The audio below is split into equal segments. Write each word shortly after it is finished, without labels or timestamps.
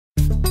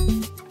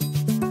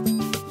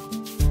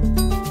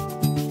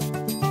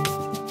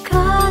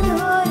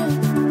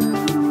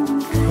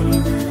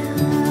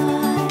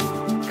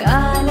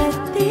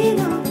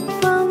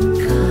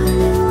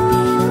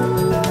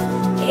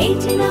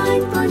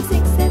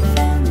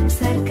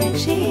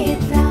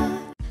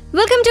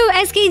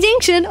SK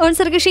Junction on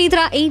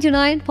Sargakshetra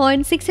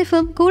 89.6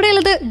 FM.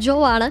 കൂടെയുള്ളത് ജോ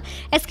ആണ്.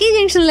 SK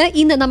Junctionൽ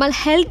ഇന്ന് നമ്മൾ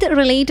ഹെൽത്ത്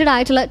റിലേറ്റഡ്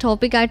ആയിട്ടുള്ള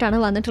ടോപ്പിക് ആയിട്ടാണ്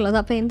വന്നിട്ടുള്ളത്.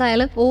 അപ്പോൾ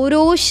എന്തായാലും ഓരോ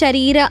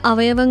ശരീര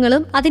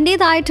അവയവങ്ങളും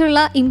അതിൻ്റെതായിട്ടുള്ള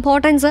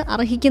ഇമ്പോർട്ടൻസ്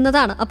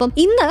അർഹിക്കുന്നതാണ്. അപ്പം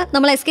ഇന്ന്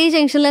നമ്മൾ SK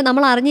Junctionൽ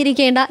നമ്മൾ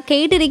അറിഞ്ഞിരിക്കേണ്ട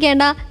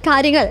കേട്ടിരിക്കേണ്ട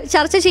കാര്യങ്ങൾ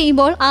ചർച്ച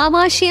ചെയ്യുമ്പോൾ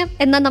ആമാശയം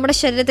എന്ന നമ്മുടെ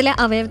ശരീരത്തിലെ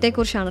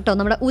അവയവത്തെക്കുറിച്ചാണ് കേട്ടോ.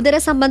 നമ്മുടെ ഉദര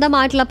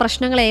സംബന്ധമായിട്ടുള്ള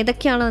പ്രശ്നങ്ങൾ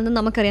ഏതൊക്കെയാണെന്ന്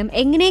നമുക്കറിയാം,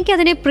 എങ്ങനെയൊക്കെ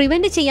അതിനെ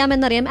പ്രിവെന്റ്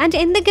ചെയ്യാമെന്നറിയാം, ആൻഡ്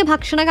എന്തൊക്കെ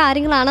ഭക്ഷണ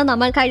കാര്യങ്ങളാണ്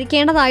നമ്മൾ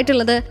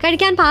കഴിക്കേണ്ടതായിട്ടുള്ളത്,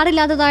 കഴിക്കാൻ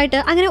പാടില്ലാത്തതായിട്ട്,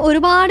 അങ്ങനെ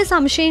ഒരുപാട്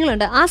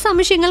സംശയങ്ങളുണ്ട്. ആ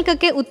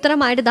സംശയങ്ങൾക്കൊക്കെ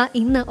ഉത്തരമായിട്ട്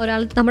ഇന്ന്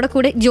ഒരാൾ നമ്മുടെ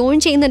കൂടെ ജോയിൻ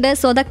ചെയ്യുന്നുണ്ട്.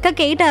 സോ അതൊക്കെ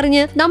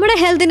കേട്ടറിഞ്ഞ് നമ്മുടെ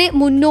ഹെൽത്തിനെ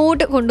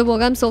മുന്നോട്ട്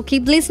കൊണ്ടുപോകാം. So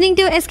keep listening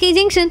to SK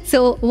Junction.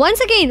 So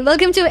once again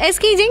welcome to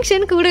SK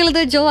Junction.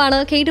 കൂടെയുള്ളത് ജോ ആണ്.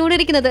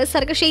 കേട്ടുകൊണ്ടിരിക്കുന്നത്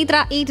സർഗക്ഷേത്ര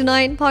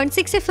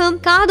 89.6 FM.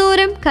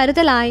 കാതോരം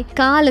കരുതലായി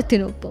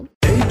കാലത്തിനൊപ്പം.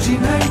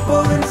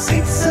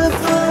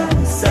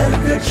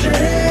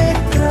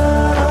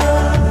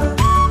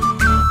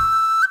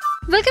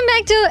 Welcome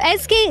back to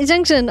SK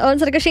Junction on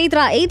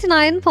Sargakshetra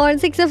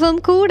 89.6 FM.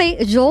 കൂടെ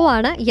ജോ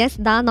ആണ്. യെസ്,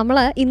 നമ്മൾ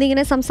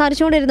ഇന്നിങ്ങനെ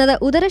സംസാരിച്ചുകൊണ്ടിരുന്നത്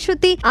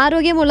ഉദരശുദ്ധി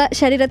ആരോഗ്യമുള്ള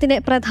ശരീരത്തിന്റെ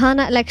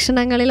പ്രധാന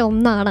ലക്ഷണങ്ങളിൽ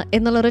ഒന്നാണ്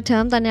എന്നുള്ളൊരു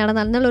ടേം തന്നെയാണ്,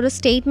 നല്ലൊരു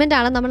സ്റ്റേറ്റ്മെന്റ്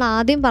ആണ് നമ്മൾ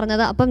ആദ്യം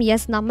പറഞ്ഞത്. അപ്പം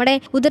യെസ്, നമ്മുടെ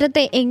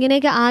ഉദരത്തെ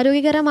എങ്ങനെയൊക്കെ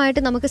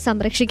ആരോഗ്യകരമായിട്ട് നമുക്ക്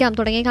സംരക്ഷിക്കാം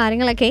തുടങ്ങിയ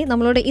കാര്യങ്ങളൊക്കെ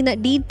നമ്മളോട് ഇന്ന്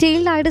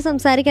ഡീറ്റെയിൽഡ് ആയിട്ട്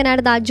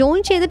സംസാരിക്കാനായിട്ട്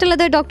ജോയിൻ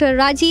ചെയ്തിട്ടുള്ളത് doctor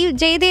Rajeev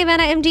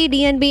Jayadevan MD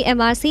DNB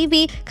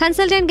MRCP,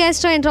 consultant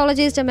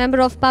gastroenterologist,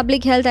 member of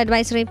public health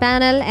advisory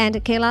panel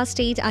and Kerala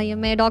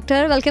IMA. Doctor,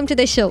 welcome to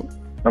the show.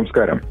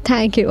 നമസ്കാരം.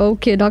 Thank you.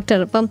 ഓക്കെ ഡോക്ടർ,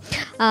 അപ്പം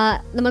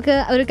നമുക്ക്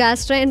ഒരു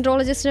ഗാസ്ട്രോ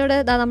എൻട്രോളജിസ്റ്റിനോട്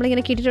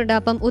നമ്മളിങ്ങനെ കേട്ടിട്ടുണ്ട്.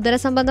 അപ്പം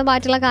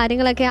ഉദരസംബന്ധമായിട്ടുള്ള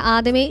കാര്യങ്ങളൊക്കെ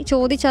ആദ്യമേ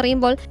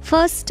ചോദിച്ചറിയുമ്പോൾ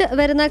ഫസ്റ്റ്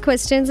വരുന്ന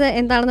ക്വസ്റ്റ്യൻസ്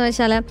എന്താണെന്ന്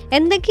വെച്ചാൽ,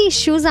 എന്തൊക്കെ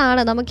ഇഷ്യൂസ്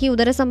ആണ് നമുക്ക് ഈ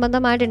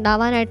ഉദരസംബന്ധമായിട്ട്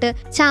ഉണ്ടാവാനായിട്ട്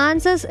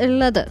ചാൻസസ്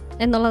ഉള്ളത്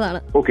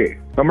എന്നുള്ളതാണ്. ഓക്കെ,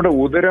 നമ്മുടെ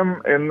ഉദരം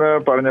എന്ന്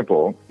പറഞ്ഞപ്പോ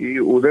ഈ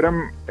ഉദരം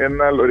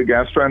എന്നാൽ ഒരു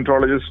ഗാസ്ട്രോ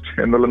എൻട്രോളജിസ്റ്റ്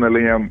എന്നുള്ള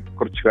നിലയിൽ ഞാൻ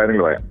കുറച്ച്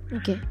കാര്യങ്ങൾ പറയാം.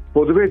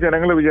 പൊതുവെ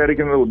ജനങ്ങൾ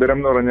വിചാരിക്കുന്നത് ഉദരം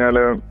എന്ന്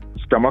പറഞ്ഞാല്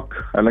സ്റ്റമക്ക്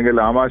അല്ലെങ്കിൽ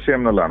ആമാശയം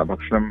എന്നുള്ളതാണ്,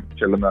 ഭക്ഷണം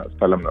ചെല്ലുന്ന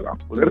സ്ഥലം എന്നുള്ളതാണ്.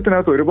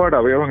 ഉദരത്തിനകത്ത് ഒരുപാട്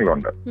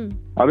അവയവങ്ങളുണ്ട്.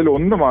 അതിൽ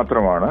ഒന്ന്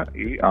മാത്രമാണ്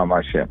ഈ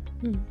ആമാശയം.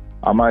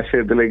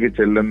 ആമാശയത്തിലേക്ക്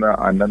ചെല്ലുന്ന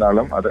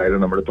അന്നനാളം, അതായത്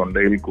നമ്മുടെ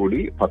തൊണ്ടയിൽ കൂടി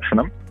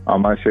ഭക്ഷണം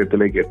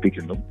ആമാശയത്തിലേക്ക്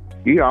എത്തിക്കുന്നു.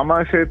 ഈ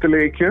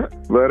ആമാശയത്തിലേക്ക്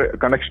വേറെ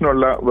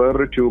കണക്ഷനുള്ള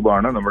വേറൊരു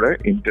ട്യൂബാണ് നമ്മുടെ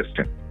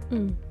ഇൻറ്റെസ്റ്റിൻ.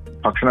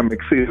 ഭക്ഷണം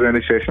മിക്സ്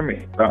ചെയ്തതിന് ശേഷം,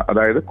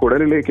 അതായത്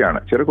കുടലിലേക്കാണ്,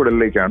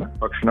 ചെറുകുടലിലേക്കാണ്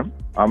ഭക്ഷണം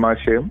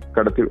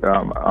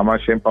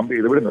ആമാശയം പമ്പ്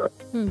ചെയ്ത് വിടുന്നത്.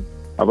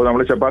 അപ്പൊ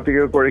നമ്മൾ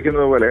ചപ്പാത്തിക്ക്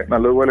കുഴയ്ക്കുന്നത് പോലെ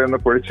നല്ലതുപോലെ ഒന്ന്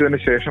കുഴച്ചതിന്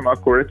ശേഷം ആ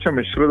കുഴച്ച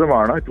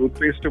മിശ്രിതമാണ്, ടൂത്ത്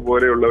പേസ്റ്റ്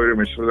പോലെയുള്ള ഒരു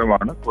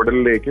മിശ്രിതമാണ്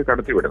കുടലിലേക്ക്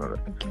കടത്തിവിടുന്നത്.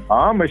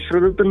 ആ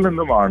മിശ്രിതത്തിൽ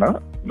നിന്നുമാണ്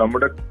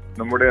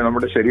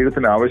നമ്മുടെ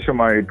ശരീരത്തിന്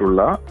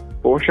ആവശ്യമായിട്ടുള്ള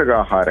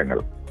പോഷകാഹാരങ്ങൾ,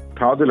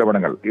 ധാതു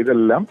ലവണങ്ങൾ,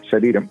 ഇതെല്ലാം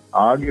ശരീരം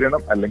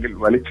ആഗിരണം അല്ലെങ്കിൽ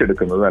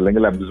വലിച്ചെടുക്കുന്നത്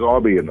അല്ലെങ്കിൽ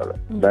അബ്സോർബ് ചെയ്യുന്നത്.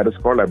 That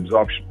is called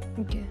absorption.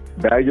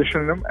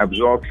 ഡൈജഷനും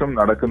അബ്സോർപ്ഷനും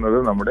നടക്കുന്നത്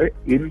നമ്മുടെ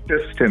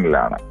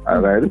ഇൻറ്റെസ്റ്റിനിലാണ്,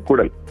 അതായത്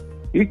കുടൽ.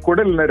 ഈ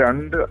കുടലിന്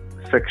രണ്ട്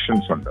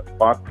സെക്ഷൻസ് ഉണ്ട്,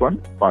 പാർട്ട് 1,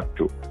 പാർട്ട്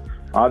 2.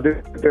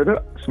 ആദ്യത്തേത്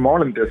സ്മോൾ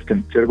ഇൻറ്റെസ്റ്റിൻ,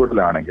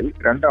 ചെറുകുടലാണെങ്കിൽ,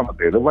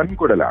 രണ്ടാമത്തേത്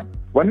വൻകുടലാണ്.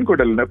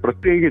 വൻകുടലിന്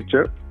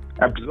പ്രത്യേകിച്ച്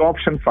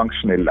അബ്സോർപ്ഷൻ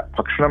ഫംഗ്ഷൻ ഇല്ല,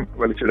 ഭക്ഷണം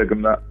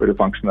വലിച്ചെടുക്കുന്ന ഒരു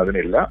ഫംഗ്ഷൻ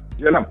അതിനില്ല.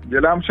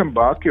 ജലാംശം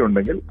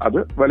ബാക്കിയുണ്ടെങ്കിൽ അത്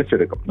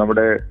വലിച്ചെടുക്കും.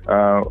 നമ്മുടെ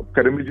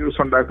കരിമ്പ് ജ്യൂസ്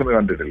ഉണ്ടാക്കുന്നത്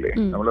കണ്ടിട്ടില്ലേ?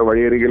 നമ്മളെ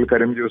വഴിയരികിൽ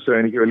കരിമ്പ് ജ്യൂസ്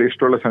എനിക്ക് വലിയ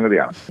ഇഷ്ടമുള്ള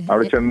സംഗതിയാണ്.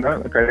 അവിടെ ചെന്ന്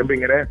കരിമ്പ്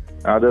ഇങ്ങനെ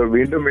അത്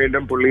വീണ്ടും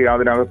വീണ്ടും പുള്ളി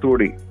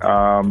അതിനകത്തുകൂടി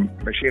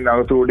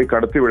മെഷീനകത്തുകൂടി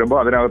കടത്തി വിടുമ്പോൾ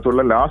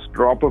അതിനകത്തുള്ള ലാസ്റ്റ്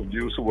ഡ്രോപ്പ് ഓഫ്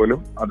ജ്യൂസ് പോലും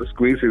അത്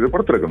സ്ക്വീസ് ചെയ്ത്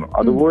പുറത്തെടുക്കുന്നു.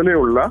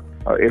 അതുപോലെയുള്ള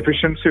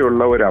എഫിഷ്യൻസി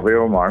ഉള്ള ഒരു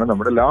അവയവമാണ്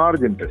നമ്മുടെ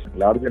ലാർജ് ഇൻറ്റെസ്റ്റിൻ.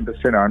 ലാർജ്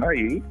ഇൻറ്റെസ്റ്റിൻ ആണ്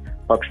ഈ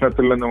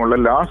ഭക്ഷണത്തിൽ നിന്നുമുള്ള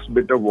ലാസ്റ്റ്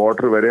ബിറ്റ് ഓഫ്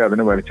വാട്ടർ വരെ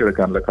അതിന്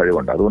വലിച്ചെടുക്കാനുള്ള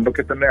കഴിവുണ്ട്.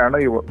 അതുകൊണ്ടൊക്കെ തന്നെയാണ്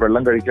ഈ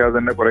വെള്ളം കഴിക്കാതെ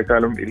തന്നെ കുറെ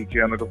കാലം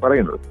ഇരിക്കുക എന്നൊക്കെ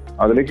പറയുന്നത്.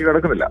 അതിലേക്ക്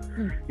കിടക്കുന്നില്ല.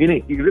 ഇനി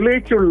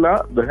ഇതിലേക്കുള്ള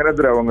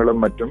ദഹനദ്രവങ്ങളും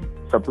മറ്റും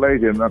സപ്ലൈ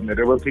ചെയ്യുന്ന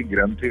നിരവധി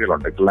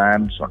ഗ്രന്ഥികളുണ്ട്,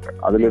 ഗ്ലാൻഡ്സ് ഉണ്ട്.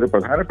 അതിലൊരു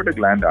പ്രധാനപ്പെട്ട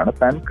ഗ്ലാൻഡ് ആണ്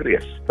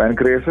പാൻക്രിയസ്.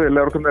 പാൻക്രിയസ്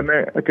എല്ലാവർക്കും തന്നെ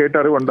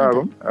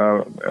കേട്ടറിവുണ്ടാകും.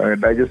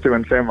 ഡൈജസ്റ്റീവ്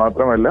എൻസൈം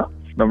മാത്രമല്ല,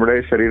 നമ്മുടെ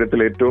ശരീരത്തിൽ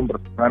ഏറ്റവും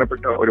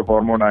പ്രധാനപ്പെട്ട ഒരു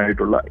ഹോർമോൺ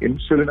ആയിട്ടുള്ള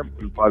ഇൻസുലിനും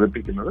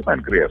ഉൽപ്പാദിപ്പിക്കുന്നത്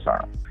പാൻക്രിയാസ്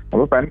ആണ്.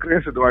 അപ്പോൾ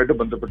പാൻക്രിയാസ് ഇതുമായിട്ട്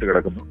ബന്ധപ്പെട്ട്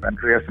കിടക്കുന്നു.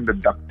 പാൻക്രിയാസിന്റെ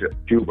ഡക്ട്,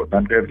 ട്യൂബ്,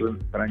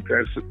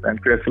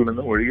 പാൻക്രിയാസിൽ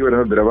നിന്നും ഒഴുകി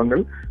വരുന്ന ദ്രവങ്ങൾ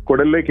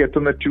കുടലിലേക്ക്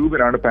എത്തുന്ന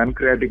ട്യൂബിനാണ്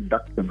പാൻക്രിയാറ്റിക്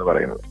ഡക്ട് എന്ന്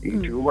പറയുന്നത്. ഈ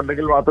ട്യൂബ്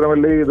ഉണ്ടെങ്കിൽ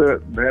മാത്രമല്ലേ ഇത്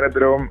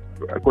ദഹനദ്രവം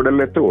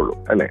കുടലിൽ എത്തുകയുള്ളൂ,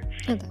 അല്ലെ?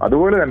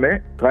 അതുപോലെ തന്നെ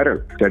കരൾ,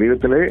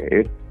 ശരീരത്തിലെ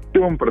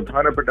ഏറ്റവും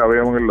പ്രധാനപ്പെട്ട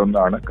അവയവങ്ങളിൽ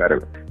ഒന്നാണ് കരൾ.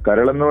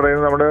 കരൾ എന്ന്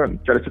പറയുന്നത് നമ്മുടെ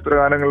ചലച്ചിത്ര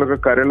ഗാനങ്ങളിലൊക്കെ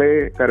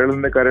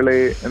കരളിന്റെ കരളെ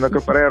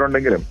എന്നൊക്കെ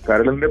പറയാറുണ്ടെങ്കിലും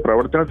കരളിന്റെ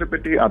പ്രവർത്തനത്തെ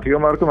പറ്റി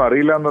അധികമാർക്കും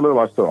അറിയില്ല എന്നുള്ളത്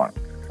വാസ്തവമാണ്.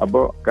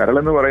 അപ്പോൾ കരൾ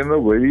എന്ന് പറയുന്നത്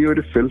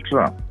വലിയൊരു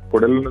ഫിൽറ്ററാണ്.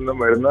 കുടലിൽ നിന്നും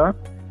വരുന്ന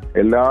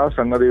എല്ലാ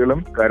സംഗതികളും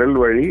കരൾ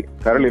വഴി,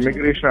 കരൾ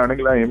ഇമിഗ്രേഷൻ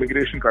ആണെങ്കിൽ ആ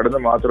ഇമിഗ്രേഷൻ കടന്ന്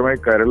മാത്രമേ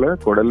കരള്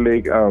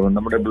കുടലിലേക്ക്,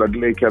 നമ്മുടെ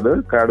ബ്ലഡിലേക്ക് അത്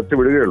കടത്തി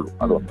വിടുകയുള്ളൂ.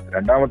 അതുകൊണ്ട്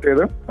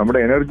രണ്ടാമത്തേത്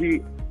നമ്മുടെ എനർജി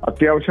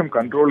അത്യാവശ്യം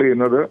കൺട്രോൾ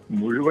ചെയ്യുന്നത്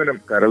മുഴുവനും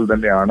കരൾ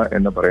തന്നെയാണ്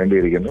എന്ന്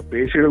പറയേണ്ടിയിരിക്കുന്നു.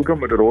 പേശികൾക്കും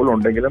ഒരു റോൾ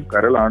ഉണ്ടെങ്കിലും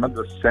കരളാണ്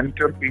the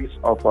centre piece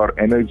of our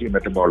energy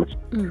metabolism.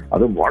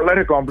 അത്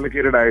വളരെ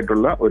കോംപ്ലിക്കേറ്റഡ്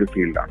ആയിട്ടുള്ള ഒരു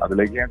ഫീൽഡാണ്,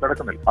 അതിലേക്ക് ഞാൻ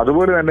കിടക്കുന്നില്ല.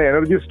 അതുപോലെ തന്നെ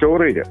എനർജി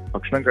സ്റ്റോറേജ്,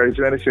 ഭക്ഷണം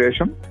കഴിച്ചതിന്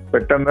ശേഷം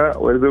പെട്ടെന്ന്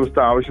ഒരു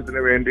ദിവസത്തെ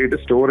ആവശ്യത്തിന് വേണ്ടിയിട്ട്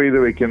സ്റ്റോർ ചെയ്ത്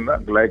വെക്കുന്ന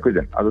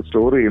ഗ്ലൈക്കോജൻ, അത്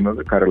സ്റ്റോർ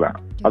ചെയ്യുന്നത് കരളാണ്.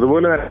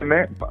 അതുപോലെ തന്നെ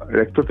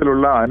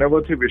രക്തത്തിലുള്ള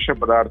അനവധി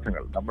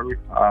വിഷപദാർത്ഥങ്ങൾ, നമ്മൾ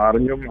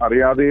അറിഞ്ഞും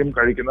അറിയാതെയും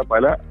കഴിക്കുന്ന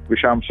പല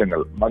വിഷാംശങ്ങൾ,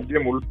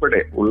 മദ്യം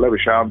ഉൾപ്പെടെ ഉള്ള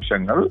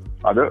വിഷാംശങ്ങൾ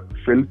അത്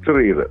ഫിൽറ്റർ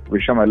ചെയ്ത്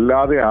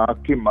വിഷമല്ലാതെ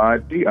ആക്കി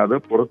മാറ്റി അത്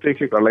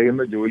പുറത്തേക്ക്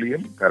കളയുന്ന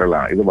ജോലിയും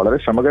കരളാണ്. ഇത് വളരെ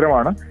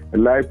ശ്രമകരമാണ്.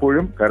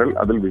 എല്ലായ്പ്പോഴും കരൾ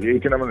അതിൽ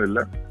വിജയിക്കണമെന്നില്ല.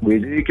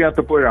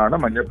 വിജയിക്കാത്തപ്പോഴാണ്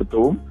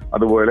മഞ്ഞപ്പിത്തവും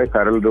അതുപോലെ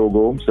കരൾ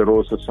രോഗവും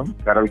സിറോസിസും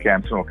കരൾ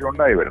ക്യാൻസറും ഒക്കെ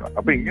ഉണ്ടായി വരുന്നത്.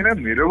 അപ്പൊ ഇങ്ങനെ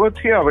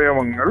നിരവധി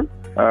അവയവങ്ങൾ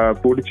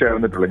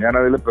കൂടിച്ചേർന്നിട്ടുള്ളൂ. ഞാൻ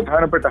അതിൽ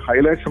പ്രധാനപ്പെട്ട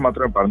ഹൈലൈറ്റ്സ്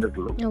മാത്രമേ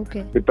പറഞ്ഞിട്ടുള്ളൂ.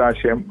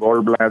 പിത്താശയം, ഗോൾ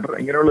ബ്ലാഡർ,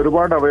 ഇങ്ങനെയുള്ള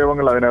ഒരുപാട്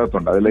അവയവങ്ങൾ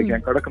അതിനകത്തുണ്ട്. അതിലേക്ക്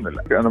ഞാൻ കടക്കുന്നില്ല.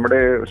 നമ്മുടെ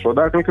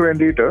ശ്രോതാക്കൾക്ക്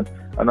വേണ്ടിയിട്ട്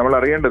നമ്മൾ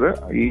അറിയേണ്ടത്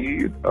ഈ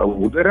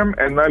ഉദരം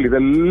എന്നാൽ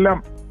ഇതെല്ലാം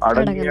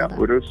അടങ്ങിയ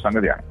ഒരു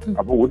സംഗതിയാണ്.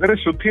 അപ്പൊ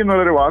ഉദരശുദ്ധി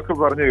എന്നുള്ളൊരു വാക്ക്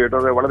പറഞ്ഞു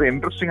കേട്ടത് വളരെ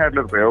ഇൻട്രസ്റ്റിംഗ്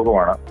ആയിട്ടുള്ള ഒരു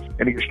പ്രയോഗമാണ്.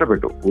 എനിക്ക്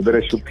ഇഷ്ടപ്പെട്ടു.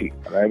 ഉദരശുദ്ധി,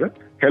 അതായത്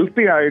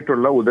ഹെൽത്തി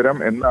ആയിട്ടുള്ള ഉദരം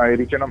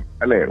എന്നായിരിക്കണം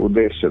അല്ലെ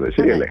ഉദ്ദേശിച്ചത്,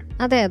 ശരിയല്ലേ?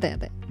 അതെ അതെ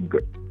അതെ,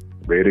 ഗുഡ്,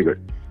 വെരി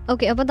ഗുഡ്.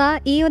 ഓക്കെ, അപ്പോൾ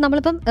ഈ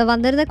നമ്മളിപ്പം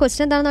വന്നിരുന്ന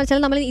ക്വസ്റ്റ്യൻ എന്താണെന്ന്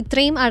വെച്ചാൽ നമ്മൾ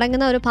ഇത്രയും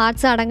അടങ്ങുന്ന ഒരു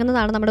പാർട്സ്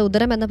അടങ്ങുന്നതാണ് നമ്മുടെ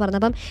ഉദരം എന്ന് പറഞ്ഞത്.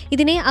 അപ്പം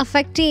ഇതിനെ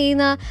അഫക്റ്റ്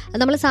ചെയ്യുന്ന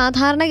നമ്മൾ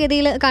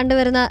സാധാരണഗതിയിൽ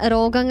കണ്ടുവരുന്ന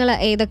രോഗങ്ങൾ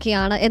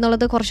ഏതൊക്കെയാണ്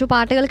എന്നുള്ളത് കുറച്ച്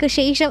പാട്ടുകൾക്ക്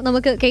ശേഷം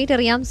നമുക്ക്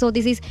കേട്ടറിയാം. So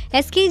this is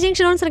SK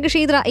junction on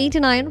Sargakshetra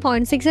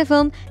 89.6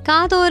 FM.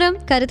 കാതോരം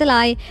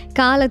കരുതലായി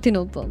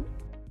കാലത്തിനൊപ്പം.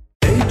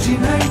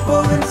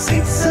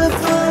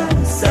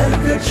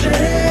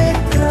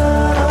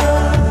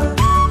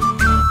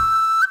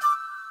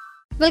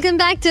 Welcome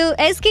back to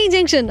SK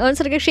junction on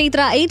Sargakshetra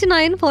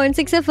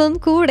 89.6 FM.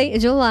 കൂടെ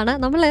ജോ ആണ്.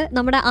 നമ്മൾ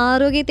നമ്മുടെ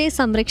ആരോഗ്യത്തെ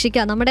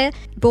സംരക്ഷിക്കുക. നമ്മുടെ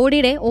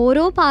ബോഡിയുടെ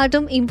ഓരോ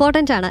പാർട്ടും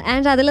ഇമ്പോർട്ടൻ്റ് ആണ്.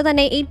 ആൻഡ് അതിൽ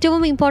തന്നെ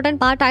ഏറ്റവും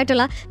ഇമ്പോർട്ടൻറ്റ്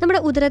പാർട്ടായിട്ടുള്ള നമ്മുടെ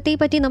ഉദരത്തെ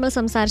പറ്റി നമ്മൾ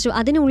സംസാരിച്ചു.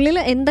 അതിനുള്ളിൽ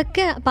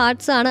എന്തൊക്കെ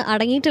പാർട്സ് ആണ്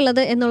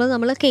അടങ്ങിയിട്ടുള്ളത് എന്നുള്ളത്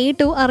നമ്മൾ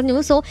കേട്ടു അറിഞ്ഞു.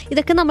 സോ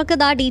ഇതൊക്കെ നമുക്ക്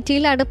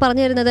ഡീറ്റെയിൽ ആയിട്ട്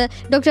പറഞ്ഞു തരുന്നത്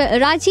doctor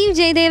Rajeev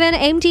Jayadevan,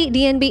 MD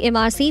DNB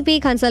MRCP,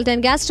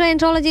 consultant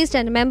gastroenterologist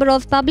and member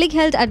of public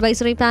health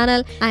advisory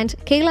panel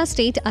and Kerala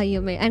state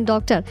IMA. And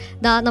doctor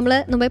നമ്മൾ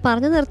മുമ്പേ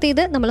പറഞ്ഞു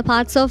നിർത്തിയത് നമ്മൾ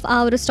പാർട്സ് ഓഫ് ആ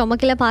ഒരു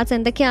സ്റ്റൊമക്കിലെ പാർട്സ്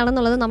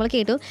എന്തൊക്കെയാണെന്നുള്ളത് നമ്മൾ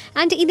കേട്ടു.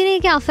 ആൻഡ്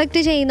ഇതിനെയൊക്കെ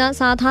അഫക്റ്റ് ചെയ്യുന്ന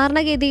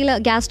സാധാരണഗതിയിൽ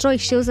ഗാസ്ട്രോ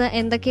ഇഷ്യൂസ്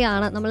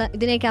എന്തൊക്കെയാണ്, നമ്മൾ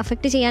ഇതിനെയൊക്കെ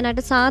അഫക്റ്റ്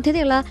ചെയ്യാനായിട്ട്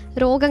സാധ്യതയുള്ള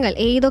രോഗങ്ങൾ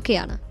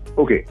ഏതൊക്കെയാണ്?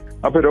 ഓക്കെ,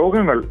 അപ്പൊ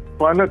രോഗങ്ങൾ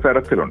പല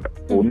തരത്തിലുണ്ട്.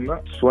 ഒന്ന്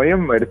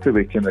സ്വയം വരുത്തി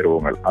വെക്കുന്ന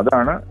രോഗങ്ങൾ.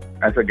 അതാണ്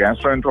ആസ് എ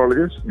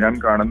ഗാസ്ട്രോഎൻട്രോളജിസ്റ്റ് ഞാൻ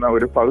കാണുന്ന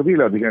ഒരു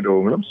പകുതിയിലധികം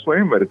രോഗങ്ങളും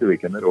സ്വയം വരുത്തി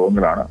വെക്കുന്ന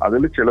രോഗങ്ങളാണ്.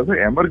 അതിൽ ചിലത്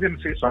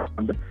എമർജൻസീസ്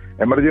ഉണ്ട്.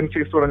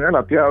 എമർജൻസീസ് പറഞ്ഞാൽ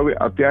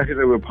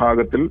അത്യാഹിത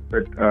വിഭാഗത്തിൽ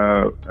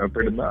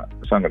പെടുന്ന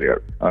സംഗതികൾ,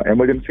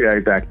 എമർജൻസി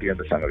ആയിട്ട് ആക്ട്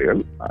ചെയ്യുന്ന സംഗതികൾ.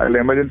 അതിൽ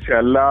എമർജൻസി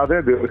അല്ലാതെ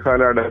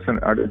ദീർഘകാല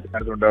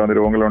അടിസ്ഥാനത്തിലുണ്ടാകുന്ന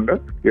രോഗങ്ങളുണ്ട്,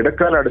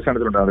 ഇടക്കാല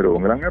അടിസ്ഥാനത്തിലുണ്ടാകുന്ന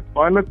രോഗങ്ങൾ. അങ്ങനെ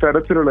പല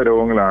തരത്തിലുള്ള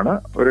രോഗങ്ങളാണ്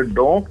ഒരു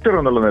ഡോക്ടർ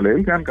എന്നുള്ള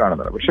നിലയിൽ ഞാൻ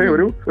കാണുന്നത്. പക്ഷേ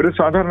ഒരു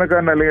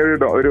സാധാരണക്കാരൻ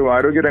അല്ലെങ്കിൽ ഒരു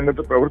ആരോഗ്യ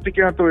രംഗത്ത്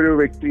പ്രവർത്തിക്കാത്ത ഒരു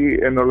വ്യക്തി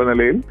എന്നുള്ള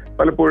നിലയിൽ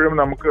പലപ്പോഴും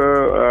നമുക്ക്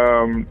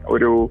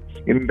ഒരു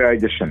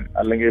ഇൻഡൈജഷൻ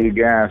അല്ലെങ്കിൽ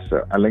ഗ്യാസ്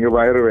അല്ലെങ്കിൽ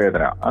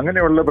വയറുവേദന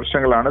അങ്ങനെയുള്ള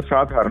പ്രശ്നങ്ങളാണ്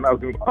സാധാരണ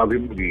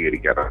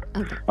അഭിമുഖീകരിക്കാറ്.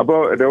 അപ്പോൾ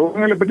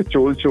രോഗങ്ങളെ പറ്റി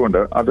ചോദിച്ചുകൊണ്ട്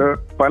അത്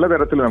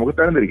പലതരത്തിൽ നമുക്ക്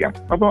തരംതിരിക്കാം.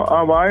 അപ്പോൾ ആ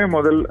വായ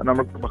മുതൽ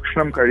നമുക്ക്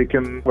ഭക്ഷണം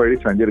കഴിക്കുന്ന വഴി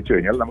സഞ്ചരിച്ചു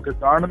കഴിഞ്ഞാൽ നമുക്ക്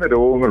കാണുന്ന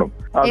രോഗങ്ങളും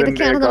അതിന്റെ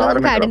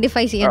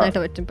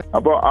കാരണങ്ങളും.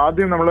 അപ്പോൾ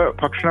ആദ്യം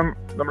ഭക്ഷണം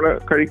നമ്മൾ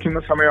കഴിക്കുന്ന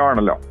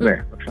സമയമാണല്ലോ അല്ലെ,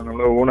 ഭക്ഷണം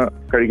നമ്മൾ ഊണ്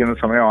കഴിക്കുന്ന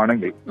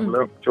സമയമാണെങ്കിൽ നമ്മൾ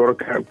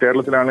ചോറൊക്കെ,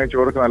 കേരളത്തിലാണെങ്കിൽ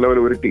ചോറൊക്കെ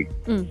നല്ലപോലെ ഉരുട്ടി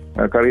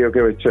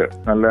കറിയൊക്കെ വെച്ച്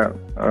നല്ല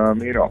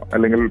മീനോ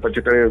അല്ലെങ്കിൽ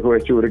പച്ചക്കറിയൊക്കെ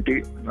വെച്ച് ഉരുട്ടി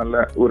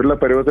നല്ല ഉരുള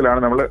പരുവത്തിലാണ്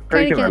നമ്മൾ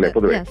കഴിക്കുന്നത് അല്ലെ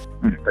പൊതുവെ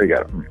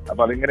കഴിക്കാറ്.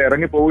 അപ്പൊ അതിങ്ങനെ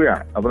ഇറങ്ങി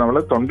പോവുകയാണ്. അപ്പൊ നമ്മൾ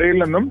തൊണ്ടയിൽ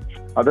നിന്നും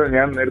അത്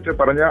ഞാൻ നേരത്തെ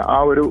പറഞ്ഞ ആ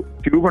ഒരു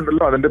ട്യൂബ്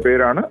ഉണ്ടല്ലോ, അതിന്റെ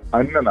പേരാണ്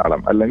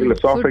അന്നനാളം അല്ലെങ്കിൽ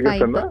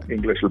എസോഫഗസ് എന്ന്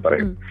ഇംഗ്ലീഷിൽ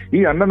പറയും.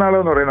 ഈ അന്നനാളം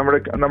എന്ന്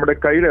പറയുന്നത് നമ്മുടെ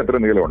കൈയുടെ എത്ര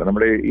നീളമുണ്ട്,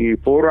 നമ്മുടെ ഈ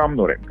ഫോറാം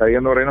എന്ന് പറയും. കൈ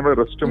എന്ന് പറയുന്നത് നമ്മുടെ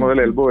റിസ്റ്റ്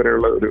മുതൽ എൽബോ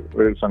വരെയുള്ള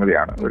ഒരു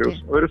സംഗതിയാണ്.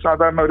 ഒരു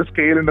സാധാരണ ഒരു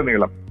സ്കെയിലിന്റെ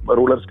നീളം,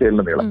 റൂളർ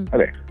സ്കെയിലിന്റെ നീളം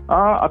അല്ലെ, ആ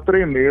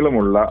അത്രയും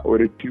നീളമുള്ള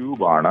ഒരു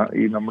ട്യൂബാണ്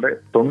ഈ നമ്മുടെ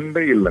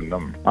തൊണ്ടയിൽ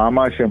നിന്നും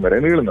ആമാശയം വരെ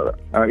നീളുന്നത്.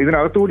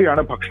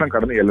 ഇതിനകത്തുകൂടിയാണ് ഭക്ഷണം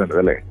കടന്നു ചെല്ലുന്നത്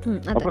അല്ലെ.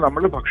 അപ്പൊ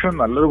നമ്മൾ ഭക്ഷണം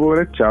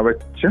നല്ലതുപോലെ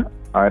ചവച്ച്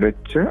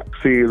അരച്ച്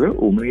മിക്സ് ചെയ്ത്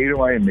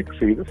ഉമിനീരുമായി മിക്സ്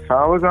ചെയ്ത്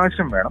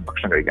സാവകാശം വേണം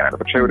ഭക്ഷണം കഴിക്കാനായിട്ട്.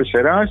 പക്ഷെ ഒരു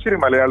ശരാശരി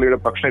മലയാളിയുടെ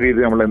ഭക്ഷണ രീതി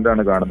നമ്മൾ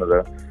എന്താണ് കാണുന്നത്?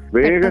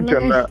 വേഗം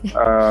ചെന്ന്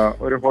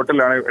ഒരു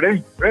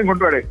ഹോട്ടലിലാണെങ്കിൽ വേഗം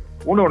കൊണ്ടുപോടേ,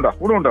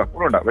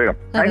 ഊണുണ്ടാ വേഗം.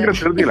 ഭയങ്കര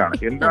ധൃതിയിലാണ്.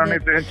 എന്താണ്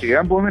ഇദ്ദേഹം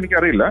ചെയ്യാൻ പോകുന്നത്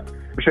എനിക്കറിയില്ല.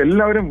 പക്ഷെ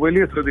എല്ലാവരും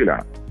വലിയ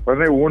ധൃതിയിലാണ്.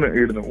 പറഞ്ഞ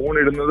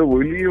ഊണിടുന്നത്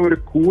വലിയ ഒരു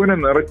കൂന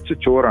നിറച്ച്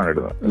ചോറാണ്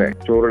ഇടുന്നത് അല്ലെ.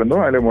 ചോറിടുന്നു,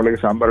 അതിലെ മുളക്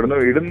സാമ്പാർ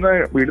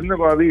ഇടുന്ന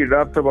പാതി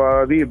ഇടാത്ത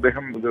പാതി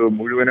ഇദ്ദേഹം ഇത്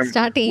മുഴുവനും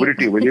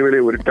ഉരുട്ടി വലിയ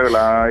വലിയ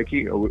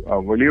ഉരുട്ടകളാക്കി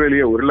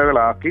വലിയ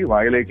ഉരുളകളാക്കി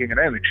വായിലേക്ക്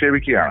ഇങ്ങനെ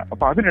നിക്ഷേപിക്കുകയാണ്.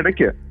 അപ്പൊ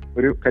അതിനിടയ്ക്ക്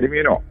ഒരു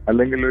കരിമീനോ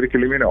അല്ലെങ്കിൽ ഒരു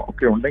കിളിമീനോ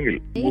ഒക്കെ ഉണ്ടെങ്കിൽ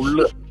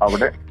മുള്ള്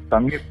അവിടെ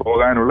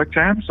തങ്ങിപ്പോകാനുള്ള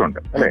ചാൻസ് ഉണ്ട്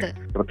അല്ലെ.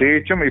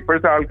 പ്രത്യേകിച്ചും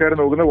ഇപ്പോഴത്തെ ആൾക്കാർ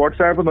നോക്കുന്നത്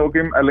വാട്സാപ്പ്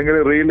നോക്കിയും അല്ലെങ്കിൽ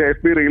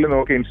FB റീൽ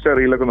നോക്കി ഇൻസ്റ്റാ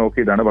റീലൊക്കെ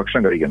നോക്കിയിട്ടാണ്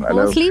ഭക്ഷണം കഴിക്കുന്നത്.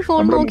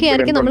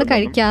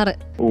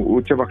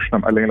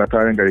 ഉച്ചഭക്ഷണം അല്ലെങ്കിൽ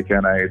അത്താഴം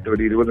കഴിക്കാനായിട്ട്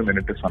ഒരു 20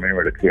 മിനിറ്റ് സമയം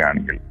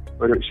എടുക്കുകയാണെങ്കിൽ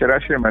ഒരു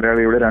ശരാശരി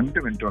മലയാളിയുടെ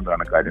 2 മിനിറ്റ്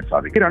കൊണ്ടാണ് കാര്യം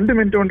സാധിക്കും. 2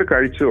 മിനിറ്റ് കൊണ്ട്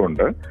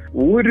കഴിച്ചുകൊണ്ട്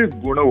ഒരു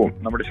ഗുണവും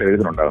നമ്മുടെ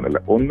ശരീരത്തിന്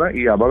ഉണ്ടാകുന്നില്ല. ഒന്ന്,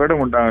 ഈ അപകടം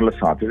ഉണ്ടാകാനുള്ള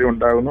സാധ്യത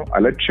ഉണ്ടാകുന്നു.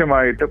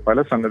 അലക്ഷ്യമായിട്ട്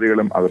പല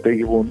സംഗതികളും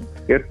അകത്തേക്ക് പോകുന്നു.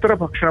 എത്ര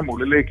ഭക്ഷണം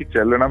ഉള്ളിലേക്ക്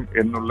ചെല്ലണം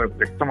എന്നുള്ള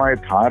വ്യക്തമായ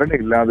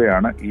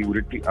ധാരണയില്ലാതെയാണ് ഈ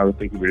ഉരുട്ടി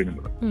അകത്തേക്ക്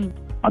വീഴുന്നത്.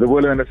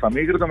 അതുപോലെ തന്നെ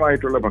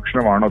സമീകൃതമായിട്ടുള്ള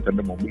ഭക്ഷണമാണോ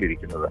തന്റെ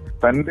മുമ്പിലിരിക്കുന്നത്,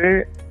 തന്റെ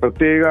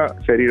പ്രത്യേക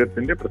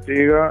ശരീരത്തിന്റെ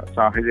പ്രത്യേക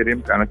സാഹചര്യം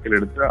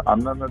കണക്കിലെടുത്ത്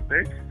അന്നന്നത്തെ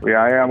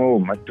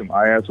വ്യായാമവും മറ്റും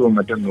ആയാസവും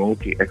മറ്റും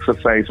നോക്കി,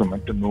 എക്സസൈസും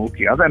മറ്റും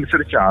നോക്കി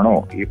അതനുസരിച്ചാണോ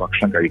ഈ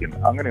ഭക്ഷണം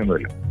കഴിക്കുന്നത്?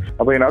 അങ്ങനെയൊന്നുമില്ല.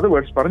 അപ്പൊ ഇൻ അതർ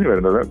വേർഡ്സ് പറഞ്ഞു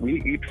വരുന്നത്, V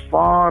eat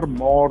far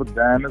more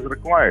than is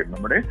required.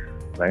 നമ്മുടെ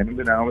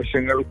ദൈനംദിന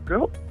ആവശ്യങ്ങൾക്ക്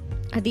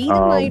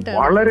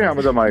വളരെ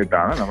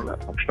അമിതമായിട്ടാണ് നമ്മൾ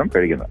ഭക്ഷണം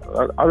കഴിക്കുന്നത്.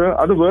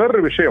 അത്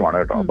വേറൊരു വിഷയമാണ്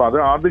കേട്ടോ. അപ്പൊ അത്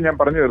ആദ്യം ഞാൻ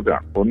പറഞ്ഞു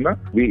തീർക്കുകയാണ്. ഒന്ന്,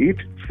 V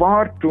eat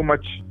far too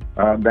much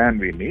than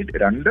we need.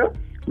 2,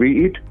 V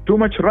eat too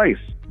much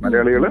rice.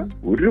 മലയാളികൾ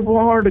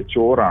ഒരുപാട്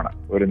ചോറാണ്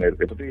ഒരു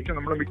നേരത്തെ. പ്രത്യേകിച്ച്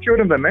നമ്മൾ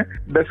മിക്കവരും തന്നെ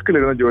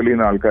ഡെസ്കിലിരുന്ന് ജോലി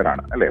ചെയ്യുന്ന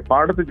ആൾക്കാരാണ് അല്ലെ.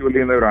 പാടത്ത് ജോലി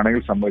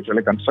ചെയ്യുന്നവരാണെങ്കിൽ സംഭവിച്ചു,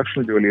 അല്ലെങ്കിൽ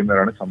കൺസ്ട്രക്ഷനിൽ ജോലി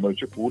ചെയ്യുന്നവരാണ്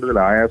സംഭവിച്ചു, കൂടുതൽ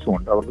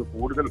ആയാസമുണ്ട്, അവർക്ക്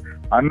കൂടുതൽ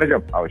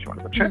അന്നജം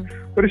ആവശ്യമുണ്ട്. പക്ഷെ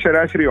ഒരു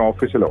ശരാശരി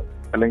ഓഫീസിലോ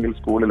അല്ലെങ്കിൽ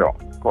സ്കൂളിലോ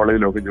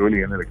കോളേജിലോ ഒക്കെ ജോലി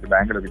ചെയ്യുന്ന വ്യക്തി,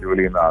 ബാങ്കിലൊക്കെ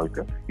ജോലി ചെയ്യുന്ന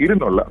ആൾക്ക്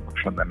ഇരുന്നുള്ള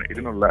ഭക്ഷണം തന്നെ,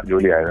 ഇരുന്നുള്ള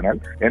ജോലി ആയതിനാൽ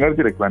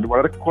എനർജി റിക്വയർമെന്റ്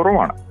വളരെ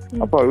കുറവാണ്.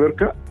 അപ്പൊ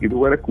അവർക്ക്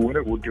ഇതുപോലെ കൂന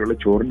കൂട്ടിയുള്ള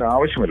ചോറിന്റെ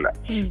ആവശ്യമില്ല.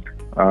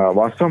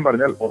 വാസ്തവം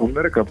പറഞ്ഞാൽ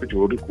 1.5 കപ്പ്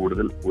ചോറിൽ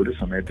കൂടുതൽ ഒരു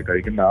സമയത്ത്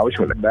കഴിക്കേണ്ട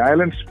ആവശ്യമില്ല.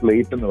 ബാലൻസ്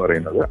പ്ലേറ്റ് എന്ന്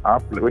പറയുന്നത് ആ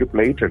ഒരു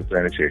പ്ലേറ്റ്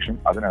എടുത്തതിന് ശേഷം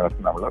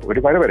അതിനകത്ത് നമ്മൾ ഒരു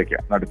വര വരയ്ക്കുക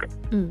നടുക്ക്.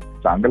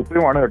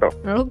 സാങ്കല്പികമാണ് കേട്ടോ,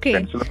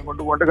 പെൻസിലൊന്നും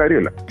കൊണ്ടുപോകേണ്ട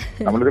കാര്യമില്ല.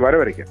 നമ്മളൊരു വര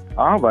വരയ്ക്കുക.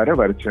 ആ വര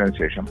വരച്ചതിന്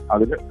ശേഷം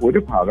അതിൽ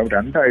ഒരു ഭാഗം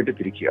 2ആയിട്ട്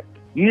തിരിക്കുക.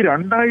 ഈ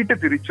 2ആയിട്ട്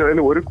തിരിച്ചതിൽ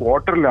ഒരു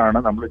ക്വാർട്ടറിലാണ്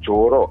നമ്മൾ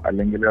ചോറോ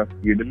അല്ലെങ്കിൽ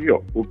ഇഡ്ഡലിയോ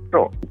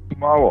പുട്ടോ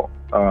ഉപ്പുമാവോ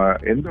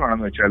എന്ത്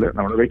വേണമെന്ന് വെച്ചാൽ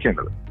നമ്മൾ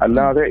വെക്കേണ്ടത്.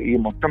 അല്ലാതെ ഈ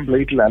മൊത്തം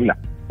പ്ലേറ്റിലല്ല.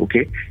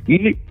 ഓക്കെ, ഈ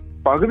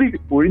പകുതി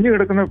ഒഴിഞ്ഞു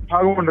കിടക്കുന്ന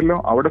ഭാഗമുണ്ടല്ലോ,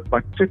 അവിടെ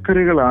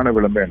പച്ചക്കറികളാണ്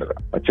വിളമ്പേണ്ടത്.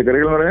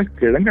 പച്ചക്കറികൾ എന്ന് പറഞ്ഞാൽ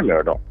കിഴങ്ങല്ല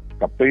കേട്ടോ,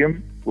 കപ്പയും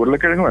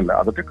ഉരുളക്കിഴങ്ങുമല്ല,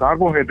 അതൊക്കെ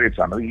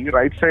കാർബോഹൈഡ്രേറ്റ്സ് ആണ്. ഈ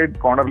റൈറ്റ് സൈഡ്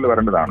കോർണറിൽ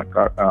വരേണ്ടതാണ്,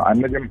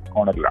 അന്നജം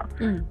കോർണറിലാണ്.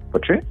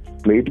 പക്ഷെ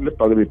പ്ലേറ്റിൽ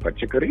പകുതി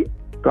പച്ചക്കറി,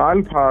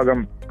 1/4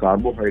 ഭാഗം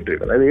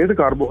കാർബോഹൈഡ്രേറ്റ്, അതായത് ഏത്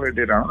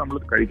കാർബോഹൈഡ്രേറ്റ് ആണോ നമ്മൾ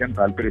കഴിക്കാൻ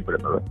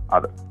താല്പര്യപ്പെടുന്നത്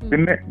അത്.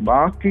 പിന്നെ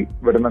ബാക്കി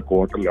വരുന്ന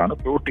ക്വാർട്ടറിലാണ്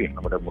പ്രോട്ടീൻ,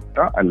 നമ്മുടെ മുട്ട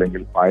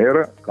അല്ലെങ്കിൽ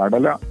പയറ്,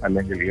 കടല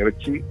അല്ലെങ്കിൽ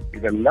ഇറച്ചി,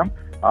 ഇതെല്ലാം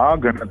ആ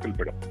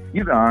ഗണത്തിൽപ്പെടും.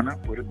 ഇതാണ്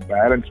ഒരു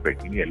ബാലൻസ്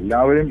പ്ലേറ്റ്. ഇനി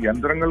എല്ലാവരും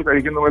യന്ത്രങ്ങൾ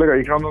കഴിക്കുന്ന പോലെ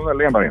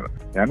കഴിക്കണമെന്നല്ല ഞാൻ പറയുന്നത്.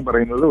 ഞാൻ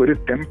പറയുന്നത് ഒരു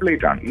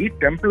ടെംപ്ലേറ്റ് ആണ്. ഈ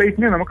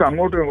ടെംപ്ലേറ്റിനെ നമുക്ക്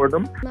അങ്ങോട്ടും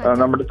ഇങ്ങോട്ടും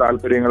നമ്മുടെ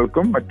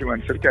താല്പര്യങ്ങൾക്കും മറ്റും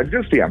അനുസരിച്ച്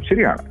അഡ്ജസ്റ്റ് ചെയ്യാം.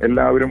 ശരിയാണ്,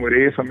 എല്ലാവരും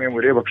ഒരേ സമയം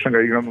ഒരേ ഭക്ഷണം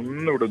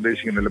കഴിക്കണമെന്നൊന്നും ഇവിടെ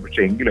ഉദ്ദേശിക്കുന്നില്ല.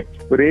 പക്ഷെ എങ്കിലും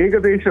ഒരു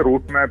ഏകദേശ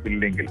റൂട്ട് മാപ്പ്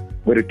ഇല്ലെങ്കിൽ,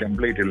 ഒരു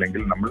ടെംപ്ലേറ്റ്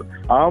ഇല്ലെങ്കിൽ, നമ്മൾ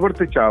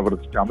ആവർത്തിച്ച്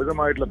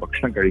അമിതമായിട്ടുള്ള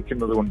ഭക്ഷണം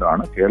കഴിക്കുന്നത്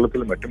കൊണ്ടാണ്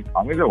കേരളത്തിലും മറ്റും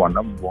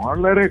അമിതവണ്ണം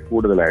വളരെ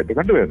കൂടുതലായിട്ട്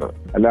കണ്ടുവരുന്നത്.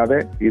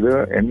 അല്ലാതെ ഇത്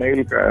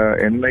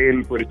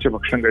എണ്ണയിൽ പൊരിച്ച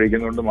ഭക്ഷണം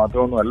കഴിക്കുന്നതുകൊണ്ട്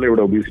മാത്രമൊന്നും അല്ല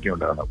ഇവിടെ ഒബീസിറ്റി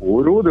ഉണ്ടാകുന്നത്.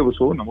 ഓരോ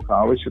ദിവസവും നമുക്ക്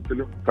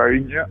ആവശ്യത്തിലും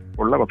കഴിഞ്ഞ്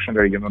ഉള്ള ഭക്ഷണം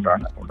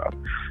കഴിക്കുന്നതുകൊണ്ടാണ്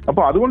ഉണ്ടാകുന്നത്.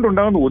 അപ്പൊ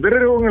അതുകൊണ്ടുണ്ടാകുന്ന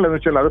ഉദരരോഗങ്ങൾ എന്ന്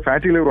വെച്ചാൽ അത്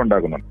ഫാറ്റി ലിവർ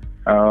ഉണ്ടാക്കുന്നുണ്ട്.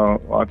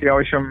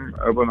 അത്യാവശ്യം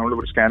ഇപ്പൊ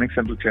നമ്മളിവിടെ സ്കാനിങ്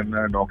സെന്ററിൽ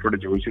ചെന്ന് ഡോക്ടറോട്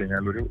ചോദിച്ചു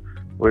കഴിഞ്ഞാൽ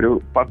ഒരു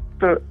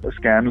 10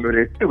 സ്കാനിൽ ഒരു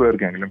 8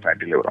 പേർക്കെങ്കിലും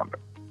ഫാറ്റി ലിവർ ഉണ്ട്.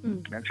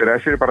 ഞാൻ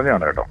ശരാശരി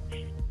പറഞ്ഞതാണ് കേട്ടോ.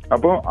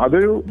 അപ്പോ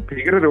അതൊരു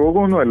ഭീകര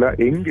രോഗമൊന്നുമല്ല,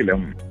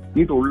 എങ്കിലും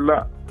ഇതുള്ള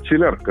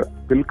ചിലർക്ക്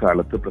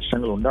പിൽക്കാലത്ത്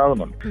പ്രശ്നങ്ങൾ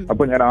ഉണ്ടാകുന്നുണ്ട്.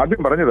 അപ്പൊ ഞാൻ ആദ്യം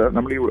പറഞ്ഞത്,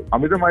 നമ്മൾ ഈ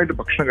അമിതമായിട്ട്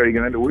ഭക്ഷണം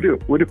കഴിക്കുന്നതിന്റെ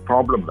ഒരു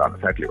പ്രോബ്ലം ഇതാണ്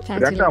ഫാറ്റ് ലിവർ.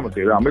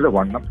 രണ്ടാമത്തേത്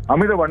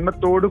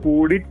അമിതവണ്ണത്തോട്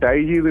കൂടി ടൈ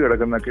ചെയ്ത്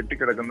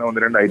കെട്ടിക്കിടക്കുന്ന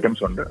 1-2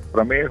 ഐറ്റംസ് ഉണ്ട്.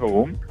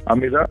 പ്രമേഹവും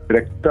അമിത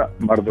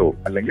രക്തമർദ്ദവും,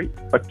 അല്ലെങ്കിൽ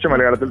പച്ച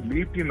മലയാളത്തിൽ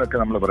BP എന്നൊക്കെ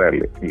നമ്മൾ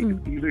പറയാറില്ലേ.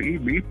 ഈ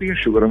BPയും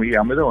ഷുഗറും ഈ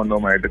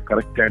അമിതവണ്ണവുമായിട്ട്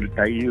കറക്റ്റ് ആയിട്ട്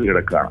ടൈ ചെയ്ത്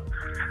കിടക്കുകയാണ്.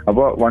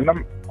 അപ്പോൾ വണ്ണം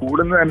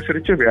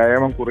കൂടുന്നതനുസരിച്ച്,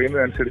 വ്യായാമം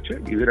കുറയുന്നതനുസരിച്ച്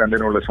ഇത്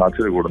രണ്ടിനുള്ള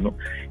സാധ്യത കൂടുന്നു.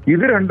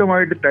 ഇത്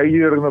രണ്ടുമായിട്ട് ടൈ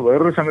ചെയ്ത് കിടക്കുന്ന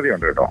വേറൊരു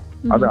സംഗതിയുണ്ട് കേട്ടോ,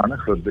 അതാണ്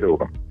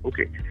ഹൃദ്രോഗം.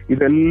 ഓക്കെ,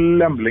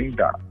 ഇതെല്ലാം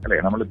ലിങ്ക്ഡ് ആണ് അല്ലെ.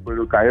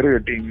 നമ്മളിപ്പോഴും കയറ്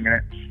കെട്ടി ഇങ്ങനെ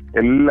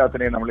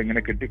എല്ലാത്തിനെയും നമ്മൾ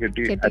ഇങ്ങനെ കെട്ടി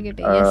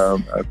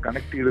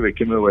കണക്ട് ചെയ്ത്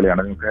വെക്കുന്നത്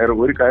പോലെയാണ്.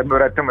 ഒരു കയറിന്റെ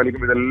ഒരറ്റം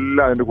വലിക്കുമ്പോൾ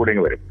ഇതെല്ലാം അതിന്റെ കൂടെ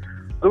ഇങ്ങ് വരും.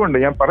 അതുകൊണ്ട്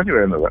ഞാൻ പറഞ്ഞു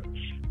വരുന്നത്,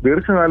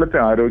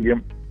 ദീർഘകാലത്തെ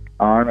ആരോഗ്യം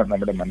ആണ്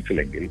നമ്മുടെ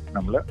മനസ്സിലെങ്കിൽ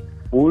നമ്മൾ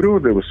ഓരോ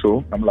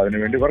ദിവസവും നമ്മൾ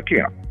അതിനുവേണ്ടി വർക്ക്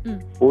ചെയ്യണം.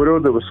 ഓരോ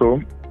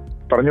ദിവസവും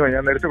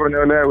ഞാൻ നേരത്തെ പറഞ്ഞ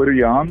പോലെ ഒരു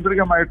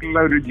യാന്ത്രികമായിട്ടുള്ള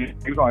ഒരു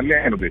ജീവിതം അല്ല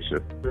ഞാൻ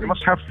ഉദ്ദേശിച്ചത്. You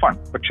must have fun.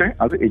 പക്ഷെ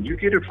അത്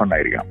എഡ്യൂക്കേറ്റഡ് ഫൺ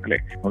ആയിരിക്കണം അല്ലെ.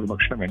 നമ്മൾ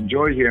ഭക്ഷണം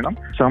എൻജോയ് ചെയ്യണം,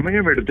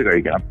 സമയമെടുത്ത്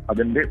കഴിക്കണം.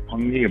 അതിന്റെ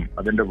ഭംഗിയും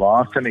അതിന്റെ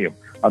വാസനയും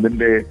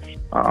അതിന്റെ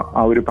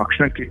ആ ഒരു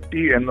ഭക്ഷണം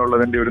കിട്ടി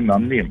എന്നുള്ളതിന്റെ ഒരു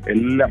നന്ദിയും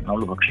എല്ലാം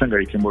നമ്മൾ ഭക്ഷണം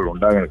കഴിക്കുമ്പോൾ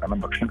ഉണ്ടാകണം.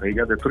 കാരണം ഭക്ഷണം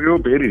കഴിക്കാതെ എത്രയോ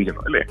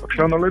പേരിരിക്കുന്നു അല്ലെ.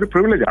 ഭക്ഷണം എന്നുള്ള ഒരു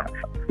പ്രിവിലേജ് ആണ്.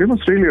 We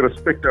must really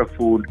respect our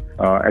food,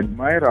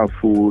 admire our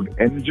food,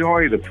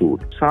 enjoy the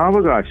food.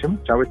 സാവകാശം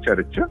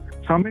ചവച്ചരച്ച്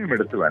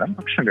സമയമെടുത്ത് വേണം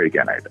ഭക്ഷണം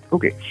കഴിക്കാനായിട്ട്.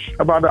 ഓക്കെ,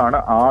 അപ്പൊ അതാണ്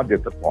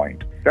ആദ്യത്തെ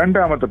പോയിന്റ്.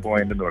 രണ്ടാമത്തെ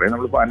പോയിന്റ് എന്ന് പറയുന്നത്,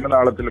 നമ്മളിപ്പോ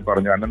അന്നനാളത്തിൽ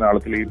പറഞ്ഞു,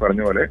 അന്നനാളത്തിൽ ഈ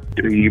പറഞ്ഞ പോലെ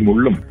ഈ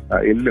മുള്ളും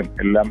എല്ലും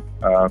എല്ലാം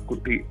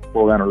കുത്തി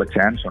പോകാനുള്ള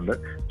ചാൻസ് ഉണ്ട്.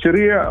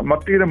 ചെറിയ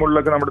മത്തിയുടെ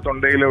മുള്ളൊക്കെ നമ്മുടെ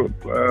തൊണ്ടയിൽ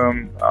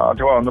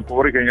അഥവാ ഒന്ന്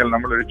പോറി കഴിഞ്ഞാൽ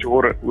നമ്മളൊരു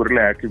ചോറ്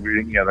ഉരുളയാക്കി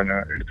വിഴുങ്ങി അതങ്ങ്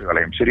എടുത്തു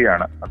കളയും.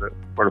 ശരിയാണ്, അത്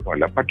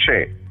കുഴപ്പമില്ല. പക്ഷേ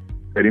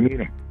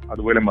കരിമീനും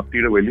അതുപോലെ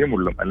മത്തിയുടെ വലിയ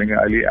മുള്ളും അല്ലെങ്കിൽ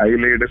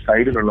അയിലയുടെ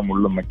സൈഡിലുള്ള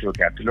മുള്ളും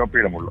മറ്റുമൊക്കെ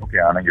അറ്റിലോപ്പയുടെ മുള്ളും ഒക്കെ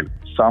ആണെങ്കിൽ,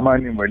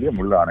 സാമാന്യം വലിയ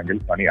മുള്ളാണെങ്കിൽ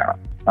പണിയാണ്,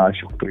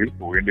 ആശുപത്രിയിൽ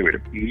പോകേണ്ടി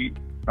വരും. ഈ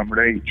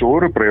നമ്മുടെ ഈ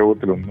ചോറ്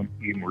പ്രയോഗത്തിലൊന്നും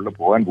ഈ മുള്ള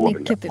പോകാൻ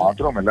പോകുന്നില്ല.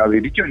 മാത്രമല്ല അത്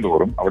ഇരിക്കും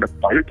തോറും അവിടെ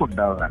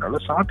പഴുപ്പുണ്ടാകാനുള്ള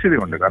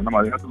സാധ്യതയുണ്ട്. കാരണം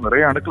അതിനകത്ത്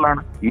നിറയെ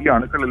അണുക്കളാണ്. ഈ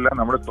അണുക്കളെല്ലാം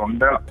നമ്മുടെ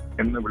തൊണ്ട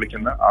എന്ന്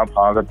വിളിക്കുന്ന ആ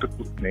ഭാഗത്ത്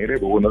നേരെ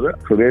പോകുന്നത്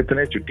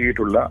ഹൃദയത്തിനെ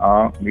ചുറ്റിയിട്ടുള്ള ആ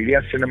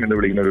മീഡിയാസ്റ്റനം എന്ന്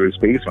വിളിക്കുന്ന ഒരു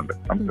സ്പേസ് ഉണ്ട്.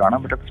 നമുക്ക്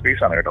കാണാൻ പറ്റാത്ത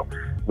സ്പേസ് ആണ് കേട്ടോ.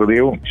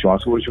 ഹൃദയവും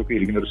ശ്വാസകോശവും ഒക്കെ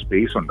ഇരിക്കുന്ന ഒരു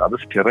സ്പേസ് ഉണ്ട്. അത്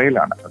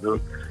സ്റ്റെറൈലാണ്. അത്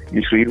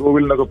ഈ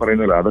ശ്രീകോവിൽ എന്നൊക്കെ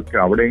പറയുന്നത് അതൊക്കെ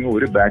അവിടെയെങ്കിലും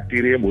ഒരു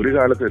ബാക്ടീരിയയും ഒരു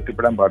കാലത്ത്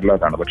എത്തിപ്പെടാൻ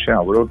പാടില്ലാത്തതാണ്. പക്ഷെ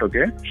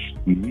അവിടോട്ടൊക്കെ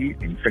ഈ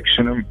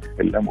ഇൻഫെക്ഷനും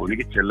എല്ലാം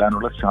ഒഴുകി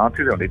ചെല്ലാനുള്ള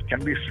സാധ്യതയുണ്ട്. It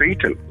can be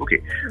fatal. Okay,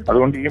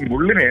 അതുകൊണ്ട് ഈ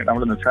മുള്ളിനെ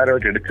നമ്മൾ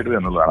നിസ്സാരമായിട്ട് എടുക്കരുത്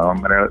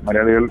എന്നുള്ളതാണ്.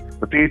 മലയാളികൾ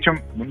പ്രത്യേകിച്ചും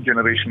മുൻ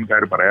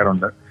ജനറേഷൻകാർ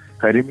പറയാറുണ്ട്,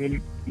 കരിമീൻ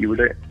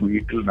ഇവിടെ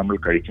വീട്ടിൽ നമ്മൾ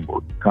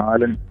കഴിക്കുമ്പോൾ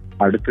കാലൻ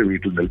അടുത്ത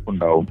വീട്ടിൽ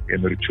നിൽപ്പുണ്ടാവും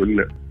എന്നൊരു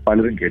ചൊല്ല്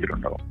പലരും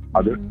കേട്ടിട്ടുണ്ടാവും.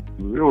 അത്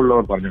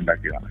വിവരമുള്ളവർ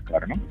പറഞ്ഞുണ്ടാക്കിയതാണ്.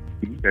 കാരണം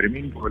ഈ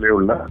കരിമീൻ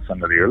പോലെയുള്ള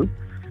സംഗതികൾ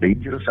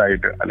ഡേഞ്ചറസ്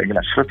ആയിട്ട് അല്ലെങ്കിൽ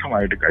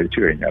അശ്രദ്ധമായിട്ട് കഴിച്ചു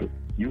കഴിഞ്ഞാൽ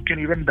you can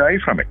even dye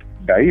from it.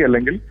 Dye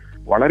അല്ലെങ്കിൽ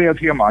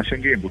വളരെയധികം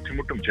ആശങ്കയും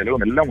ബുദ്ധിമുട്ടും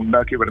ചെലവും എല്ലാം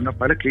ഉണ്ടാക്കി വരുന്ന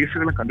പല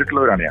കേസുകളും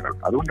കണ്ടിട്ടുള്ളവരാണ് ഞങ്ങൾ.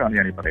 അതുകൊണ്ടാണ്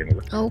ഞാൻ ഈ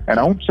പറയുന്നത്, an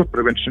ounce of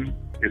prevention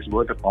is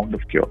worth a pound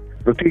of cure.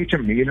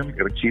 പ്രത്യേകിച്ചും മീനും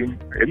ഇറച്ചിയും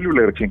എല്ലുള്ള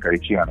ഇറച്ചിയും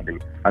കഴിക്കുകയാണെങ്കിൽ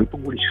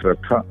അല്പം കൂടി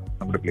ശ്രദ്ധ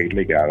നമ്മുടെ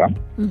പ്ലേറ്റിലേക്ക് ആകാം.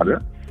 അത്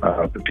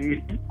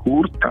പ്രത്യേകിച്ച്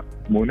കൂർത്ത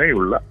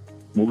മുനയുള്ള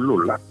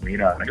മുള്ളുള്ള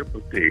മീനാണെങ്കിൽ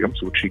പ്രത്യേകം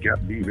സൂക്ഷിക്കുക.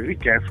 Be very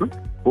careful.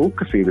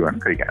 ഫോക്കസ് ചെയ്ത് വേണം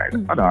കഴിക്കാനായിട്ട്.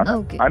 അതാണ്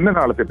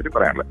അന്നനാളത്തെ പറ്റി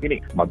പറയാനുള്ളത്. ഇനി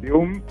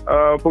മദ്യവും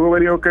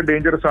പുകവലിയും ഒക്കെ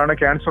ഡേഞ്ചറസ് ആണ്,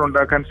 ക്യാൻസർ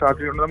ഉണ്ടാക്കാൻ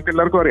സാധ്യതയുണ്ട്, നമുക്ക്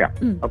എല്ലാവർക്കും അറിയാം.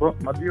 അപ്പൊ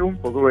മദ്യവും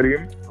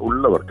പുകവലിയും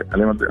ഉള്ളവർക്ക്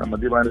അല്ലെങ്കിൽ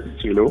മദ്യപാന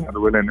ശീലവും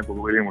അതുപോലെ തന്നെ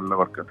പുകവലിയും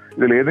ഉള്ളവർക്ക്,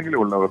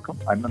 ഇതിലേതെങ്കിലും ഉള്ളവർക്കും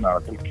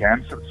അന്നനാളത്തിൽ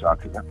ക്യാൻസർ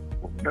സാധ്യത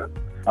ഉണ്ട്.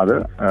 അത്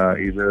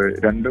ഇത്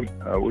രണ്ടും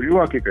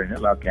ഒഴിവാക്കി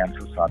കഴിഞ്ഞാൽ ആ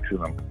ക്യാൻസർ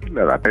സാധ്യത നമുക്ക്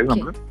ഇല്ലാതാക്കാം.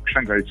 നമ്മൾ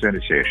ഭക്ഷണം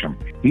കഴിച്ചതിന് ശേഷം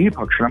ഈ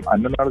ഭക്ഷണം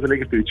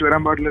അന്നനാളത്തിലേക്ക് തിരിച്ചു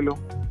വരാൻ പാടില്ലല്ലോ.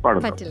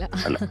 പാടില്ല.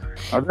 അല്ല,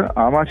 അത്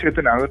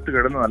ആമാശയത്തിനകത്ത്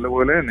കിടന്ന്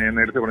നല്ലപോലെ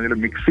നേരത്തെ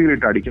പറഞ്ഞാൽ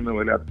മിക്സിയിലിട്ട് അടിക്കുന്ന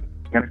പോലെ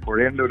അങ്ങനെ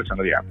കുഴയേണ്ട ഒരു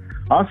സംഗതിയാണ്.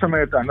 ആ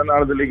സമയത്ത്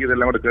അന്നനാളത്തിലേക്ക്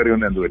ഇതെല്ലാം കൂടെ കയറി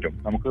വന്ന് എന്ത് പറ്റും?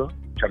 നമുക്ക്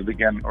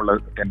ഛർദ്ദിക്കാൻ ഉള്ള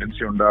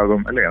ടെൻഡൻസി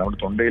ഉണ്ടാകും, അല്ലെ? നമ്മുടെ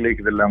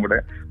തൊണ്ടയിലേക്ക് ഇതെല്ലാം കൂടെ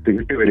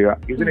തികട്ടി വരിക.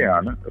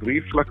 ഇതിനെയാണ്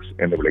റീഫ്ലക്സ്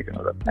എന്ന്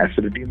വിളിക്കുന്നത്.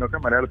 ആസിഡിറ്റി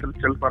എന്നൊക്കെ മലയാളത്തിൽ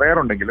ചില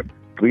പറയാറുണ്ടെങ്കിലും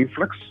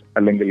റീഫ്ലക്സ്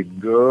അല്ലെങ്കിൽ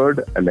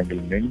ഗേർഡ് അല്ലെങ്കിൽ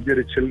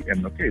നെഞ്ചരിച്ചിൽ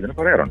എന്നൊക്കെ ഇതിന്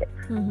പറയാറുണ്ട്.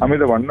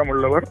 അമിത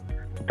വണ്ണമുള്ളവർ,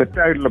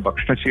 തെറ്റായിട്ടുള്ള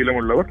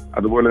ഭക്ഷണശീലമുള്ളവർ,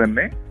 അതുപോലെ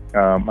തന്നെ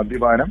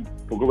മദ്യപാനം,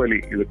 പുകവലി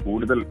ഇത്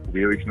കൂടുതൽ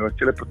ഉപയോഗിക്കുന്നവർ,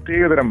 ചില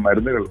പ്രത്യേകതരം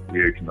മരുന്നുകൾ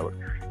ഉപയോഗിക്കുന്നവർ,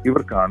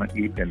 ഇവർക്കാണ്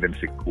ഈ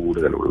ടെൻഡൻസി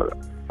കൂടുതലുള്ളത്.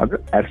 അത്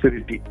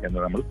ആസിഡിറ്റി എന്ന്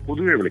നമ്മൾ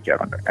പൊതുവെ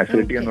വിളിക്കാറുണ്ട്.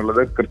 ആസിഡിറ്റി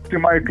എന്നുള്ളത്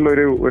കൃത്യമായിട്ടുള്ള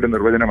ഒരു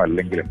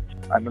നിർവചനമല്ലെങ്കിലും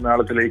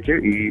അന്നനാളത്തിലേക്ക്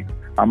ഈ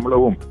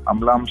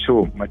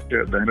അമ്ലാംശവും മറ്റ്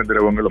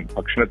ദഹനദ്രവങ്ങളും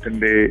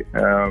ഭക്ഷണത്തിന്റെ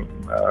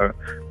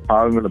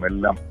ഭാഗങ്ങളും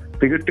എല്ലാം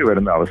തികട്ടി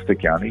വരുന്ന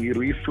അവസ്ഥയ്ക്കാണ് ഈ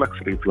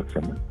റീഫ്ലക്സ്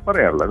എന്ന്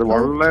പറയാറുള്ളത്. അത്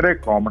വളരെ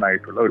കോമൺ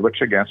ആയിട്ടുള്ള,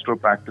 ഒരുപക്ഷെ ഗാസ്ട്രോ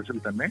പ്രാക്ടീസിൽ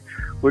തന്നെ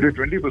ഒരു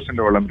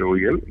 20%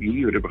 രോഗികൾ ഈ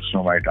ഒരു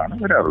പ്രശ്നവുമായിട്ടാണ്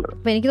വരാറുള്ളത്.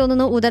 എനിക്ക്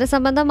തോന്നുന്നു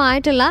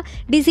ഉദരസംബന്ധമായിട്ടുള്ള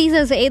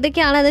ഡിസീസസ്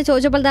ഏതൊക്കെയാണെന്ന്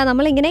ചോദിച്ചപ്പോൾ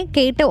നമ്മളിങ്ങനെ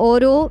കേട്ട്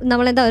ഓരോ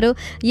നമ്മളെന്താ ഒരു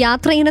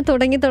യാത്ര ഇങ്ങനെ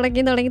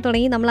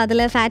തുടങ്ങി നമ്മൾ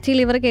അതിൽ ഫാറ്റി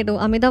ലിവർ കേട്ടു,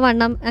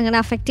 അമിതവണ്ണം അങ്ങനെ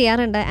അഫക്ട്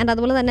ചെയ്യാറുണ്ട്. ആൻഡ്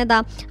അതുപോലെ തന്നെ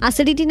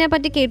അസിഡിറ്റിനെ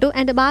പറ്റി കേട്ടു.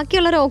 ആൻഡ്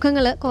ബാക്കിയുള്ള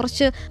രോഗങ്ങൾ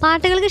കുറച്ച്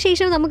പാട്ടുകൾക്ക്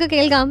ശേഷം നമുക്ക്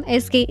കേൾക്കാം.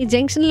 SK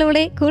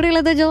ജംഗ്ഷനിലൂടെ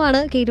കൂടെയുള്ളത് ജോ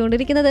ആണ്.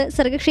 കേട്ടുകൊണ്ടിരിക്കുന്നത്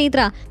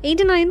സർഗക്ഷേത്ര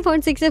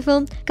 89.6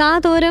 FM.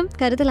 കാതോരം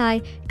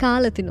കരുതലായി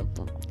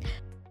കാലത്തിനൊപ്പം.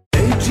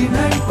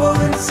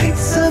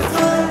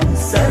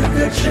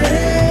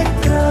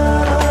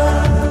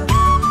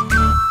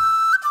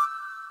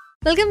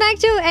 Welcome back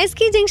to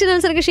SK junction on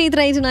Sargakshetra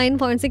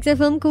 89.6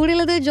 FM.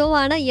 കൂടെയുള്ളത് ജോ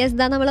ആണ്. യെസ്,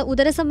 നമ്മൾ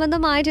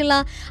ഉദരസംബന്ധമായിട്ടുള്ള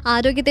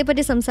ആരോഗ്യത്തെ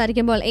പറ്റി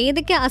സംസാരിക്കുമ്പോൾ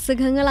ഏതൊക്കെ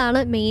അസുഖങ്ങളാണ്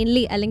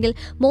മെയിൻലി അല്ലെങ്കിൽ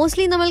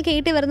മോസ്റ്റ്ലി നമ്മൾ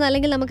കേട്ട് വരുന്നത്,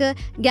 അല്ലെങ്കിൽ നമുക്ക്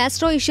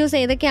ഗാസ്ട്രോ ഇഷ്യൂസ്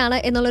ഏതൊക്കെയാണ്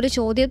എന്നുള്ളൊരു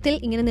ചോദ്യത്തിൽ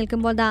ഇങ്ങനെ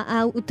നിൽക്കുമ്പോൾ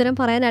ആ ഉത്തരം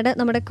പറയാനായിട്ട്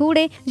നമ്മുടെ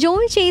കൂടെ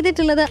ജോയിൻ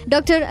ചെയ്തിട്ടുള്ളത്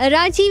doctor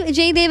Rajeev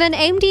Jayadevan,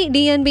 MD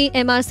DNB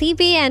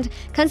MRCP and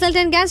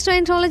consultant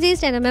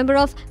gastroenterologist and member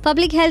of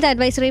public health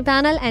advisory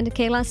panel and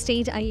Kerala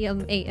state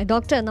IMA.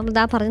 Doctor, നമ്മൾ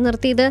പറഞ്ഞു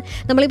നിർത്തിയത്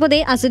നമ്മളിപ്പോൾ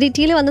അസിഡിറ്റിയിൽ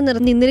വന്ന്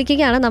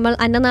നിന്നിരിക്കുകയാണ്. നമ്മൾ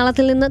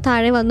അന്നനാളത്തിൽ നിന്ന്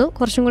താഴെ വന്നു,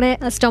 കുറച്ചും കൂടെ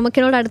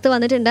സ്റ്റൊമക്കിനോട് അടുത്ത്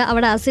വന്നിട്ടുണ്ട്.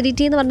 അവിടെ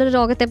അസിഡിറ്റി എന്ന് പറഞ്ഞൊരു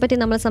രോഗത്തെപ്പറ്റി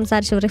നമ്മൾ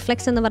സംസാരിച്ചു,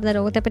 റിഫ്ലക്സ് എന്ന് പറഞ്ഞ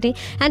രോഗത്തെപ്പറ്റി.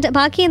 ആൻഡ്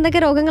ബാക്കി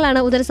എന്തൊക്കെ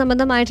രോഗങ്ങളാണ്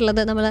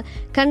ഉദരസംബന്ധമായിട്ടുള്ളത് നമ്മൾ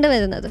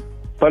കണ്ടുവരുന്നത്?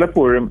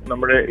 പലപ്പോഴും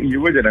നമ്മുടെ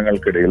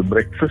യുവജനങ്ങൾക്കിടയിൽ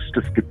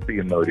ബ്രേക്ക്ഫാസ്റ്റ് സ്കിപ്പ്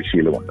ചെയ്യുന്ന ഒരു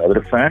ശീലമുണ്ട്.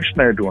 അതൊരു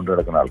ഫാഷനായിട്ട് കൊണ്ടു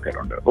നടക്കുന്ന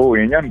ആൾക്കാരുണ്ട്.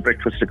 ഞാൻ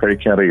ബ്രേക്ക്ഫാസ്റ്റ്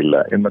കഴിക്കാറില്ല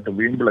എന്നൊക്കെ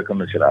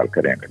വീമ്പിളക്കുന്ന ചില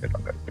ആൾക്കാരെ ഞാൻ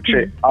കണ്ടിട്ടുണ്ട്.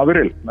 പക്ഷെ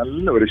അവരിൽ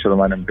നല്ല ഒരു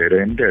ശതമാനം പേര്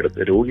എന്റെ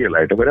അടുത്ത്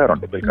രോഗികളായിട്ട്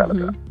വരാറുണ്ട്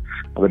പിൽക്കാലത്ത്.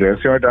 അത്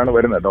രഹസ്യമായിട്ടാണ്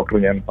വരുന്നത്. ഡോക്ടർ,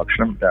 ഞാൻ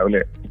ഭക്ഷണം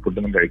രാവിലെ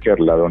ഫുഡൊന്നും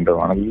കഴിക്കാറില്ല, അതുകൊണ്ട്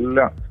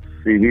നല്ല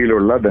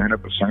രീതിയിലുള്ള ദഹന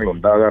പ്രശ്നങ്ങൾ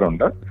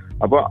ഉണ്ടാകാറുണ്ട്.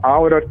 അപ്പൊ ആ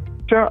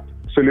ഒരൊറ്റ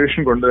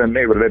സൊല്യൂഷൻ കൊണ്ട് തന്നെ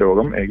ഇവരുടെ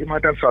രോഗം എനിക്ക്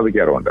മാറ്റാൻ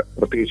സാധിക്കാറുണ്ട്.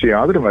 പ്രത്യേകിച്ച്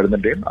യാതൊരു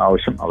മരുന്നിന്റെയും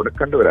ആവശ്യം അവിടെ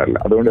കണ്ടുവരാറില്ല.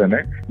 അതുകൊണ്ട്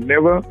തന്നെ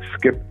നെവർ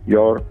സ്കിപ്പ്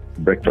യുവർ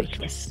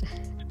ബ്രേക്ക്ഫാസ്റ്റ്.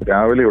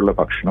 രാവിലെയുള്ള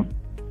ഭക്ഷണം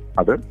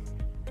അത്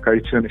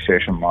കഴിച്ചതിന്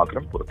ശേഷം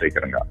മാത്രം പുറത്തേക്ക്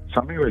ഇറങ്ങുക.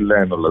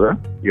 സമയമില്ല എന്നുള്ളത്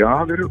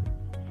യാതൊരു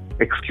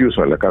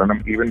എക്സ്ക്യൂസും അല്ല. കാരണം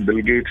ഈവൻ ബിൽ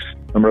ഗേറ്റ്സ്,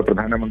 നമ്മുടെ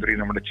പ്രധാനമന്ത്രി,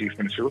 നമ്മുടെ ചീഫ്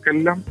മിനിസ്റ്റർ ഒക്കെ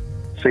എല്ലാം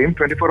സെയിം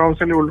 24 hours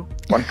അല്ലേ ഉള്ളൂ.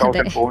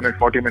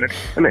 1440 minutes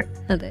അല്ലേ?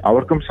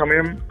 അവർക്കും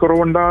സമയം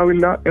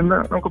കുറവുണ്ടാവില്ല എന്ന്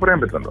നമുക്ക് പറയാൻ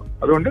പറ്റുന്നുണ്ടോ?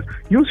 അതുകൊണ്ട്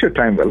യൂസ് യുവർ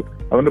ടൈം വെൽ.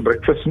 അതുകൊണ്ട്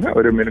ബ്രേക്ക്ഫാസ്റ്റിന്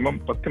ഒരു മിനിമം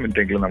 10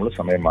 minute നമ്മൾ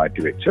സമയം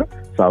മാറ്റി വെച്ച്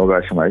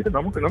സാവകാശമായിട്ട്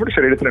നമുക്ക് നമ്മുടെ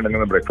ശരീരത്തിന്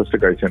ഇണങ്ങുന്ന ബ്രേക്ക്ഫാസ്റ്റ്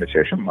കഴിച്ചതിന്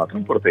ശേഷം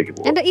മാത്രം പുറത്തേക്ക്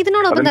പോകും.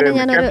 ഇതിനോടൊപ്പം തന്നെ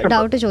ഞാനൊരു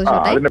ഡൗട്ട്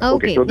ചോദിച്ചോട്ടെ.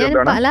 ഞാൻ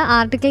പല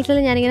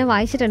ആർട്ടിക്കിൾസിൽ ഞാനിങ്ങനെ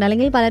വായിച്ചിട്ടുണ്ട്,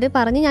 അല്ലെങ്കിൽ പലരും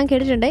പറഞ്ഞ് ഞാൻ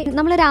കേട്ടിട്ടുണ്ട്,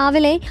 നമ്മൾ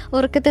രാവിലെ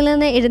ഉറക്കത്തിൽ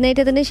നിന്ന്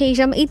എഴുന്നേറ്റതിന്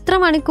ശേഷം ഇത്ര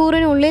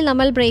മണിക്കൂറിനുള്ളിൽ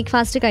നമ്മൾ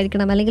ബ്രേക്ക്ഫാസ്റ്റ്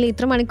കഴിക്കണം, അല്ലെങ്കിൽ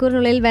ഇത്ര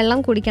മണിക്കൂറിനുള്ളിൽ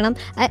വെള്ളം കുടിക്കണം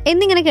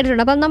എന്നിങ്ങനെ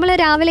കേട്ടിട്ടുണ്ട്. അപ്പം നമ്മൾ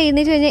രാവിലെ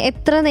എഴുന്നേറ്റ് കഴിഞ്ഞാൽ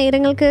എത്ര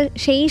നേരങ്ങൾക്ക്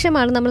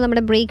ശേഷമാണ് നമ്മൾ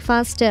നമ്മുടെ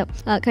ബ്രേക്ക്ഫാസ്റ്റ്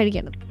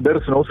കഴിക്കേണ്ടത്?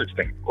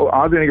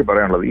 ആദ്യം എനിക്ക്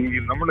പറയാനുള്ളത്, ഈ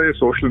നമ്മുടെ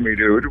സോഷ്യൽ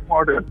മീഡിയയിൽ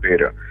ഒരുപാട്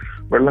പേര്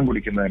വെള്ളം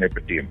കുടിക്കുന്നതിനെ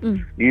പറ്റിയും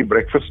ഈ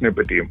ബ്രേക്ക്ഫാസ്റ്റിനെ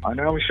പറ്റിയും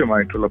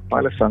അനാവശ്യമായിട്ടുള്ള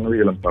പല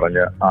സംഗതികളും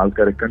പറഞ്ഞ്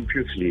ആൾക്കാരെ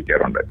കൺഫ്യൂസ്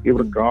ചെയ്യിക്കാറുണ്ട്.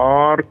 ഇവർക്ക്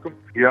ആർക്കും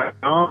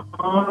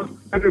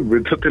യാതൊരു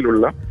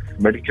വിധത്തിലുള്ള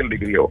മെഡിക്കൽ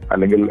ഡിഗ്രിയോ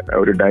അല്ലെങ്കിൽ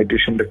ഒരു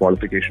ഡയറ്റീഷ്യന്റെ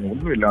ക്വാളിഫിക്കേഷനോ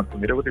ഒന്നുമില്ലാത്ത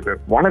നിരവധി പേർ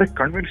വളരെ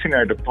കൺവിൻസിംഗ്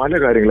ആയിട്ട് പല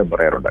കാര്യങ്ങളും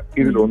പറയാറുണ്ട്.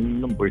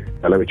 ഇതിലൊന്നും പോയി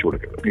തലവെച്ച്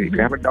കൊടുക്കരുത്. If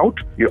you have A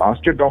doubt, you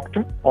ask your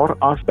doctor or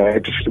ask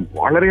dietitian.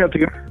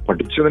 വളരെയധികം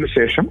പഠിച്ചതിന്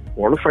ശേഷം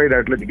ക്വാളിഫൈഡ്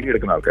ആയിട്ടുള്ള ഡിഗ്രി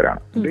എടുക്കുന്ന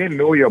ആൾക്കാരാണ്. They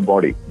know your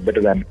body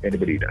better than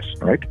anybody does,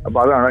 right? അപ്പൊ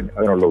അതാണ്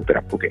അതിനുള്ള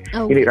ഉത്തരം. ഓക്കെ,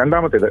 ഇനി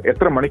രണ്ടാമത്തേത്,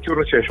 എത്ര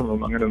മണിക്കൂറിന് ശേഷം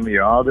ഒന്നും അങ്ങനെയൊന്നും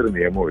യാതൊരു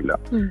നിയമവും ഇല്ല.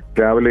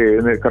 രാവിലെ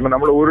കാരണം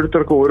നമ്മൾ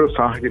ഓരോരുത്തർക്കും ഓരോ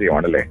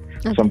സാഹചര്യമാണല്ലേ.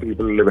 Some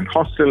people live in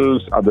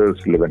hostels,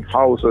 others live in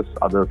houses,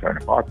 others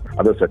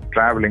others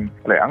travelling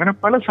അല്ലെ, അങ്ങനെ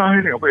പല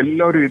സാഹചര്യം. അപ്പൊ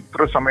എല്ലാവരും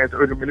ഇത്ര സമയത്ത്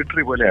ഒരു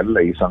മിലിറ്ററി പോലെ അല്ല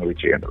ഈ സംഗതി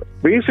ചെയ്യേണ്ടത്.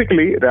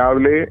 ബേസിക്കലി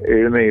രാവിലെ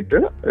എഴുന്നേറ്റ്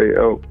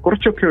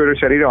കുറച്ചൊക്കെ ഒരു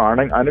ശരീരം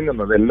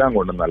അനങ്ങുന്നത് എല്ലാം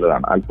കൊണ്ടും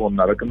നല്ലതാണ്. അല്പം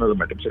നടക്കുന്നത്,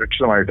 മറ്റും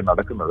സുരക്ഷിതമായിട്ട്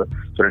നടക്കുന്നത്,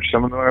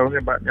 സുരക്ഷിതമെന്ന്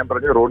പറഞ്ഞാൽ ഞാൻ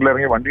പറഞ്ഞു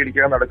റോഡിലിറങ്ങി വണ്ടി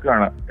ഇടിക്കാതെ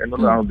നടക്കുകയാണ്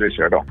എന്നതാണ്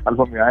ഉദ്ദേശിച്ചത് കേട്ടോ.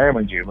 അല്പം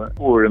വ്യായാമം ചെയ്യുന്നത്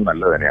എപ്പോഴും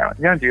നല്ലത് തന്നെയാണ്.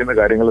 ഞാൻ ചെയ്യുന്ന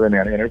കാര്യങ്ങൾ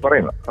തന്നെയാണ് ഞാൻ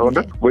പറയുന്നത്.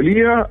 അതുകൊണ്ട്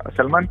വലിയ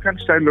സൽമാൻ ഖാൻ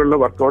സ്റ്റൈലിലുള്ള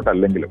വർക്കൗട്ട്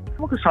അല്ലെങ്കിലും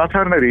നമുക്ക്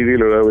സാധാരണ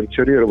രീതിയിലുള്ള ഒരു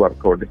ചെറിയൊരു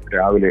വർക്കൗട്ട്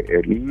രാവിലെ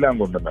എല്ലാം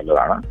കൊണ്ടും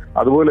നല്ലതാണ്.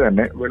 അതുപോലെ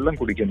തന്നെ വെള്ളം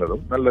കുടിക്കുന്നതും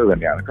നല്ലത്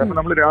തന്നെയാണ്. കാരണം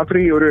നമ്മൾ രാത്രി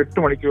ഒരു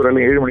 8 മണിക്കൂർ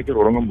അല്ലെങ്കിൽ 7 മണിക്കൂർ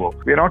ഉറങ്ങുമ്പോൾ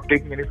V are not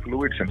taking any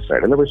fluids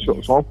inside അല്ലെ. പക്ഷേ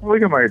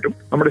സ്വാഭാവികമായിട്ടും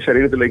നമ്മുടെ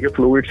ശരീരത്തിലേക്ക്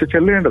ഫ്ലൂയിഡ്സ്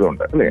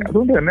ചെല്ലേണ്ടതുണ്ട് അല്ലെ.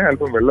 അതുകൊണ്ട് തന്നെ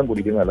അല്പം വെള്ളം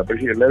കുടിക്കുന്നതല്ല.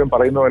 പക്ഷേ എല്ലാവരും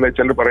പറയുന്ന പോലെ,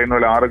 ചിലർ പറയുന്ന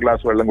പോലെ 6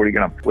 ഗ്ലാസ് വെള്ളം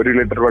കുടിക്കണം, 1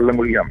 ലിറ്റർ വെള്ളം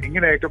കുടിക്കാം,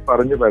 ഇങ്ങനെയൊക്കെ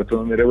പറഞ്ഞു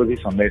പരത്തുന്ന നിരവധി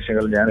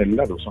സന്ദേശങ്ങൾ ഞാൻ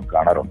എല്ലാ ദിവസവും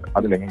കാണാറുണ്ട്.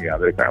 അതിലെങ്കിലും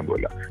യാതൊരു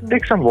കാര്യമില്ല.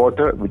 Take some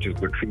water which is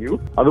good for you.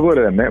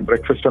 അതുപോലെ തന്നെ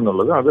ബ്രേക്ക്ഫാസ്റ്റ്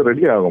എന്നുള്ളത് അത്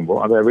റെഡി ആകുമ്പോൾ,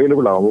 അത്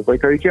അവൈലബിൾ ആകുമ്പോൾ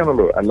പോയി കഴിക്കുക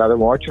എന്നുള്ളത്, അല്ലാതെ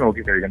വാച്ച്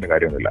നോക്കി കഴിക്കേണ്ട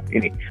കാര്യമൊന്നുമില്ല.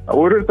 ഇനി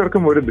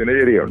ഓരോരുത്തർക്കും ഒരു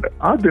ദിനചര്യയുണ്ട്.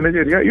 ആ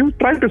ദിനചര്യ you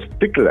try to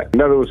stick to that.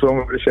 എല്ലാ ദിവസവും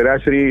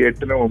ശരാശരി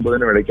 8-നും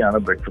 9-നും ഇടയ്ക്കാണ്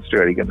ബ്രേക്ക്ഫാസ്റ്റ്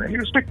കഴിക്കുന്നത്.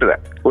 U stick to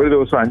that. ഒരു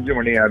ദിവസം 5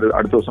 മണി,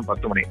 അടുത്ത ദിവസം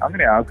 10 മണി,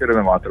 അങ്ങനെ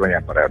ആക്കരുത് മാത്രമേ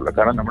ഞാൻ പറയാറുള്ളൂ.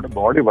 കാരണം നമ്മുടെ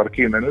ബോഡി വർക്ക്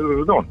ചെയ്യുന്നതിന് ഒരു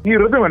ഋതുണ്ട്. ഈ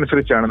ഋതം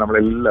അനുസരിച്ചാണ് നമ്മൾ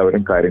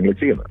എല്ലാവരും കാര്യങ്ങൾ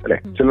ചെയ്യുന്നത് അല്ലെ.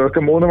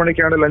 ചിലർക്ക് 3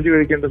 മണിക്കാണ് ലഞ്ച്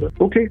കഴിക്കേണ്ടത്.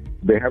 Okay,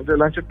 they have the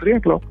lunch at 3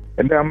 o'clock.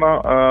 എന്റെ അമ്മ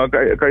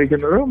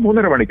കഴിക്കുന്നത്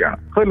 3:30 മണിക്കാണ്.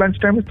 Har lunch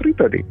time is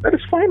 3:30. That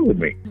is fine with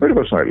me. ഒരു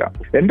പ്രശ്നമില്ല.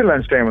 എന്റെ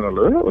ലഞ്ച് ടൈം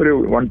എന്നുള്ളത് ഒരു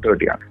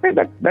 1:30 ആണ്.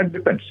 That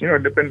depends.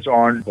 It depends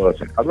on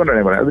person. അതുകൊണ്ടാണ്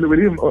ഞാൻ പറയുന്നത്, അതിൽ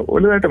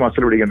വലുതായിട്ട്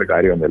മസിൽ പിടിക്കേണ്ട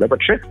കാര്യമൊന്നുമില്ല.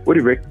 പക്ഷെ ഒരു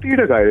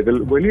വ്യക്തിയുടെ കാര്യത്തിൽ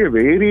വലിയ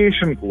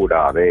വേരിയേഷൻ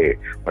കൂടാതെ,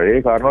 പഴയ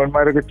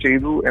കാരണവന്മാരൊക്കെ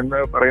ചെയ്തു എന്ന്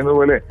പറയുന്നത്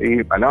പോലെ ഈ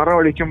അലാറം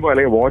അടിക്കുമ്പോൾ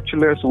അല്ലെങ്കിൽ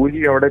വാച്ചിലെ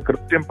സൂചി അവിടെ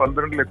കൃത്യം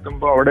 12-ൽ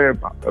എത്തുമ്പോൾ അവിടെ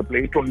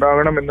പ്ലേറ്റ്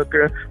ഉണ്ടാകണം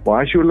എന്നൊക്കെ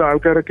വാശിയുള്ള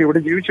ആൾക്കാരൊക്കെ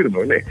ഇവിടെ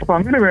ജീവിച്ചിരുന്നു അല്ലേ. അപ്പൊ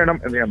അങ്ങനെ വേണം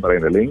എന്ന് ഞാൻ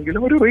പറയുന്നില്ല.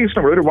 എങ്കിലും ഒരു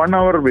റീസണബിൾ ഒരു 1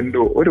 hour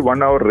വിൻഡോ, ഒരു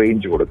 1 hour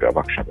റേഞ്ച് കൊടുക്കുക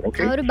ഭക്ഷണത്തിന്.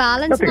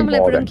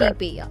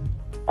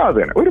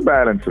 അതെ, ഒരു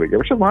ബാലൻസ് വെക്കുക.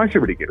 പക്ഷെ വാശി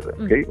പിടിക്കരുത്.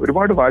 ഓക്കെ,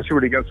 ഒരുപാട് വാശി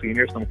പിടിക്കാൻ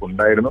സീനിയേഴ്സ് നമുക്ക്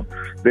ഉണ്ടായിരുന്നു.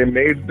 They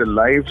made the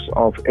lives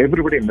of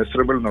everybody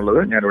miserable എന്നുള്ളത്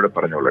ഞാനിവിടെ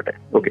പറഞ്ഞോളട്ടെ.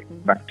 Okay,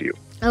 back to you.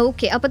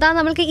 Okay, അപ്പൊ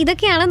നമുക്ക്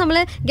ഇതൊക്കെയാണ് നമ്മൾ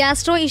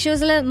ഗ്യാസ്ട്രോ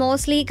ഇഷ്യൂസിൽ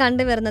മോസ്റ്റ്ലി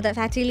കണ്ടുവരുന്നത്.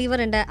 ഫാറ്റി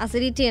ലിവർ ഉണ്ട്,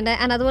 അസിഡിറ്റി ഉണ്ട്,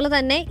 ആൻഡ് അതുപോലെ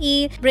തന്നെ ഈ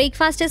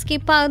ബ്രേക്ക്ഫാസ്റ്റ്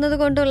സ്കിപ്പ് ആകുന്നത്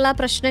കൊണ്ടുള്ള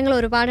പ്രശ്നങ്ങൾ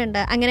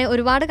ഒരുപാടുണ്ട്. അങ്ങനെ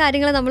ഒരുപാട്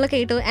കാര്യങ്ങൾ നമ്മൾ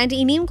കേട്ടു. ആൻഡ്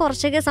ഇനിയും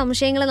കുറച്ചൊക്കെ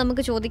സംശയങ്ങൾ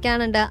നമുക്ക്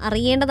ചോദിക്കാനുണ്ട്,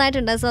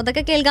 അറിയേണ്ടതായിട്ടുണ്ട്. സോ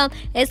അതൊക്കെ കേൾക്കാം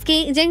SK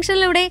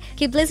ജംഗ്ഷനിലൂടെ.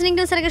 Keep listening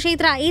to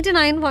Sargakshetra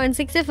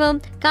 89.6 FM.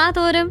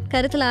 കാതോരം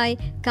കരുത്തലായി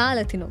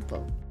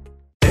കാലത്തിനൊപ്പം.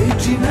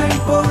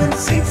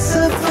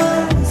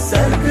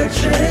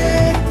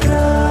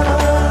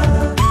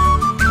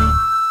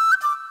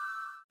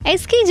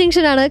 SK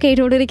ജംഗ്ഷൻ ആണ്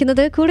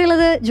കേട്ടുകൊണ്ടിരിക്കുന്നത്.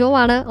 കൂടെയുള്ളത് ജോ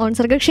ആണ് ഓൺ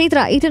സർഗക്ഷേത്ര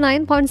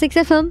 89.6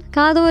 FM.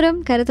 കാതോരം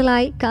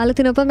കരുത്തലായി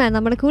കാലത്തിനൊപ്പം.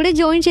 നമ്മുടെ കൂടെ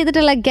ജോയിൻ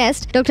ചെയ്തിട്ടുള്ള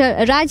guest doctor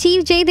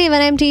Rajeev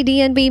Jayadevan MD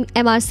DNB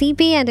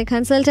MRCP and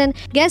consultant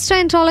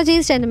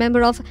gastroenterologist and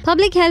member of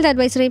public health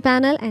advisory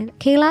panel and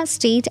Kerala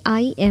state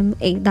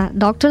IMA.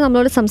 Doctor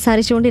നമ്മളോട്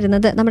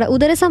സംസാരിച്ചുകൊണ്ടിരുന്നത് നമ്മുടെ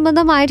ഉദര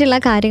സംബന്ധമായിട്ടുള്ള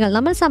കാര്യങ്ങൾ,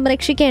 നമ്മൾ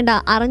സംരക്ഷിക്കേണ്ട,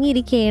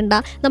 അറിഞ്ഞിരിക്കേണ്ട,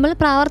 നമ്മൾ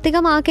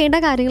പ്രാവർത്തികമാക്കേണ്ട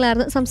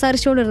കാര്യങ്ങളായിരുന്നു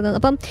സംസാരിച്ചുകൊണ്ടിരുന്നത്.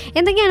 അപ്പം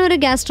എന്തൊക്കെയാണ് ഒരു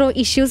ഗ്യാസ്ട്രോ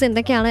ഇഷ്യൂസ്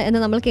എന്തൊക്കെയാണ്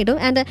എന്ന് നമ്മൾ കേട്ടു.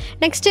 ആൻഡ്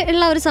നെക്സ്റ്റ്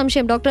ഉള്ള ഒരു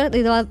സംശയം ഡോക്ടർ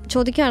ഇത്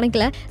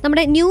ചോദിക്കുകയാണെങ്കിൽ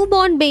നമ്മുടെ ന്യൂ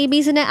ബോൺ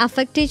ബേബീസിനെ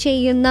അഫക്റ്റ്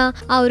ചെയ്യുന്ന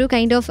ആ ഒരു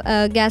കൈൻഡ് ഓഫ്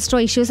ഗാസ്ട്രോ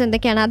ഇഷ്യൂസ്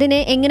എന്തൊക്കെയാണ്, അതിനെ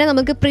എങ്ങനെ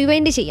നമുക്ക്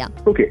പ്രിവെന്റ് ചെയ്യാം?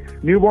 ഓക്കെ,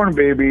 ന്യൂ ബോൺ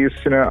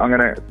ബേബീസിന്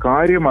അങ്ങനെ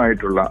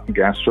കാര്യമായിട്ടുള്ള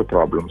ഗാസ്ട്രോ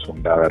പ്രോബ്ലംസ്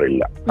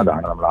ഉണ്ടാകാറില്ല.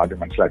 അതാണ് നമ്മൾ ആദ്യം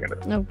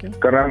മനസ്സിലാക്കേണ്ടത്.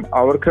 കാരണം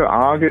അവർക്ക്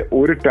ആകെ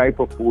ഒരു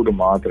ടൈപ്പ് ഓഫ് ഫുഡ്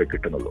മാത്രമേ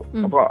കിട്ടുന്നുള്ളൂ.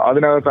 അപ്പൊ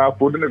അതിനകത്ത് ആ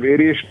ഫുഡിന്റെ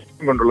വേരിയേഷൻ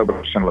കൊണ്ടുള്ള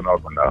പ്രശ്നങ്ങളൊന്നും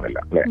അവർക്ക് ഉണ്ടാകുന്നില്ല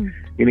അല്ലെ.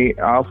 ഇനി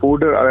ആ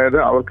ഫുഡ്, അതായത്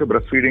അവർക്ക്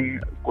ബ്രസ്റ്റ് ഫീഡിങ്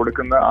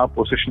കൊടുക്കുന്ന ആ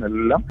പൊസിഷൻ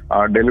എല്ലാം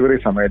ഡെലിവറി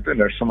സമയത്ത്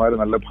നഴ്സുമാർ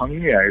നല്ല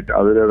ഭംഗിയായിട്ട്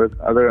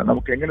അത്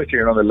നമുക്ക് എങ്ങനെ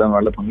ചെയ്യണമെന്നെല്ലാം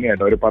നല്ല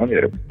ഭംഗിയായിട്ട് അവർ പറഞ്ഞു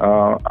തരും.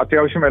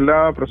 അത്യാവശ്യം എല്ലാ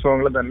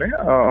പ്രസവങ്ങളും തന്നെ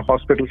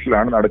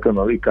ഹോസ്പിറ്റൽസിലാണ്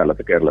നടക്കുന്നത്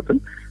ഇക്കാലത്ത് കേരളത്തിൽ.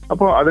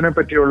 അപ്പോൾ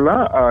അതിനെപ്പറ്റിയുള്ള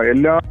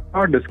എല്ലാ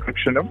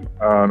ഡിസ്ക്രിപ്ഷനും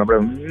നമ്മുടെ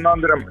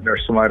ഒന്നാന്തരം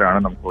നഴ്സുമാരാണ്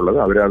നമുക്കുള്ളത്.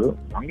 അവരത്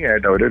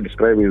ഭംഗിയായിട്ട് അവർ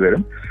ഡിസ്ക്രൈബ് ചെയ്ത്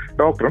തരും.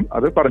 ഡോക്ടറും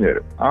അത് പറഞ്ഞു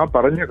തരും. ആ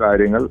പറഞ്ഞ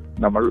കാര്യങ്ങൾ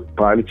നമ്മൾ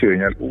പാലിച്ചു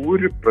കഴിഞ്ഞാൽ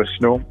ഒരു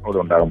പ്രശ്നവും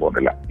അവിടെ ഉണ്ടാകാൻ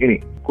പോകുന്നില്ല. ഇനി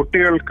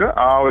കുട്ടികൾക്ക്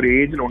ആ ഒരു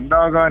ഏജിൽ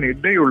ഉണ്ടാകാൻ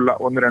ഇടയുള്ള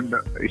 1-2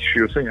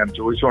 ഇഷ്യൂസ് ഞാൻ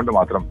ചോദിച്ചുകൊണ്ട്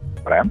മാത്രം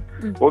പറയാം.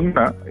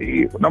 ഒന്ന്, ഈ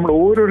നമ്മൾ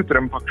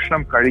ഓരോരുത്തരും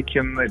ഭക്ഷണം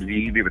കഴിക്കുന്ന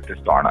രീതി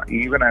വ്യത്യസ്തമാണ്.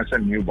 Even as A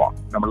new born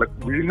നമ്മൾ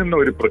വിഴുങ്ങുന്ന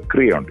ഒരു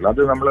പ്രക്രിയ ഉണ്ടല്ലോ,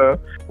 അത് നമ്മൾ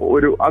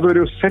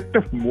അതൊരു സെറ്റ്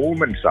ഓഫ്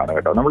മൂവ്മെന്റ്സ് ആണ്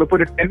കേട്ടോ. നമ്മളിപ്പോ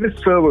ഒരു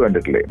ടെന്നീസ് സെർവ്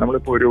കണ്ടിട്ടില്ലേ?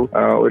 നമ്മളിപ്പോ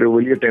ഒരു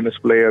വലിയ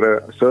ടെന്നീസ് പ്ലെയർ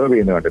സെർവ്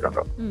ചെയ്യുന്നത്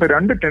കണ്ടിട്ടുണ്ടോ? ഇപ്പൊ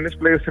 2 ടെന്നീസ്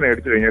പ്ലെയേഴ്സിനെ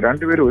എടുത്തു കഴിഞ്ഞാൽ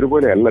രണ്ടുപേരും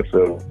ഒരുപോലെ അല്ല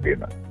സെർവ്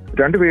ചെയ്യുന്നത്.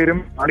 രണ്ടുപേരും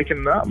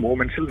കാണിക്കുന്ന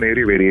മൂവ്മെന്റ്സിൽ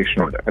നേരിയ വേരിയേഷൻ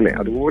ഉണ്ട് അല്ലെ.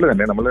 അതുപോലെ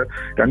തന്നെ നമ്മൾ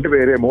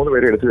 3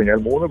 പേരെ എടുത്തു കഴിഞ്ഞാൽ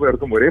 3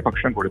 പേർക്കും ഒരേ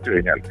ഭക്ഷണം കൊടുത്തു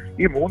കഴിഞ്ഞാൽ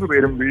ഈ 3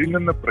 പേരും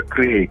വിഴുങ്ങുന്ന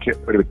പ്രക്രിയയ്ക്ക്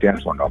ഒരു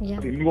വ്യത്യാസം ഉണ്ടാവും.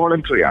 അത്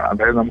ഇൻവോളണ്ടറി ആണ്.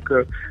 അതായത് നമുക്ക്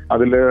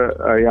അതിൽ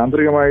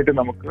യാന്ത്രികമായിട്ട്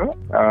നമുക്ക്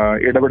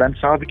ഇടപെടാൻ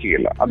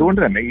സാധിക്കുകയില്ല.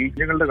 അതുകൊണ്ട് തന്നെ ഈ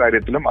കുഞ്ഞുങ്ങളുടെ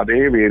കാര്യത്തിലും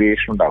അതേ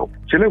വേരിയേഷൻ ഉണ്ടാകും.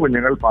 ചില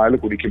കുഞ്ഞുങ്ങൾ പാല്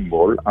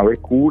കുടിക്കുമ്പോൾ അവർ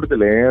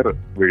കൂടുതൽ എയർ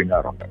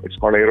വിഴുങ്ങാറുണ്ട്.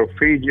 It's called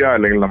എയറോഫേജിയ.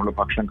 അല്ലെങ്കിൽ നമ്മൾ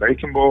ഭക്ഷണം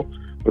കഴിക്കുമ്പോൾ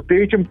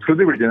പ്രത്യേകിച്ചും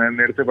ധൃതി പിടിച്ച്, ഞാൻ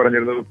നേരത്തെ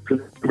പറഞ്ഞിരുന്നത്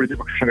ധൃതി പിടിച്ച്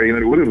ഭക്ഷണം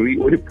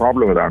കഴിക്കുന്ന ഒരു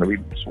പ്രോബ്ലം ഇതാണ്. V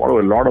സ്വallow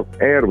a lot of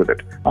air with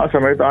it. ആ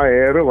സമയത്ത് ആ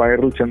എയർ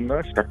വയറിൽ ചെന്ന്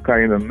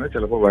സ്റ്റക്കായി നിന്ന്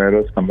ചിലപ്പോൾ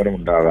വയറ് സ്തംഭനം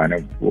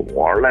ഉണ്ടാകാനും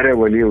വളരെ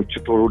വലിയ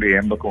ഉച്ചത്തോടുകൂടി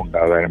ഏമ്പക്കം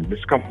ഉണ്ടാകാനും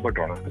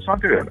ഡിസ്കംഫർട്ട്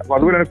സാധ്യതയുണ്ട്. അപ്പൊ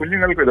അതുപോലെ തന്നെ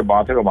കുഞ്ഞുങ്ങൾക്ക് ഇത്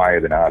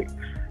ബാധകമായതിനാൽ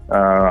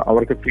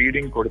അവർക്ക്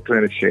ഫീഡിങ്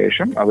കൊടുത്തതിന്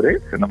ശേഷം അവരെ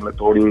നമ്മൾ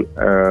തോളിൽ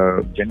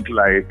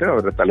ജെന്റിലായിട്ട്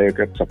അവരുടെ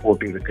തലയൊക്കെ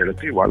സപ്പോർട്ട് ചെയ്ത്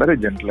കിടത്തി വളരെ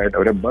ജെന്റിലായിട്ട്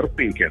അവരെ ബർപ്പ്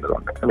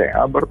ചെയ്യിക്കേണ്ടതുണ്ട് അല്ലെ.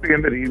 ആ ബർപ്പ്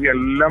ചെയ്യേണ്ട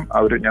രീതിയെല്ലാം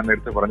അവർ, ഞാൻ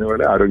നേരത്തെ പറഞ്ഞ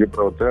പോലെ ആരോഗ്യ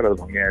പ്രവർത്തകർ അത്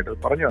ഭംഗിയായിട്ട്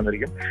പറഞ്ഞു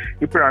തന്നിരിക്കും.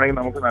 ഇപ്പോഴാണെങ്കിൽ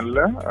നമുക്ക്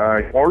നല്ല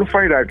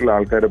ക്വാളിഫൈഡ് ആയിട്ടുള്ള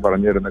ആൾക്കാർ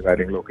പറഞ്ഞു തരുന്ന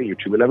കാര്യങ്ങളൊക്കെ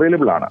യൂട്യൂബിൽ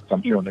അവൈലബിൾ ആണ്.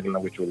 സംശയം ഉണ്ടെങ്കിൽ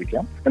നമുക്ക്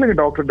ചോദിക്കാം. അല്ലെങ്കിൽ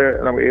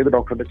ഏത്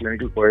ഡോക്ടറുടെ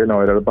ക്ലിനിക്കിൽ പോയാലും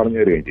അവരത്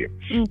പറഞ്ഞു തരികയും ചെയ്യും.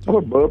 അപ്പൊ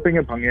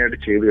ബർപ്പിങ് ഭംഗിയായിട്ട്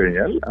ചെയ്തു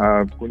കഴിഞ്ഞാൽ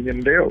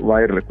കുഞ്ഞിന്റെ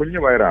വയറിൽ,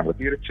 കുഞ്ഞു വയറാണ്,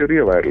 തീരെ ചെറിയ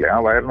വയറിലെ, ആ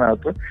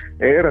വയറിനകത്ത്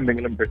എയർ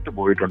എന്തെങ്കിലും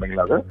പെട്ടുപോയിട്ടുണ്ടെങ്കിൽ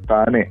അത്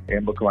താനെ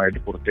ഏമ്പക്കമായിട്ട്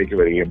പുറത്തേക്ക്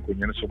വരികയും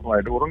കുഞ്ഞിന്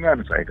സുഖമായിട്ട്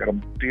ഉറങ്ങാനും സഹായിക്കും. കാരണം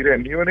തീരെ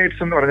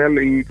ന്യൂനേറ്റ്സ് എന്ന്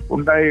പറഞ്ഞാൽ ഈ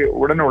ഉണ്ടായി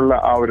ഉടനുള്ള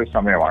ആ ഒരു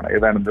സമയമാണ്,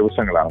 ഏതാനും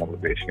ദിവസങ്ങളാണ് നമ്മൾ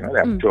ഉദ്ദേശിക്കുന്നത്,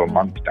 up to A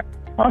month time.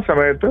 ആ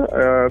സമയത്ത്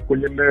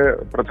കുഞ്ഞിന്റെ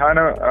പ്രധാന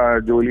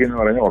ജോലി എന്ന്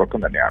പറയുന്നത്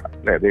ഉറക്കം തന്നെയാണ്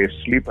അല്ലെ. ദേ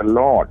sleep a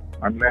lot.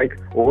 Unlike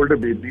older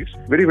babies,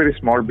 very very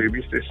small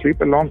babies, they sleep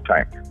a long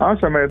time. ആ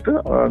സമയത്ത്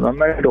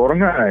നന്നായിട്ട്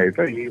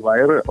ഉറങ്ങാനായിട്ട് ഈ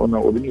വയറ് ഒന്ന്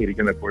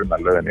ഒതുങ്ങിയിരിക്കുന്നത് എപ്പോഴും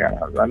നല്ലത് തന്നെയാണ്.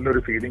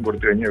 നല്ലൊരു ഫീഡിങ്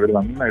കൊടുത്തു കഴിഞ്ഞാൽ ഇവർ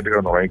നന്നായിട്ട്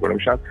കിടന്ന് ഉറങ്ങിക്കോളും.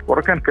 പക്ഷെ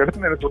ഉറക്കാൻ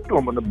കിടക്കുന്നതിന് തൊട്ട്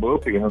മുമ്പ്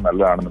ബേർപ്പ് ചെയ്യുന്നത്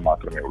നല്ലതാണെന്ന്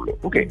മാത്രമേ ഉള്ളൂ.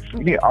 ഓക്കെ,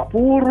 ഇനി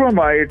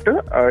അപൂർവമായിട്ട്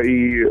ഈ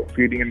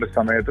ഫീഡിങ്ങിന്റെ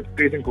സമയത്ത്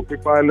പ്രത്യേകിച്ചും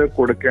കുപ്പിപ്പാല്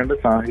കൊടുക്കേണ്ട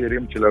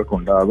സാഹചര്യം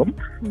ചിലർക്കുണ്ടാകും.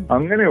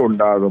 അങ്ങനെ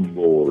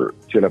ഉണ്ടാകുമ്പോൾ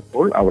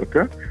ചിലപ്പോൾ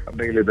അവർക്ക്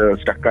എന്തെങ്കിലും ഇത്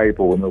സ്റ്റക്കായി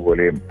പോകുന്ന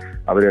പോലെയും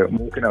അവര്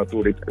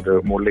മൂക്കിനകത്തുകൂടി ഇത്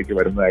മുകളിലേക്ക്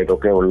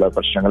വരുന്നതായിട്ടൊക്കെ ഉള്ള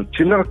പ്രശ്നങ്ങൾ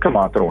ചിലർക്ക്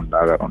മാത്രം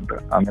ഉണ്ടാകാറുണ്ട്.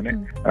 അങ്ങനെ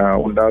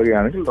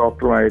ഉണ്ടാവുകയാണെങ്കിൽ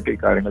ഡോക്ടറുമായിട്ട് ഈ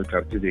കാര്യങ്ങൾ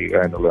ചർച്ച ചെയ്യുക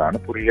എന്നുള്ളതാണ്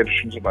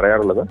പീഡിയാട്രിഷ്യൻസ്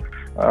പറയാറുള്ളത്.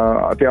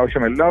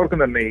 അത്യാവശ്യം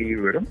എല്ലാവർക്കും തന്നെ ഈ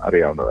വിവരം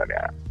അറിയാവുന്നത്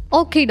തന്നെയാണ്.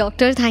 Okay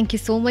doctor, thank you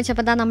so much.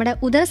 അപ്പോൾ നമ്മുടെ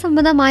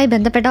ഉദരസംബന്ധമായി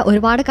ബന്ധപ്പെട്ട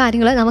ഒരുപാട്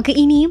കാര്യങ്ങൾ നമുക്ക്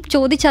ഇനിയും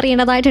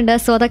ചോദിച്ചറിയേണ്ടതായിട്ടുണ്ട്.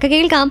 സോ അതൊക്കെ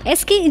കേൾക്കാം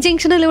SK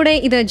ജംഗ്ഷനിലൂടെ.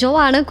 ഇത് ജോ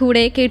ആണ്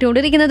കൂടെ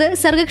കേട്ടുകൊണ്ടിരിക്കുന്നത്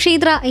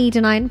സർഗക്ഷേത്ര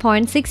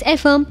 89.6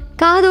 FM.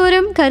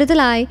 കാതോരം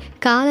കരുതലായി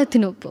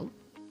കാലത്തിനൊപ്പം.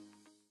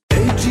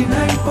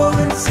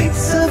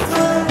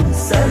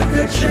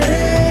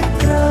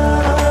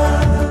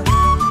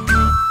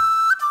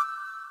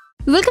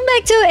 Welcome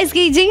back to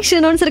SK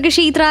junction on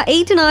Sargakshetra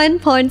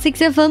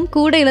 89.6 FM.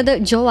 കൂടെയുള്ളത്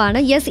ജോ ആണ്.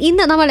 യെസ്,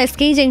 ഇന്ന് നമ്മൾ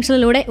SK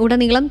ജംഗ്ഷനിലൂടെ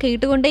ഉടനീളം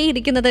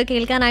കേട്ടുകൊണ്ടേയിരിക്കുന്നത്,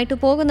 കേൾക്കാനായിട്ട്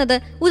പോകുന്നത്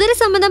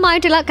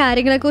ഉദരസംബന്ധമായിട്ടുള്ള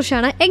കാര്യങ്ങളെ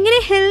കുറിച്ചാണ്. എങ്ങനെ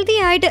ഹെൽത്തി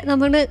ആയിട്ട്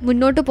നമ്മൾ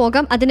മുന്നോട്ട്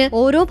പോകാം, അതിന്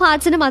ഓരോ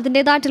പാർട്സിനും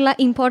അതിൻ്റെതായിട്ടുള്ള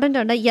ഇമ്പോർട്ടൻ്റ്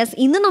ഉണ്ട്. യെസ്,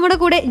 ഇന്ന് നമ്മുടെ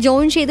കൂടെ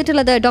ജോയിൻ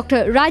ചെയ്തിട്ടുള്ളത് doctor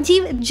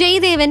Rajeev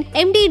Jayadevan,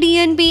 MD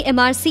DNP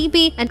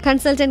MRCP and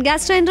consultant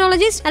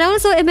gastroenterologist and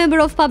also A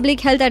member of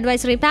public health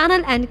advisory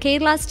panel and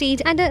Kerala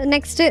state. And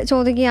next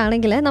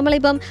ചോദിക്കുകയാണെങ്കിൽ,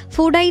 നമ്മളിപ്പം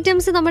ഫുഡ് ഐറ്റംസ്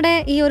നമ്മുടെ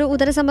ഈ ഒരു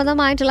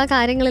ഉദരസംബന്ധമായിട്ടുള്ള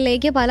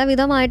കാര്യങ്ങളിലേക്ക് പല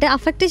വിധമായിട്ട്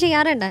അഫക്റ്റ്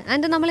ചെയ്യാറുണ്ട്.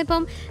 ആൻഡ്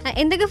നമ്മളിപ്പം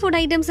എന്തൊക്കെ ഫുഡ്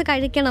ഐറ്റംസ്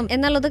കഴിക്കണം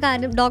എന്നുള്ളത്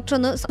കാര്യം ഡോക്ടർ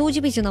ഒന്ന്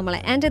സൂചിപ്പിച്ചു നമ്മളെ.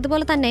 ആൻഡ്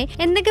അതുപോലെ തന്നെ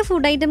എന്തൊക്കെ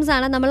ഫുഡ് ഐറ്റംസ്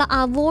ആണ് നമ്മൾ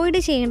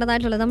അവോയ്ഡ്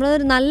ചെയ്യേണ്ടതായിട്ടുള്ളത്,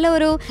 നമ്മളൊരു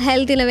നല്ലൊരു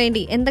ഹെൽത്തിന്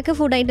വേണ്ടി എന്തൊക്കെ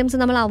ഫുഡ് ഐറ്റംസ്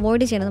നമ്മൾ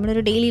അവോയ്ഡ് ചെയ്യണം നമ്മുടെ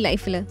ഒരു ഡെയിലി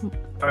ലൈഫിൽ?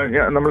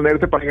 നമ്മൾ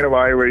നേരത്തെ പറഞ്ഞ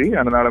വായു വഴി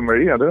അന്നനാളം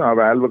വഴി അത് ആ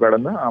വാൽവ്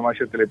കടന്ന്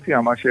ആമാശയത്തിലെത്തി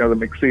ആമാശയം അത്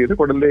മിക്സ് ചെയ്ത്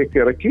കുടലിലേക്ക്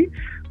ഇറക്കി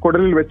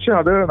കുടലിൽ വെച്ച്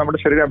അത് നമ്മുടെ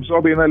ശരീരം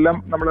അബ്സോർബ് ചെയ്യുന്നതെല്ലാം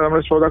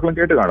നമ്മുടെ ശ്രോതാക്കളും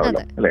കേട്ട്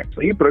കാണുമല്ലോ അല്ലെ.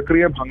 ഈ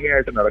പ്രക്രിയ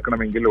ഭംഗിയായിട്ട്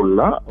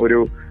നടക്കണമെങ്കിലുള്ള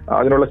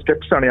അതിനുള്ള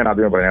സ്റ്റെപ്സ് ആണ് ഞാൻ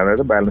ആദ്യമേ പറഞ്ഞത്.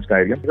 അതായത് ബാലൻസ്ഡ്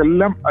ആയിരിക്കും,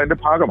 ഇതെല്ലാം അതിന്റെ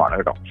ഭാഗമാണ്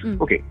കേട്ടോ.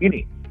 ഓക്കെ,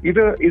 ഇനി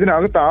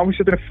ഇതിനകത്ത്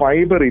ആവശ്യത്തിന്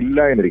ഫൈബർ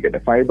ഇല്ല എന്നിരിക്കട്ടെ.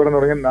 ഫൈബർ എന്ന്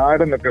പറഞ്ഞാൽ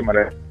നാരെന്നൊക്കെ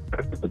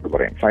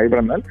പറയാം. ഫൈബർ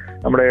എന്നാൽ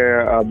നമ്മുടെ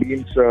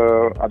ബീൻസ്,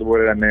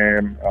 അതുപോലെ തന്നെ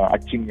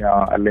അച്ചിങ്ങ,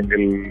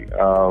 അല്ലെങ്കിൽ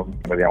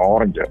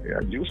ഓറഞ്ച്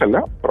ജ്യൂസ് അല്ല,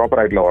 പ്രോപ്പർ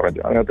ആയിട്ടുള്ള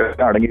ഓറഞ്ച്, അതിനകത്ത്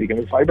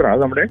അടങ്ങിയിരിക്കുന്നത് ഫൈബറാണ്.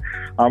 അത് നമ്മുടെ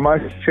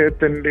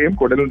ആമാശയത്തിന്റെയും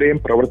കുടലിന്റെയും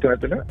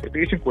പ്രവർത്തനത്തിന്,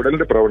 പ്രത്യേകിച്ചും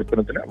കുടലിന്റെ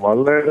പ്രവർത്തനത്തിന്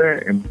വളരെ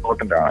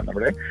ഇമ്പോർട്ടന്റ് ആണ്.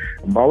 നമ്മുടെ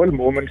ബവൽ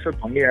മൂവ്മെന്റ്സ്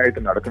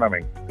ഭംഗിയായിട്ട്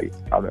നടക്കണമെങ്കിൽ,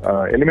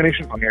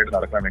 എലിമിനേഷൻ ഭംഗിയായിട്ട്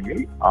നടക്കണമെങ്കിൽ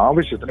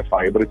ആവശ്യത്തിന്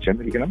ഫൈബർ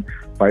ചെന്നിരിക്കണം.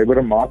 ഫൈബർ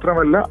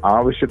മാത്രമല്ല,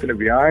 ആവശ്യത്തിന്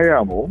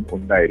വ്യായാമവും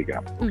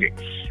ഉണ്ടായിരിക്കണം. ഓക്കെ,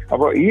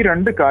 അപ്പോൾ ഈ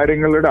രണ്ട്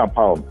കാര്യങ്ങളുടെ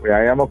അഭാവം,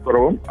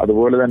 വ്യായാമക്കുറവും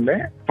അതുപോലെ തന്നെ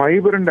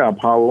ഫൈബറിന്റെ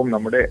അഭാവവും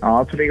നമ്മുടെ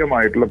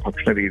ആധുനികമായിട്ടുള്ള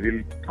ഭക്ഷണ രീതിയിൽ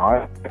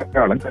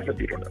ധാരാളം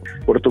കണ്ടെത്തിയിട്ടുണ്ട്.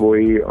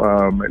 പുറത്തുപോയി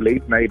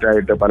ലേറ്റ് നൈറ്റ്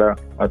ആയിട്ട് പല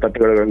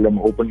തട്ടുകടകളിലും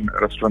ഓപ്പൺ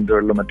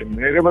റെസ്റ്റോറന്റുകളിലും മറ്റും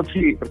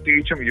നിരവധി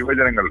പ്രത്യേകിച്ചും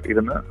യുവജനങ്ങൾ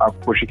ഇരുന്ന്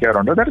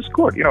ആഘോഷിക്കാറുണ്ട്. That is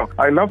good,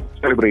 I love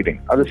celebrating,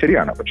 അത്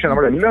ശരിയാണ്. പക്ഷെ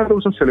നമ്മൾ എല്ലാ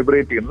ദിവസവും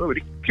സെലിബ്രേറ്റ് ചെയ്യുന്നത്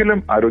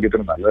ഒരിക്കലും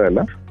ആരോഗ്യത്തിന്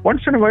നല്ലതല്ല.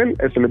 Once in A while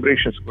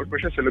celebration is good.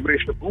 പക്ഷെ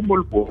സെലിബ്രേഷൻ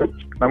പോകുമ്പോൾ പോലും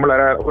നമ്മൾ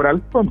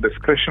ഒരല്പം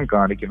ഡിസ്ക്രിഷൻ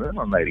കാണിക്കുന്നത്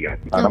നന്നായിരിക്കണം.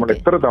 നമ്മൾ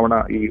എത്ര തവണ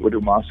ഈ ഒരു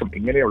മാസം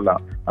ഇങ്ങനെയുള്ള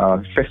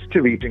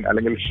ഫെസ്റ്റീവ് ഈറ്റിംഗ്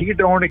അല്ലെങ്കിൽ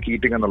ഹീഡോണിക്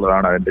ഈറ്റിംഗ്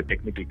എന്നുള്ളതാണ് അതിന്റെ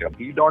ടെക്നിക്കൽ ടേം.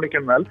 ഹീഡോണിക്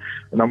എന്നാൽ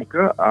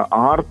നമുക്ക്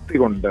ആർത്തി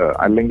കൊണ്ട്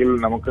അല്ലെങ്കിൽ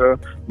നമുക്ക്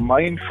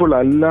മൈൻഡ്ഫുൾ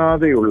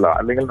അല്ലാതെയുള്ള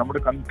അല്ലെങ്കിൽ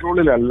നമ്മുടെ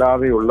കൺട്രോളിൽ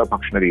അല്ലാതെയുള്ള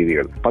ഭക്ഷണ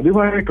രീതികൾ,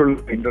 പതിവായിട്ടുള്ള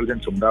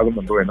ഇന്റലിജൻസ്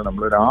ഉണ്ടാകുന്നുണ്ടോ എന്ന്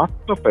നമ്മളൊരു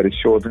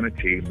ആത്മപരിശോധന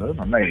ചെയ്യുന്നത്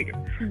നന്നായിരിക്കും.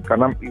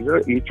 കാരണം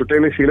ഈ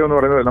ചുട്ടയിലെ ശീലം എന്ന്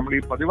പറയുന്നത് നമ്മൾ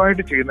ഈ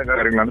പതിവായിട്ട് ചെയ്യുന്ന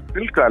കാര്യങ്ങളാണ്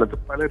പിൽക്കാലത്ത്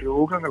പല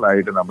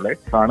രോഗങ്ങളായിട്ട് നമ്മളെ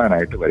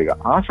കാണാനായിട്ട് വരിക.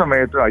 ആ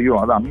സമയത്ത് അയ്യോ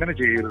അത് അങ്ങനെ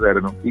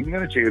ചെയ്യരുതായിരുന്നു,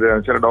 ഇങ്ങനെ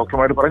ചെയ്തായിരുന്നു ചില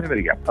ഡോക്ടർമാർ പറഞ്ഞു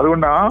തരിക.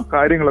 അതുകൊണ്ട് ആ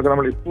കാര്യങ്ങളൊക്കെ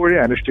നമ്മൾ ഇപ്പോഴേ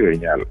അനുഷ്ഠിച്ചു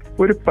കഴിഞ്ഞാൽ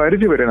ഒരു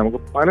പരിധി വരെ നമുക്ക്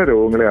പല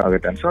രോഗങ്ങളെ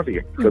അകറ്റാൻ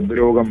സാധിക്കും.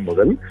 ഹൃദ്രോഗം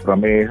മുതൽ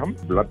പ്രമേഹം,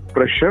 ബ്ലഡ്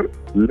പ്രഷർ,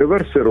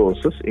 ലിവർ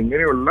സിറോസിസ്,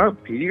 ഇങ്ങനെയുള്ള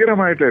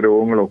ഭീകരമായിട്ടുള്ള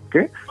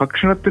രോഗങ്ങളൊക്കെ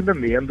ഭക്ഷണത്തിന്റെ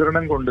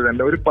നിയന്ത്രണം കൊണ്ട്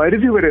തന്നെ ഒരു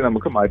പരിധി വരെ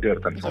നമുക്ക് മാറ്റി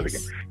നിർത്താൻ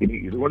സാധിക്കും. ഇനി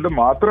ഇതുകൊണ്ട്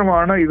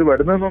മാത്രമാണ് ഇത്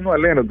വരുന്നതെന്നൊന്നും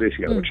അല്ല ഞാൻ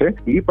ഉദ്ദേശിക്കുന്നത്. പക്ഷെ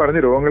ഈ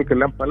പറഞ്ഞ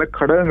രോഗങ്ങൾക്കെല്ലാം പല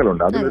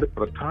ഘടകങ്ങളുണ്ട്. അതിലൊരു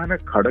പ്രധാന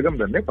ഘടകം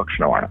തന്നെ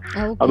ഭക്ഷണമാണ്.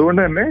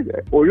 അതുകൊണ്ട് തന്നെ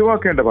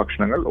ഒഴിവാക്കേണ്ട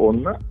ഭക്ഷണങ്ങൾ,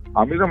 ഒന്ന്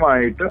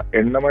അമിതമായിട്ട്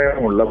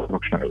എണ്ണമയമുള്ള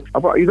ഭക്ഷണങ്ങൾ.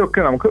 അപ്പൊ ഇതൊക്കെ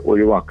നമുക്ക്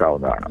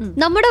ഒഴിവാക്കാവുന്നതാണ്.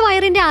 നമ്മുടെ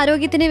വയറിന്റെ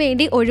ആരോഗ്യത്തിന്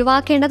വേണ്ടി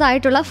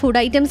ഒഴിവാക്കേണ്ടതായിട്ടുള്ള ഫുഡ്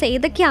ഐറ്റംസ്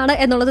ഏതൊക്കെയാണ്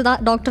എന്നുള്ളത്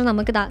ഡോക്ടർ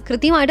നമുക്ക്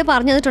കൃത്യമായിട്ട്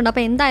പറഞ്ഞു തന്നിട്ടുണ്ട്.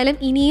 അപ്പൊ എന്തായാലും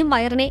ഇനിയും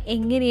വയറിനെ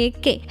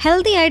എങ്ങനെയൊക്കെ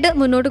ഹെൽത്തി ആയിട്ട്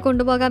മുന്നോട്ട്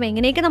കൊണ്ടുപോകാം,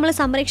 എങ്ങനെയൊക്കെ നമ്മൾ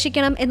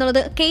സംരക്ഷിക്കണം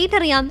എന്നുള്ളത്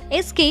കേട്ടറിയാം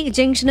SK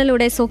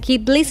ജംഗ്ഷനിലൂടെ. So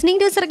keep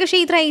listening to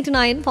Sargakshetra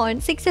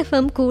 89.6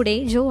 FM. കൂടെ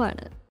ജോ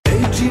ആണ്.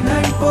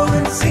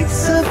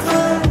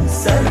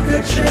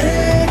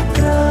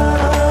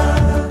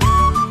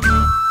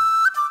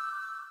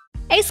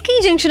 SK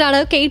ജംഗ്ഷനാണ്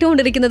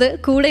കേട്ടുകൊണ്ടിരിക്കുന്നത്.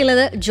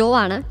 കൂടെയുള്ളത് ജോ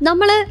ആണ്.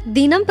 നമ്മൾ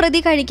ദിനം പ്രതി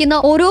കഴിക്കുന്ന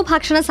ഓരോ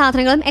ഭക്ഷണ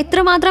സാധനങ്ങളും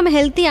എത്രമാത്രം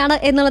ഹെൽത്തിയാണ്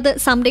എന്നുള്ളത്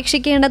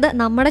സംരക്ഷിക്കേണ്ടത്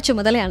നമ്മുടെ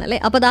ചുമതലയാണ് അല്ലെ.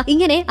 അപ്പൊ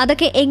ഇങ്ങനെ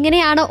അതൊക്കെ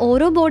എങ്ങനെയാണ്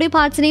ഓരോ ബോഡി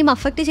പാർട്സിനെയും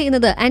അഫക്ട്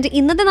ചെയ്യുന്നത്. ആൻഡ്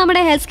ഇന്നത്തെ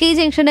നമ്മുടെ SK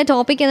ജംഗ്ഷന്റെ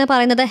ടോപ്പിക് എന്ന്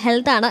പറയുന്നത്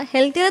ഹെൽത്ത് ആണ്.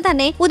 ഹെൽത്തിൽ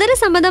തന്നെ ഉദര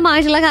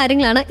സംബന്ധമായിട്ടുള്ള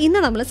കാര്യങ്ങളാണ്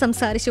ഇന്ന് നമ്മൾ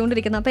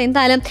സംസാരിച്ചുകൊണ്ടിരിക്കുന്നത്. അപ്പൊ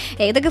എന്തായാലും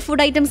ഏതൊക്കെ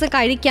ഫുഡ് ഐറ്റംസ്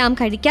കഴിക്കാം,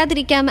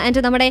 കഴിക്കാതിരിക്കാം,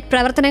 ആൻഡ് നമ്മുടെ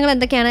പ്രവർത്തനങ്ങൾ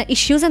എന്തൊക്കെയാണ്,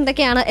 ഇഷ്യൂസ്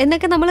എന്തൊക്കെയാണ്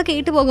എന്നൊക്കെ നമ്മൾ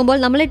കേട്ടു പോകുമ്പോൾ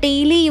നമ്മൾ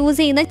ഡെയിലി യൂസ്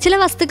ചെയ്യുന്ന ചില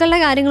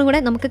വസ്തുക്കളുടെ കാര്യങ്ങൾ കൂടെ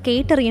നമുക്ക്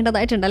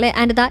കേട്ടറിയേണ്ടതായിട്ടുണ്ട് അല്ലെ.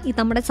 ആൻഡ്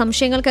നമ്മുടെ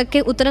സംശയങ്ങൾക്കൊക്കെ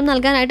ഉത്തരം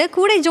നൽകാനായിട്ട്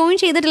കൂടെ ജോയിൻ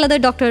ചെയ്തിട്ടുള്ളത്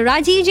doctor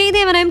Rajeev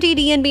Jayadevan MT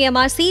DNB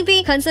MR CP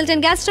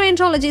consultant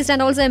gastroenterologist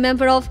and also A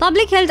member of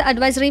public health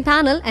advisory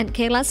panel and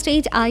Kerala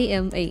state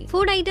IMA.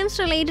 Food items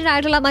related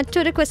ആയിട്ടുള്ള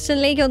മറ്റൊരു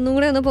ക്വസ്റ്റ്യനിലേക്ക് ഒന്നും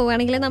കൂടെ ഒന്ന്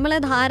പോവുകയാണെങ്കിൽ, നമ്മൾ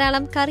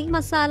ധാരാളം കറി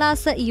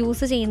മസാലാസ്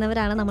യൂസ്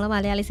ചെയ്യുന്നവരാണ് നമ്മൾ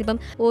മലയാളീസ്. ഇപ്പം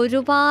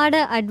ഒരുപാട്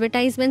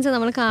അഡ്വർടൈസ്മെന്റ്സ്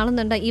നമ്മൾ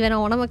കാണുന്നുണ്ട്. ഈവൻ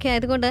ഓണമൊക്കെ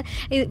ആയതുകൊണ്ട്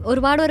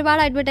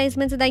ഒരുപാട്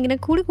അഡ്വർടൈസ്മെന്റ്സ് ഇങ്ങനെ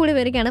കൂടി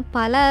വരികയാണ്.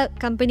 പല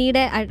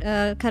കമ്പനിയുടെ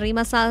കറി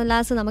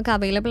മസാലാസ് നമുക്ക്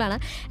അവൈലബിൾ ആണ്.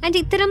 ആൻഡ്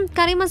ഇത്തരം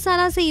കറി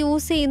മസാലാസ്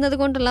യൂസ് ചെയ്യുന്നത്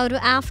കൊണ്ടുള്ള ഒരു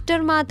ആഫ്റ്റർ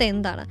മാത്ത്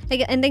എന്താണ്?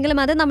 എന്തെങ്കിലും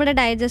അത് നമ്മുടെ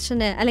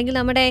ഡൈജഷന് അല്ലെങ്കിൽ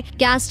നമ്മുടെ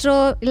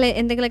ഗാസ്ട്രോയില്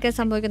എന്തെങ്കിലുമൊക്കെ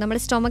സംഭവിക്കും,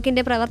 നമ്മുടെ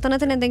സ്റ്റൊമക്കിന്റെ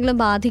പ്രവർത്തനത്തിന് എന്തെങ്കിലും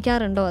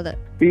ബാധിക്കാറുണ്ടോ? അത്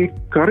ഈ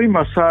കറി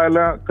മസാല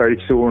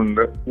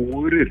കഴിച്ചുകൊണ്ട്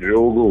ഒരു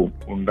രോഗവും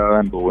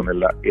ഉണ്ടാകാൻ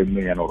പോകുന്നില്ല എന്ന്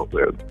ഞാൻ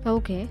ഉറപ്പുവരുന്നു.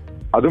 ഓക്കെ,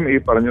 അതും ഈ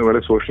പറഞ്ഞതുപോലെ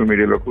സോഷ്യൽ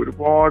മീഡിയയിലൊക്കെ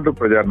ഒരുപാട്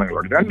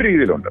പ്രചാരണങ്ങളുണ്ട്. രണ്ട്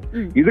രീതിയിലുണ്ട്.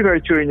 ഇത്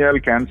കഴിച്ചു കഴിഞ്ഞാൽ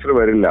ക്യാൻസർ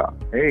വരില്ല,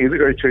 ഇത്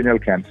കഴിച്ചു കഴിഞ്ഞാൽ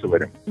ക്യാൻസർ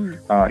വരും,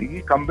 ഈ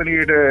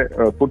കമ്പനിയുടെ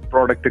ഫുഡ്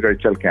പ്രോഡക്റ്റ്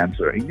കഴിച്ചാൽ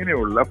ക്യാൻസർ,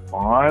 ഇങ്ങനെയുള്ള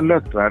പല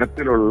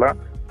തരത്തിലുള്ള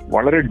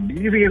വളരെ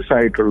ഡീവിയസ്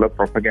ആയിട്ടുള്ള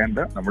പ്രൊപ്പഗാൻഡ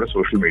നമ്മുടെ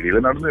സോഷ്യൽ മീഡിയയിൽ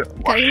നടന്ന്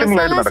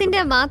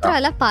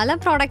മാത്രമല്ല പല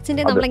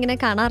പ്രോഡക്ട്സിന്റെ നമ്മളിങ്ങനെ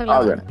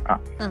കാണാറുള്ളത്.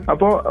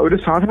 അപ്പോ ഒരു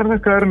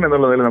സാധാരണക്കാരൻ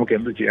എന്നുള്ളതിൽ നമുക്ക്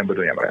എന്ത് ചെയ്യാൻ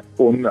പറ്റും ഞാൻ പറയാം.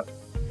 ഒന്ന്,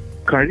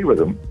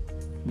 കഴിവതും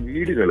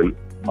വീടുകളിൽ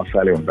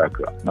മസാല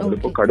ഉണ്ടാക്കുക.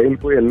 നമ്മളിപ്പോ കടയിൽ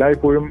പോയി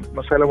എല്ലായ്പ്പോഴും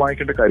masala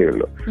വാങ്ങിക്കേണ്ട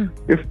കാര്യമല്ലോ.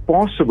 If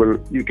possible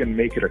you can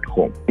make it at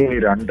home. ഇനി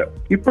 2,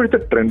 ഇപ്പോഴത്തെ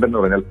ട്രെൻഡ് എന്ന്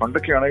പറഞ്ഞാൽ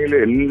പണ്ടൊക്കെ ആണെങ്കിൽ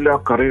എല്ലാ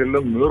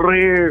കറികളിലും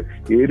നിറയെ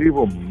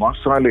എരിവും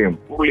മസാലയും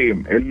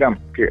പുളിയും എല്ലാം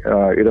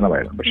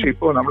ഇടണമായിരുന്നു. പക്ഷെ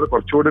ഇപ്പോൾ നമ്മൾ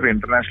കുറച്ചുകൂടി ഒരു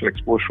ഇന്റർനാഷണൽ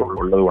എക്സ്പോഷർ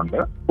ഉള്ളത് കൊണ്ട്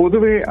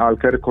പൊതുവെ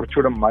ആൾക്കാർ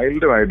കുറച്ചുകൂടെ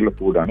മൈൽഡ് ആയിട്ടുള്ള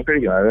ഫുഡാണ്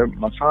കഴിക്കുന്നത്. അതായത്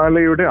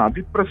മസാലയുടെ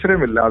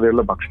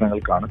അതിപ്രസരമില്ലാതെയുള്ള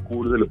ഭക്ഷണങ്ങൾക്കാണ്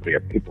കൂടുതൽ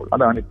പ്രിയം ഇപ്പോൾ.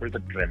 അതാണ്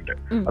ഇപ്പോഴത്തെ ട്രെൻഡ്.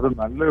 അത്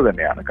നല്ലത്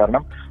തന്നെയാണ്.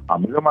 കാരണം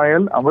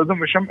അമിതമായാൽ അമൃതം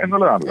വിഷം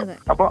എന്നുള്ളതാണല്ലോ.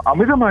 അപ്പൊ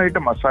അമിതമായിട്ട്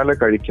മസാല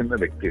കഴിക്കുന്ന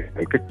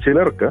വ്യക്തികൾക്ക്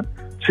ചിലർക്ക്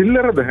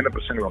ചില്ലറ ദഹന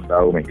പ്രശ്നങ്ങൾ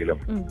ഉണ്ടാവുമെങ്കിലും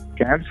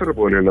ക്യാൻസർ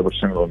പോലെയുള്ള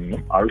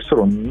പ്രശ്നങ്ങളൊന്നും അൾസർ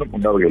ഒന്നും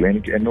ഉണ്ടാവുകയില്ല.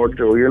 എന്നോട്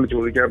രോഗികൾ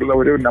ചോദിക്കാറുള്ള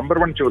ഒരു നമ്പർ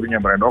 1 ചോദ്യം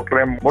ഞാൻ പറയാം,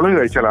 ഡോക്ടറെ മുളക്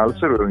കഴിച്ചാൽ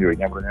അൾസർ വരുമെന്ന്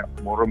ചോദിക്കും. ഞാൻ പറഞ്ഞ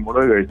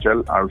മുളക് കഴിച്ചാൽ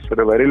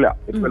അൾസർ വരില്ല.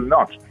 It will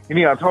not.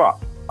 ഇനി അഥവാ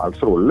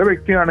അൾസർ ഉള്ള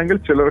വ്യക്തിയാണെങ്കിൽ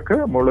ചിലർക്ക്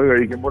മുളക്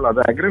കഴിക്കുമ്പോൾ അത്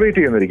അഗ്രവേറ്റ്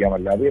ചെയ്യുന്നിരിക്കാം,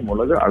 അല്ലാതെ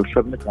മുളക്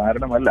അൾസറിന്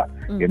കാരണമല്ല.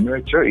 എന്ന്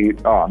വെച്ചാൽ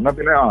എന്നാ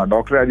പിന്നെ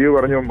ഡോക്ടർ രാജീവ്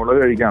പറഞ്ഞു മുളക്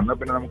കഴിക്കാം, എന്നാ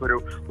പിന്നെ നമുക്കൊരു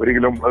 1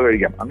 കിലോ മുളക്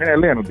കഴിക്കാം,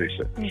 അങ്ങനെയല്ല ഞാൻ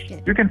ഉദ്ദേശിച്ചത്.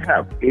 യു ക്യാൻ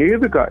ഹാവ്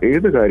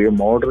ഏത് കാര്യവും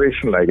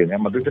മോഡറേഷനിലായിരിക്കും.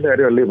 ഞാൻ മദ്യത്തിന്റെ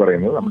കാര്യമല്ലേ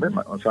പറയുന്നത്. നമ്മുടെ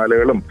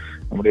മസാലകളും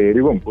നമ്മുടെ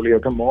എരിവും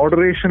പുളിയൊക്കെ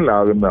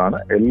മോഡറേഷനിലാകുന്നതാണ്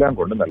എല്ലാം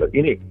കൊണ്ടും നല്ലത്.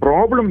 ഇനി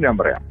പ്രോബ്ലം ഞാൻ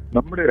പറയാം.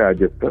 നമ്മുടെ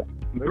രാജ്യത്ത്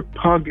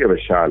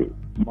നിർഭാഗ്യവശാൽ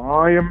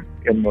മായം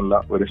എന്നുള്ള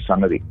ഒരു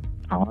സംഗതി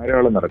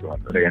ധാരാളം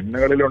നടക്കുന്നുണ്ട്. നമ്മുടെ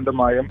എണ്ണകളിലുണ്ട്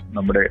മായം,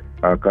 നമ്മുടെ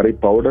കറി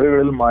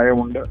പൗഡറുകളിൽ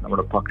മായമുണ്ട്,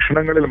 നമ്മുടെ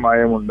ഭക്ഷണങ്ങളിൽ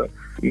മായമുണ്ട്.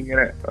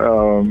 ഇങ്ങനെ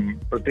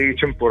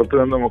പ്രത്യേകിച്ചും പുറത്തു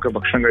നിന്നുമൊക്കെ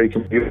ഭക്ഷണം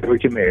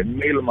ഉപയോഗിക്കുന്ന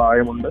എണ്ണയിൽ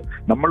മായമുണ്ട്,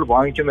 നമ്മൾ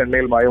വാങ്ങിക്കുന്ന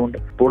എണ്ണയിൽ മായമുണ്ട്.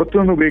 പുറത്തു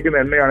നിന്ന് ഉപയോഗിക്കുന്ന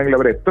എണ്ണയാണെങ്കിൽ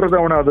അവർ എത്ര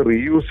തവണ അത്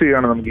റീയൂസ്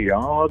ചെയ്യാണ് നമുക്ക്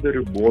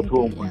യാതൊരു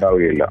ബോധവും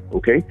ഉണ്ടാവുകയില്ല.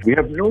 Okay, we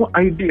have no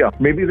idea.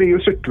 May be they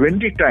use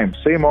 20 times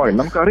same oil,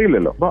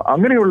 നമുക്കറിയില്ലല്ലോ. അപ്പൊ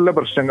അങ്ങനെയുള്ള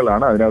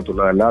പ്രശ്നങ്ങളാണ്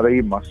അതിനകത്തുള്ളത്. അല്ലാതെ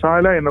ഈ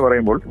മസാല എന്ന്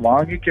പറയുമ്പോൾ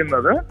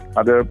വാങ്ങിക്കുന്നത്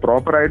അത്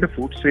പ്രോപ്പറായിട്ട്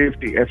ഫുഡ്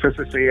സേഫ്റ്റി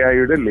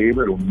FSSAIയുടെ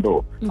ലേബൽ ഉണ്ടോ,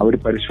 അവർ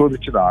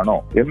പരിശോധിച്ചതാണോ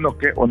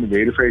എന്നൊക്കെ ഒന്ന്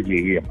വെരിഫൈ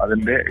ചെയ്യുകയും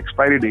അതിന്റെ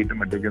എക്സ്പയറി ഡേറ്റും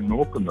മറ്റൊക്കെ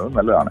നോക്കുന്നത്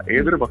നല്ലതാണ്.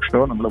 ഏതൊരു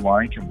ഭക്ഷണവും നമ്മൾ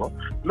വാങ്ങിക്കുമ്പോൾ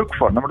ലുക്ക്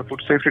ഫോർ. നമ്മുടെ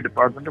ഫുഡ് സേഫ്റ്റി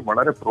ഡിപ്പാർട്ട്മെന്റ്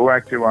വളരെ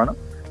പ്രൊആക്റ്റീവ് ആണ്.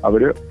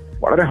 അവര്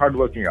വളരെ ഹാർഡ്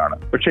വർക്കിംഗ് ആണ്.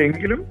 പക്ഷെ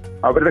എങ്കിലും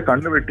അവരുടെ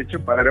കണ്ണ് വെട്ടിച്ച്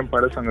പലരും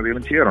പല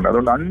സംഗതികളും ചെയ്യാറുണ്ട്.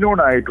 അതുകൊണ്ട് അൺനോൺ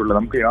ആയിട്ടുള്ള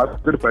നമുക്ക്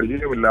യാതൊരു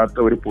പരിചയമില്ലാത്ത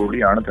ഒരു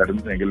പൊടിയാണ്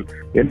തരുന്നതെങ്കിൽ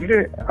എന്റെ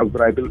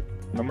അഭിപ്രായത്തിൽ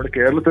നമ്മുടെ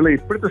കേരളത്തിലെ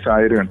ഇപ്പോഴത്തെ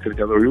സാഹചര്യം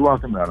അനുസരിച്ച് അത്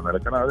ഒഴിവാക്കുന്നതാണ്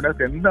നല്ലത്. കാരണം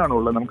അതിനകത്ത്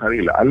എന്താണുള്ളത്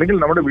നമുക്കറിയില്ല. അല്ലെങ്കിൽ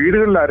നമ്മുടെ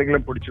വീടുകളിൽ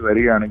ആരെങ്കിലും പൊടിച്ച്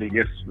വരികയാണെങ്കിൽ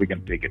yes we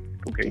can take it.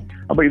 Okay,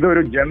 അപ്പൊ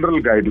ഇതൊരു ജനറൽ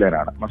ഗൈഡ് ലൈൻ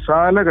ആണ്.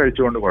 മസാല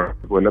കഴിച്ചുകൊണ്ട്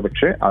കുഴപ്പമില്ല,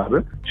 പക്ഷെ അത്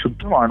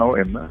ശുദ്ധമാണോ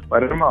എന്ന്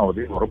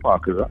പരമാവധി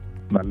ഉറപ്പാക്കുക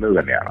നല്ലത്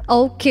തന്നെയാണ്.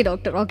 Okay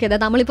doctor, okay.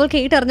 നമ്മളിപ്പോൾ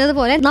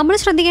കേട്ടറിഞ്ഞതുപോലെ നമ്മൾ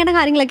ശ്രദ്ധിക്കേണ്ട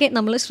കാര്യങ്ങളൊക്കെ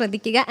നമ്മൾ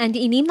ശ്രദ്ധിക്കുക.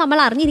 ആൻഡ് ഇനിയും നമ്മൾ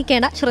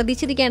അറിഞ്ഞിരിക്കേണ്ട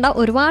ശ്രദ്ധിച്ചിരിക്കേണ്ട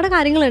ഒരുപാട്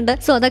കാര്യങ്ങളുണ്ട്.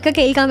 സോ അതൊക്കെ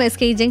കേൾക്കാം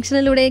SK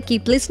ജംഗ്ഷനിലൂടെ.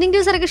 Keep listening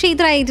to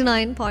Sargakshetra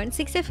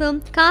 89.6 FM.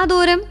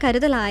 കാതോരം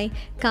കരുതലായി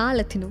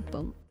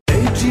കാലത്തിനൊപ്പം.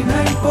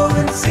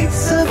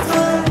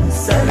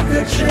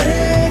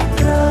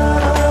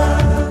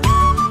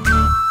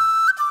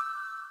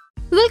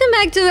 Welcome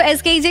back to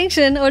SK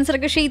junction on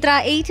Sargakshetra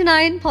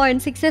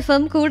 89.6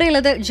 FM.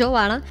 കൂടെയുള്ളത് ജോ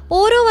ആണ്.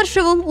 ഓരോ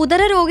വർഷവും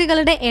ഉദര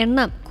രോഗികളുടെ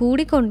എണ്ണം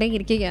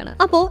കൂടിക്കൊണ്ടേയിരിക്കുകയാണ്.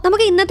 അപ്പോൾ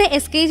നമുക്ക് ഇന്നത്തെ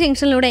SK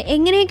ജംഗ്ഷനിലൂടെ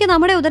എങ്ങനെയൊക്കെ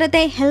നമ്മുടെ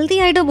ഉദരത്തെ ഹെൽത്തി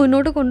ആയിട്ട്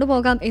മുന്നോട്ട്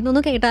കൊണ്ടുപോകാം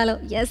എന്നൊന്ന് കേട്ടാലോ?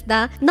 യെസ്,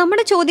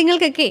 നമ്മുടെ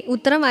ചോദ്യങ്ങൾക്കൊക്കെ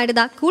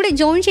ഉത്തരമായിട്ട് കൂടെ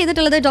ജോയിൻ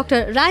ചെയ്തിട്ടുള്ളത്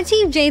doctor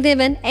Rajeev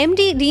Jayadevan,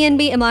 MD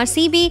DNB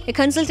MRCB,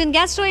 consultant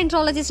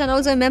gastroenterologist and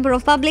also member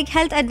of public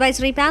health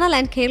advisory panel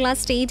and Kerala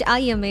state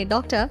IMA.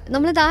 Doctor,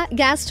 നമ്മളിതാ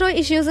ഗാസ്ട്രോ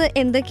ഇഷ്യൂസ്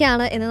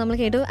എന്തൊക്കെയാണ് എന്ന് നമ്മൾ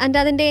കേട്ടു, ആൻഡ്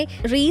അതിന്റെ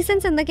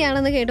റീസൺസ്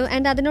എന്തൊക്കെയാണെന്ന് കേട്ടു,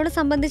 ആൻഡ് അതിനോട്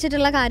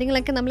സംബന്ധിച്ചിട്ടുള്ള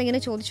കാര്യങ്ങളൊക്കെ നമ്മളിങ്ങനെ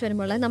ചോദിച്ചു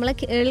വരുമ്പോൾ നമ്മളെ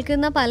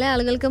കേൾക്കുന്ന പല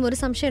ആളുകൾക്കും ഒരു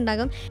സംശയം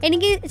ഉണ്ടാകും.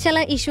 എനിക്ക് ചില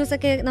ഇഷ്യൂസ്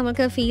ഒക്കെ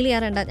നമുക്ക് ഫീൽ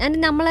ചെയ്യാറുണ്ട്. ആൻഡ്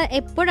നമ്മൾ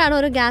എപ്പോഴാണ്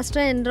ഒരു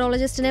ഗാസ്ട്രോ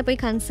എൻട്രോളജിസ്റ്റിനെ പോയി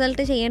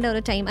കൺസൾട്ട് ചെയ്യേണ്ട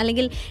ഒരു ടൈം,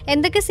 അല്ലെങ്കിൽ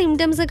എന്തൊക്കെ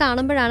സിംറ്റംസ്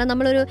കാണുമ്പോഴാണ്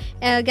നമ്മളൊരു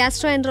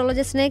ഗാസ്ട്രോ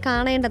എൻട്രോളജിസ്റ്റിനെ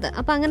കാണേണ്ടത്?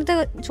 അപ്പോൾ അങ്ങനത്തെ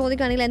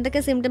ചോദിക്കുകയാണെങ്കിൽ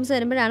എന്തൊക്കെ സിംറ്റംസ്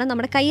വരുമ്പോഴാണ്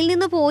നമ്മുടെ കയ്യിൽ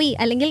നിന്ന് പോയി,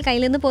 അല്ലെങ്കിൽ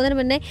കയ്യിൽ നിന്ന് പോകുന്നതിന്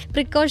മുന്നേ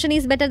precaution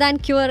is better than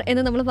cure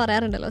എന്ന് നമ്മൾ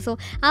പറയാറുണ്ടല്ലോ. സോ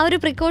ആ ഒരു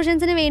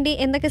പ്രിക്കോഷൻസിന് വേണ്ടി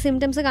എന്തൊക്കെ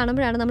സിംറ്റംസ്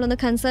കാണുമ്പോഴാണ് നമ്മളൊന്ന്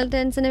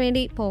കൺസൾട്ടൻസിന്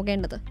വേണ്ടി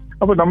പോകേണ്ടത്?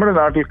 അപ്പൊ നമ്മുടെ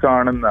നാട്ടിൽ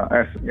കാണുന്ന,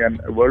 ഞാൻ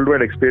വേൾഡ്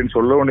വൈഡ് എക്സ്പീരിയൻസ്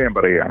ഉള്ളതുകൊണ്ട് ഞാൻ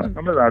പറയുകയാണ്,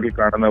 നമ്മുടെ നാട്ടിൽ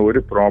കാണുന്ന ഒരു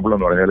പ്രോബ്ലം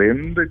എന്ന് പറഞ്ഞാൽ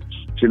എന്ത്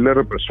ചില്ലറ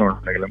പ്രശ്നം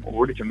ഉണ്ടെങ്കിലും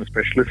ഓടിച്ചെന്ന്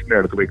സ്പെഷ്യലിസ്റ്റിന്റെ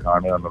അടുത്ത് പോയി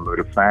കാണുക എന്നുള്ള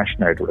ഒരു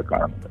ഫാഷനായിട്ട് ഇവിടെ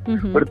കാണുന്നുണ്ട്.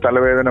 ഒരു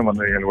തലവേദന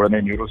വന്നു കഴിഞ്ഞാൽ ഉടനെ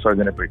ന്യൂറോ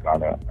സർജനെ പോയി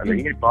കാണുക,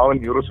 അല്ലെങ്കിൽ പാവം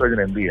ന്യൂറോ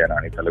സർജൻ എന്ത്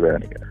ചെയ്യാനാണ് ഈ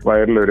തലവേദനയ്ക്ക്?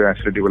 വയറിൽ ഒരു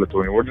ആസിഡിറ്റി പോലെ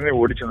തോന്നി ഉടനെ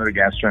ഓടിച്ചെന്ന് ഒരു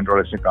ഗാസ്ട്രോ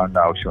എൻട്രോളജിസ്റ്റിനെ കാണേണ്ട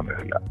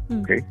ആവശ്യമൊന്നുമില്ല.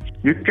 Okay,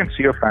 you can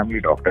see A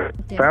family doctor.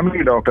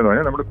 Family doctor എന്ന്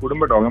പറഞ്ഞാൽ നമ്മുടെ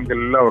കുടുംബ ഡോക്ടർ. നമുക്ക്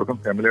എല്ലാവർക്കും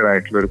ഫെമിലിയർ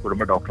ആയിട്ടുള്ള ഒരു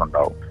കുടുംബ ഡോക്ടർ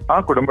ഉണ്ടാവും. ആ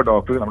കുടുംബ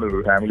ഡോക്ടർ നമ്മുടെ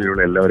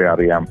ഫാമിലിയിലുള്ള എല്ലാവരെയും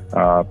അറിയാം,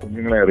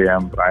 കുഞ്ഞുങ്ങളെ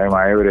അറിയാം,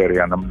 പ്രായമായവരെ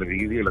അറിയാം, നമ്മുടെ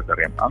രീതികളൊക്കെ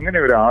അറിയാം. അങ്ങനെ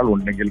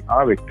ഒരാളുണ്ടെങ്കിൽ ആ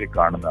വ്യക്തി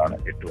കാണുന്നതാണ്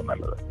ഏറ്റവും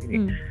നല്ലത്. ഇനി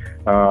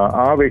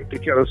ആ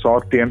വ്യക്തിക്ക് അത്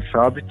സോർട്ട് ചെയ്യാൻ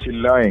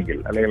സാധിച്ചില്ല എങ്കിൽ,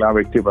 അല്ലെങ്കിൽ ആ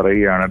വ്യക്തി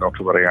പറയുകയാണ്,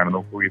 ഡോക്ടർ പറയുകയാണ്,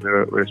 നോക്കൂ ഇത്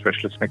ഒരു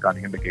സ്പെഷ്യലിസ്റ്റിനെ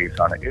കാണിക്കേണ്ട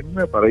കേസാണ്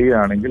എന്ന്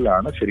പറയുകയാണെങ്കിൽ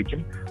ആണ്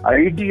ശരിക്കും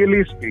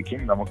ഐഡിയലി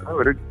സ്പീക്കിംഗ് നമുക്ക്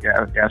ഒരു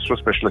ഗാസ്ട്രോ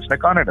സ്പെഷ്യലിസ്റ്റിനെ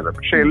കാണേണ്ടത്.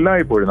 പക്ഷെ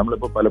എല്ലായ്പ്പോഴും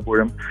നമ്മളിപ്പോൾ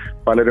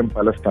പലരും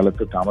പല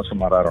സ്ഥലത്ത് താമസം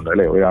മാറാറുണ്ട്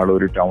അല്ലെ. ഒരാൾ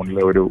ഒരു ടൗണിൽ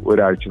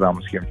ഒരാഴ്ച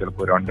താമസിക്കും,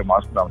 ചിലപ്പോൾ 2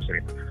 മാസം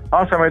താമസിക്കും. ആ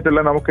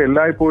സമയത്തെല്ലാം നമുക്ക്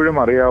എല്ലായ്പ്പോഴും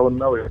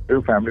അറിയാവുന്ന ഒരു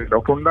ഫാമിലി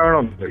ഡോക്ടർ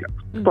ഉണ്ടാകണമെന്നില്ല.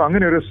 അപ്പൊ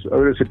അങ്ങനെ ഒരു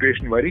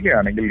സിറ്റുവേഷൻ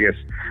വരികയാണെങ്കിൽ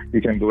yes, you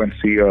can go and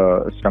see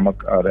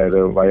stomach, അതായത്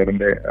അതായത്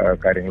വയറിന്റെ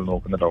കാര്യങ്ങൾ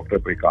നോക്കുന്ന ഡോക്ടറെ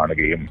പോയി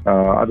കാണുകയും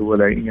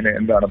അതുപോലെ ഇങ്ങനെ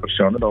എന്താണ്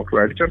പ്രശ്നമെന്ന്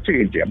ഡോക്ടറുമായിട്ട് ചർച്ച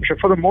ചെയ്യുകയും ചെയ്യാം. പക്ഷെ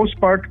for the most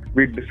part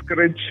V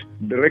discourage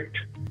direct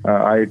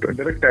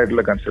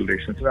ആയിട്ടുള്ള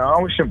കൺസൾട്ടേഷൻസിന്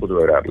ആവശ്യം പൊതുവെ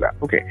വരാറില്ല.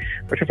 ഓക്കെ,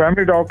 പക്ഷെ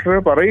ഫാമിലി ഡോക്ടർ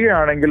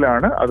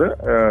പറയുകയാണെങ്കിലാണ് അത്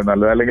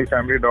നല്ലത്. അല്ലെങ്കിൽ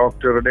ഫാമിലി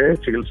ഡോക്ടറുടെ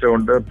ചികിത്സ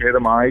കൊണ്ട്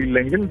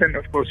ഭേദമായില്ലെങ്കിൽ then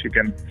of course you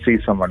can see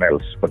someone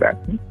else for that.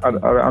 അത്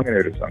അങ്ങനെ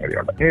ഒരു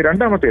സംഗതിയുണ്ട്. ഇനി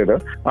രണ്ടാമത്തേത്,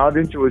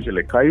 ആദ്യം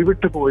ചോദിച്ചില്ലേ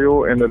കൈവിട്ട് പോയോ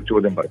എന്നൊരു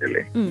ചോദ്യം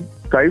പറഞ്ഞില്ലേ.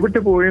 കൈവിട്ട്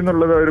പോയി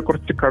എന്നുള്ളത് ഒരു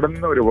കുറച്ച്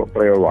കടന്ന ഒരു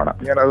പ്രയോഗമാണ്.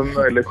 ഞാൻ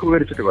അതൊന്ന്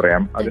ലഘൂകരിച്ചിട്ട്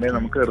പറയാം. അതിനെ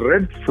നമുക്ക്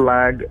റെഡ്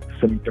ഫ്ലാഗ്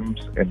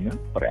സിംറ്റംസ് എന്ന്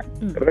പറയാം.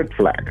 റെഡ്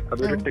ഫ്ലാഗ്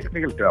അതൊരു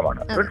ടെക്നിക്കൽ ടേം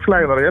ആണ്. റെഡ്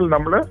ഫ്ലാഗ് എന്ന് പറഞ്ഞാൽ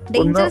നമ്മൾ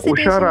ഒന്ന്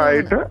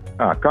ഉഷാറായിട്ട്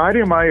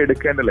കാര്യമായി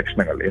എടുക്കേണ്ട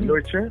ലക്ഷണങ്ങൾ എന്ന്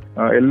വെച്ച്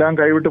എല്ലാം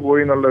കൈവിട്ട്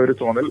പോയി എന്നുള്ള ഒരു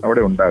തോന്നൽ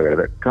അവിടെ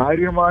ഉണ്ടാകരുത്.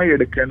 കാര്യമായി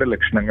എടുക്കേണ്ട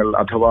ലക്ഷണങ്ങൾ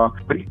അഥവാ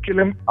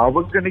ഒരിക്കലും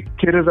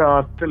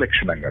അവഗണിക്കരുതാത്ത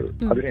ലക്ഷണങ്ങൾ,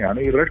 അതിനെയാണ്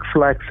ഈ റെഡ്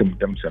ഫ്ലാഗ്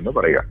സിംറ്റംസ് എന്ന്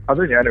പറയുക.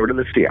 അത് ഞാൻ ഇവിടെ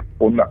ലിസ്റ്റ് ചെയ്യാം.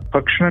 ഒന്ന്,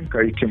 ഭക്ഷണം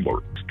കഴിക്കുമ്പോൾ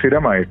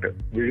സ്ഥിരമായിട്ട്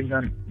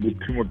വിഴുങ്ങാൻ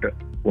ബുദ്ധിമുട്ട്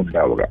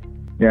ഉണ്ടാവുക.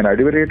 ഞാൻ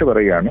അടിവരയിട്ട്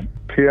പറയുകയാണ്,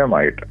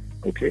 സ്ഥിരമായിട്ട്.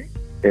 ഓക്കെ,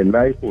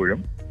 എല്ലായ്പ്പോഴും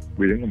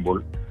വിഴുങ്ങുമ്പോൾ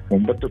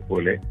മുമ്പത്തെ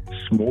പോലെ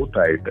സ്മൂത്ത്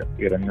ആയിട്ട്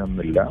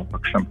ഇറങ്ങുന്നില്ല,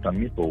 ഭക്ഷണം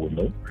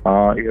തങ്ങിപ്പോകുന്നു,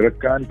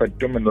 ഇറക്കാൻ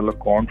പറ്റും എന്നുള്ള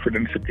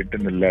കോൺഫിഡൻസ്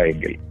കിട്ടുന്നില്ല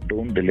എങ്കിൽ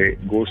don't delay,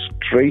 go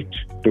straight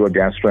to A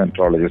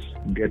gastroenterologist,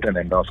 get an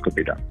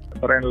endoscopy done.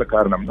 പറയാനുള്ള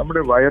കാരണം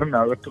നമ്മുടെ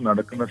വയറിനകത്ത്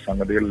നടക്കുന്ന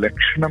സംഗതികൾ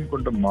ലക്ഷണം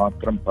കൊണ്ട്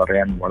മാത്രം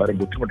പറയാൻ വളരെ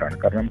ബുദ്ധിമുട്ടാണ്.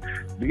 കാരണം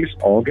these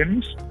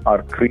organs are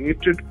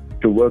created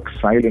to work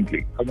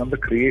silently. അത്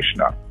നമ്മുടെ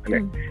ക്രിയേഷനാണ് അല്ലെ.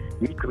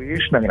 ഈ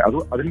ക്രിയേഷൻ അങ്ങനെ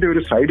അതിന്റെ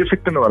ഒരു സൈഡ്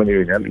എഫക്ട് എന്ന് പറഞ്ഞു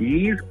കഴിഞ്ഞാൽ ഈ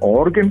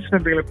ഓർഗൻസിന്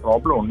എന്തെങ്കിലും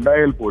പ്രോബ്ലം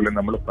ഉണ്ടായാൽ പോലും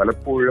നമ്മൾ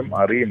പലപ്പോഴും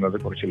അറിയുന്നത്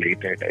കുറച്ച്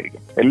ലേറ്റ്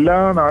ആയിട്ടായിരിക്കും. എല്ലാ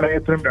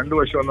നാണയത്തിനും രണ്ടു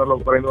വശം എന്നുള്ള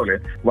പറയുന്ന പോലെ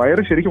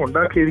വയറ് ശരിക്കും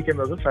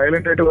ഉണ്ടാക്കിയിരിക്കുന്നത്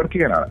സൈലന്റ് ആയിട്ട് വർക്ക്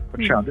ചെയ്യാനാണ്.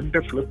 പക്ഷെ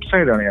അതിന്റെ ഫ്ലിപ്പ്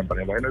സൈഡാണ് ഞാൻ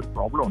പറഞ്ഞത്. വയറിന് ഒരു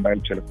പ്രോബ്ലം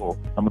ഉണ്ടായാൽ ചിലപ്പോൾ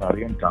നമ്മൾ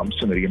അറിയാൻ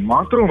താമസിച്ചിരിക്കും.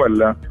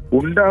 മാത്രവുമല്ല,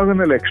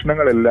 ഉണ്ടാകുന്ന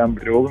ലക്ഷണങ്ങളെല്ലാം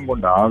രോഗം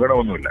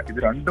കൊണ്ടാകണമെന്നില്ല.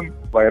 ഇത് രണ്ടും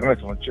വയറിനെ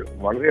സംബന്ധിച്ച്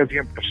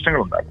വളരെയധികം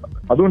പ്രശ്നങ്ങൾ ഉണ്ടാക്കുന്നുണ്ട്.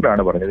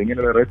 അതുകൊണ്ടാണ് പറഞ്ഞത്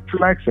ഇങ്ങനെയുള്ള റെഡ്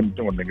ഫ്ലാഗ്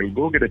സിംറ്റം ഉണ്ടെങ്കിൽ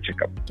ഗോ ഗെറ്റ് എ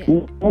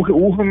ചെക്കപ്പ്.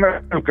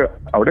 ഊഹങ്ങൾക്ക്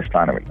അവിടെ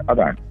സ്ഥാനമില്ല.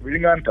 അതാണ്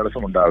വിഴുങ്ങാൻ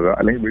തടസ്സമുണ്ടാവുക,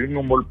 അല്ലെങ്കിൽ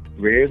വിഴുങ്ങുമ്പോൾ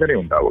വേദന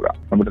ഉണ്ടാവുക.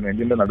 നമ്മുടെ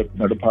നെഞ്ചിന്റെ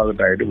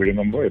നടുഭാഗത്തായിട്ട്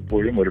വിഴുങ്ങുമ്പോൾ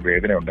എപ്പോഴും ഒരു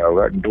വേദന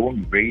ഉണ്ടാവുക.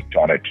 Don't wait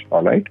on it.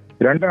 Alright.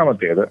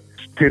 രണ്ടാമത്തേത്,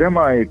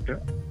 സ്ഥിരമായിട്ട്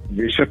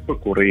വിശപ്പ്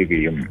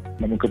കുറയുകയും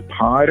നമുക്ക്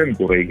ഭാരം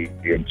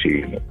കുറയുകയും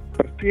ചെയ്യുന്നു.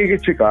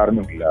 പ്രത്യേകിച്ച്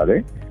കാരണമില്ലാതെ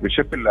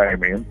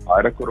വിശപ്പില്ലായ്മയും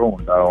ഭാരക്കുറവും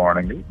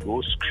ഉണ്ടാവുകയാണെങ്കിൽ go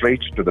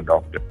straight to the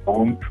doctor.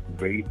 Don't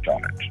wait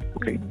on it.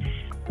 Okay.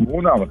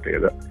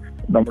 മൂന്നാമത്തേത്,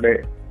 നമ്മുടെ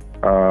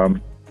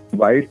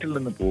വയറ്റിൽ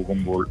നിന്ന്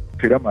പോകുമ്പോൾ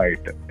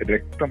സ്ഥിരമായിട്ട്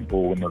രക്തം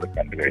പോകുന്നത്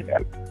കണ്ടു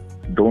കഴിഞ്ഞാൽ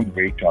don't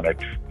wait on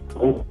it,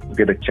 go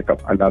get A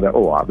checkup. അല്ലാതെ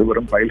അത്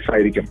വെറും പൈൽസ്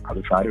ആയിരിക്കും, അത്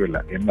സാരമില്ല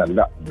എന്നല്ല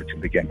നമ്മൾ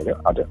ചിന്തിക്കേണ്ടത്.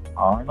 അത്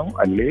ആണോ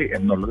അല്ലേ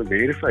എന്നുള്ളത്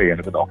വെരിഫൈ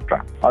ചെയ്യേണ്ടത്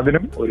ഡോക്ടറാണ്.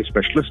 അതിനും ഒരു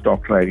സ്പെഷ്യലിസ്റ്റ്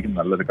ഡോക്ടർ ആയിരിക്കും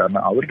നല്ലത്.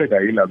 കാരണം അവരുടെ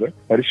കയ്യിൽ അത്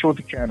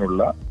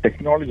പരിശോധിക്കാനുള്ള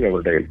ടെക്നോളജി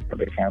അവരുടെ കയ്യിൽ,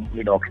 ഒരു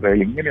ഫാമിലി ഡോക്ടറുടെ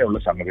കയ്യിൽ ഇങ്ങനെയുള്ള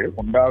സംഗതികൾ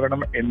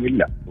ഉണ്ടാകണം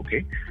എന്നില്ല. ഓക്കെ.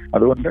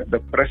 അതുകൊണ്ട് the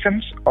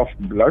presence of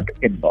blood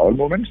in ബowel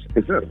movements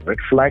is a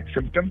red flag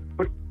symptom,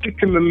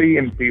 particularly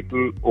in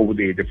people over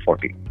the age of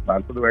 40.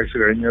 40 വയസ്സ്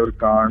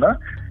കഴിഞ്ഞവർക്കാണ്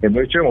എന്ന്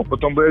വെച്ചാൽ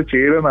 39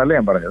 ചെയ്തെന്നല്ല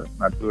ഞാൻ പറഞ്ഞത്.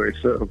 40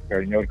 വയസ്സ്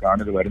കഴിഞ്ഞവർക്കാണ്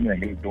ഇത്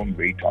വരുന്നതെങ്കിൽ ഡോണ്ട്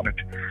വെയിറ്റ് ഓൺ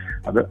ഇറ്റ്.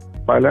 അത്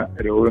പല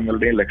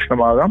രോഗങ്ങളുടെയും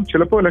ലക്ഷണമാകാം.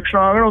 ചിലപ്പോൾ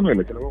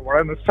ലക്ഷണമാകണമെന്നില്ല. ചിലപ്പോൾ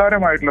വളരെ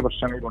നിസ്സാരമായിട്ടുള്ള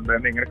പ്രശ്നങ്ങൾ കൊണ്ട്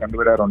തന്നെ ഇങ്ങനെ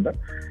കണ്ടുവരാറുണ്ട്.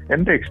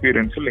 എന്റെ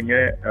എക്സ്പീരിയൻസിൽ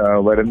ഇങ്ങനെ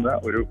വരുന്ന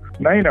ഒരു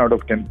 9 out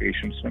of 10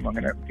 പേഷ്യൻസിനും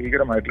അങ്ങനെ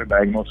ഭീകരമായിട്ടുള്ള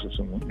ഡയഗ്നോസിസ്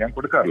ഒന്നും ഞാൻ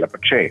കൊടുക്കാറില്ല.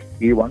 പക്ഷേ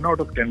ഈ 1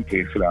 out of 10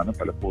 കേസിലാണ്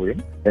പലപ്പോഴും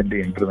എന്റെ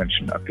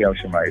ഇന്റർവെൻഷൻ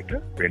അത്യാവശ്യമായിട്ട്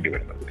വേണ്ടി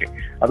വരുന്നത്. ഓക്കെ.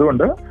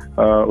 അതുകൊണ്ട്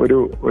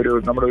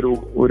നമ്മുടെ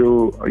ഒരു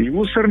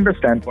യൂസറിന്റെ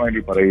സ്റ്റാൻഡ്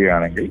പോയിന്റിൽ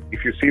പറയുകയാണെങ്കിൽ,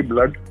 if you see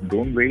blood,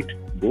 don't wait,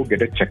 go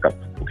get a checkup.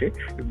 Okay,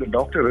 if the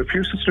doctor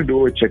refuses to do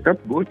a checkup,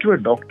 go to a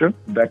doctor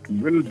that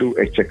will do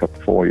a checkup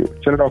for you.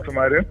 ചില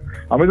ഡോക്ടർമാര്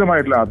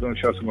അമിതമായിട്ടുള്ള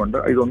ആത്മവിശ്വാസം കൊണ്ട്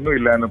ഇതൊന്നും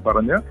ഇല്ല എന്ന്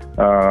പറഞ്ഞ്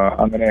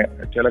അങ്ങനെ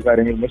ചില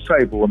കാര്യങ്ങൾ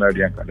മിസ്സായി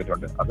പോകുന്നതായിട്ട് ഞാൻ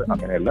കണ്ടിട്ടുണ്ട്. അത്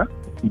അങ്ങനെയല്ല.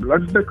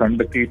 Blood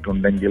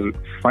കണ്ടെത്തിയിട്ടുണ്ടെങ്കിൽ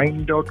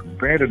find out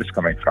where it is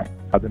coming from.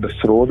 അതിന്റെ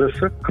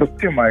സ്രോതസ്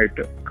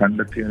കൃത്യമായിട്ട്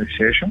കണ്ടെത്തിയതിനു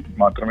ശേഷം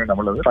മാത്രമേ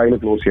നമ്മളത് ഫയൽ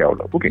ക്ലോസ്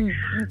ചെയ്യാവുള്ളൂ. ഓക്കെ.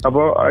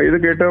 അപ്പോൾ ഇത്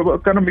കേട്ട്,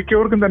 കാരണം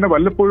മിക്കവർക്കും തന്നെ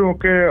വല്ലപ്പോഴും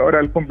ഒക്കെ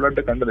ഒരല്പം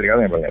ബ്ലഡ് കണ്ടെത്തിരിക്കുക.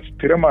 അത് ഞാൻ പറഞ്ഞത്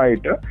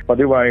സ്ഥിരമായിട്ട്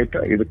പതിവായിട്ട്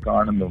ഇത്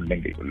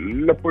കാണുന്നുണ്ടെങ്കിൽ,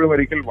 വല്ലപ്പോഴും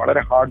ഒരിക്കൽ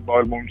വളരെ ഹാർഡ്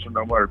ബowel movements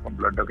ഉണ്ടാകുമ്പോൾ അല്പം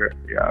ബ്ലഡ് ഒക്കെ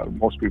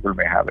most people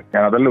may have it.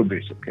 ഞാൻ അതല്ല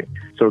ഉദ്ദേശിച്ചത്. ഓക്കെ.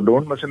 So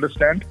don't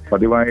misunderstand.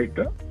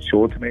 പതിവായിട്ട്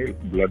ശോധനയിൽ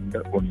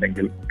ബ്ലഡ്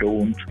ഉണ്ടെങ്കിൽ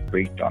ഡോണ്ട്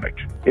വെയിറ്റ് ഓൺ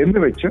ഇറ്റ് എന്ന്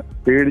വെച്ച്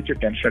പേടിച്ച്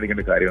ടെൻഷൻ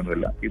അടിക്കേണ്ട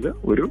കാര്യമൊന്നുമില്ല. ഇത്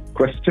ഒരു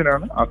ക്വസ്റ്റ്യൻ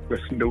ആണ്. ആ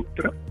ക്വസ്റ്റ്യന്റെ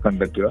ഉത്തരം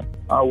കണ്ടെത്തുക.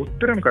 ആ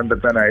ഉത്തരം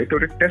കണ്ടെത്താനായിട്ട്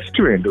ഒരു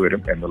ടെസ്റ്റ്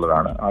വേണ്ടിവരും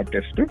എന്നുള്ളതാണ്. ആ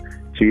ടെസ്റ്റ്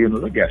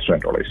ചെയ്യുന്നത്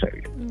ഗ്യാസ്ട്രോഎൻട്രോളജിസ്റ്റ്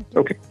ആയിരിക്കും.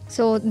 ഓക്കെ.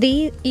 സോ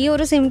ഈ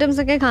ഒരു സിംറ്റംസ്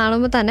ഒക്കെ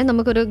കാണുമ്പോൾ തന്നെ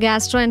നമുക്കൊരു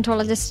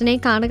ഗ്യാസ്ട്രോഎൻട്രോളജിസ്റ്റിനെ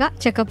കാണുക,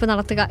 ചെക്കപ്പ്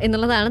നടത്തുക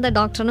എന്നുള്ളതാണ്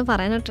ഡോക്ടറിന്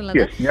പറയാനായിട്ടുള്ളത്.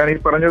 ഞാൻ ഈ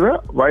പറഞ്ഞത്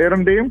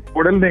വയറിന്റെയും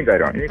കുടലിന്റെയും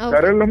കാര്യമാണ്. ഈ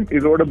കരളും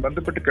ഇതോട്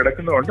ബന്ധപ്പെട്ട്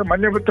കിടക്കുന്നതുകൊണ്ട്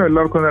മഞ്ഞപ്പിത്തം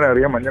എല്ലാവർക്കും തന്നെ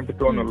അറിയാം.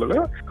 മഞ്ഞപ്പിത്തം എന്നുള്ളത്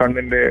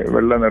കണ്ണിന്റെ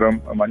വെള്ള നിറം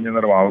മഞ്ഞ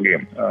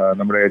നിറമാവുകയും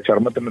നമ്മുടെ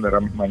ചർമ്മത്തിന്റെ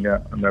നിറം മഞ്ഞ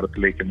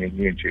നിറത്തിലേക്ക്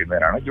നീങ്ങുകയും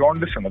ചെയ്യുന്നതിനാണ്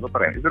ജോണ്ടിസ് എന്നൊക്കെ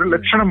പറയുന്നത്. ഇതൊരു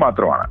ലക്ഷണം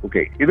മാത്രമാണ്.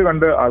 ഓക്കെ. ഇത്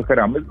കണ്ട്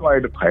ആൾക്കാർ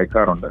അമിതമായിട്ട്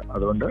ഭയക്കാറുണ്ട്.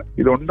 അതുകൊണ്ട്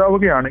ഇത്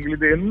ഉണ്ടാവുകയാണെങ്കിൽ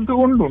ഇത്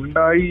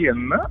എന്തുകൊണ്ടുണ്ടായി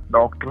എന്ന്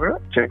ഡോക്ടർ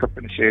ചെക്ക്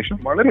ചെക്കപ്പിന് ശേഷം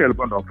വളരെ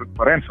എളുപ്പം ഡോക്ടർക്ക്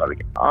പറയാൻ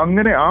സാധിക്കും.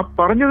 അങ്ങനെ ആ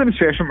പറഞ്ഞതിന്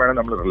ശേഷം വേണം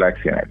നമ്മൾ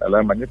റിലാക്സ് ചെയ്യാനായിട്ട്.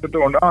 അല്ലാതെ മഞ്ഞപ്പിത്തം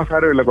കൊണ്ട്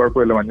സാരമില്ല,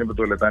 കുഴപ്പമില്ല,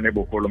 മഞ്ഞപ്പിത്തമില്ല, തന്നെ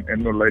പൊക്കോളും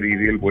എന്നുള്ള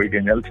രീതിയിൽ പോയി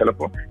കഴിഞ്ഞാൽ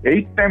ചിലപ്പോൾ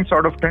 8 times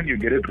out of 10 you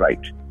get it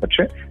right.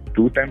 പക്ഷെ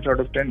 2 times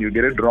out of 10 you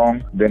get it wrong,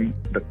 then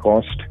the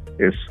cost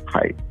is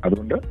high.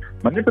 അതുകൊണ്ട്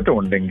മഞ്ഞപ്പിത്തം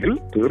ഉണ്ടെങ്കിൽ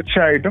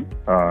തീർച്ചയായിട്ടും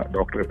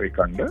ഡോക്ടറെ പോയി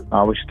കണ്ട്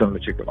ആവശ്യത്തിനുള്ള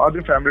ചെക്കപ്പ്,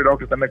 ആദ്യം ഫാമിലി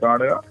ഡോക്ടറെ തന്നെ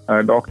കാണുക.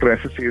 ഡോക്ടർ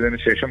അസസ് ചെയ്തതിന്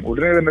ശേഷം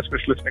ഉടനെ തന്നെ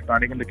സ്പെഷ്യലിസ്റ്റിനെ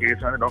കാണിക്കേണ്ട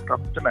കേസാണ് ഡോക്ടർ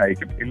അപ്പം തന്നെ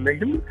അയക്കും.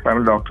 ഇല്ലെങ്കിൽ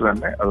ഫാമിലി ഡോക്ടർ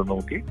തന്നെ അത്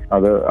നോക്കി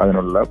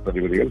അതിനുള്ള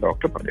പ്രതിവിധികൾ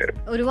ഡോക്ടർ പറഞ്ഞുതരും.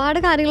 ഒരുപാട്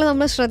കാര്യങ്ങൾ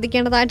നമ്മൾ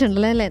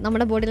ശ്രദ്ധിക്കേണ്ടതായിട്ടുണ്ടല്ലോ അല്ലേ?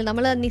 നമ്മുടെ ബോഡിയിൽ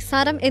നമ്മൾ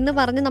നിസ്സാരം എന്ന്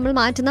പറഞ്ഞ് നമ്മൾ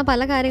മാറ്റുന്ന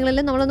പല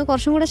കാര്യങ്ങളിലും നമ്മളൊന്ന്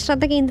കുറച്ചും കൂടെ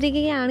ശ്രദ്ധ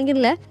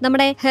കേന്ദ്രീകരിക്കുകയാണെങ്കിൽ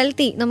നമ്മുടെ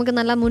ഹെൽത്തി നമുക്ക്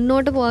നല്ല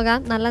മുന്നോട്ട്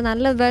പോകാം,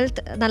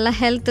 നല്ല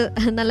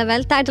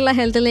വെൽത്ത് ആയിട്ടുള്ള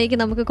ഹെൽത്തിലേക്ക്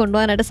നമുക്ക്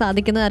കൊണ്ടുപോകാനായിട്ട്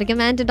സാധിക്കുന്നതായിരിക്കും.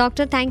 And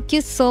doctor, thank you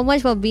so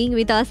much for being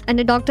with us.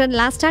 And doctor,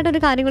 last ആയിട്ട് ഒരു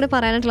കാര്യം കൂടി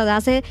പറയാനായിട്ടുള്ളത്,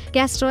 ആസ് എ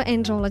ഗാസ്ട്രോ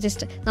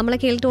എൻട്രോളജിസ്റ്റ് നമ്മളെ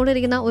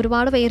കേട്ടുകൊണ്ടിരിക്കുന്ന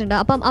ഒരുപാട് പേരുണ്ട്.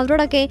 അപ്പം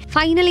അവരോടൊക്കെ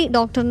ഫൈനലി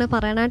ഡോക്ടറിന്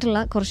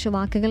പറയാനായിട്ടുള്ള കുറച്ച്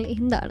വാക്കുകൾ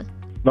എന്താണ്?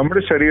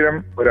 നമ്മുടെ ശരീരം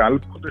ഒരു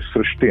അത്ഭുത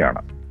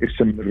സൃഷ്ടിയാണ്.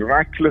 It's A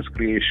miraculous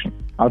creation.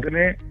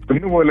 അതിനെ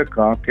ഒന്നുപോലെ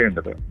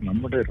കാക്കേണ്ടത്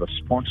നമ്മുടെ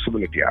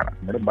റെസ്പോൺസിബിലിറ്റിയാണ്.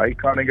 നമ്മുടെ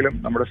ബൈക്കാണെങ്കിലും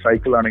നമ്മുടെ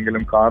സൈക്കിൾ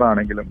ആണെങ്കിലും കാർ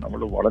ആണെങ്കിലും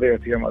നമ്മൾ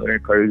വളരെയധികം അതിനെ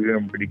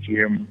കഴുകുകയും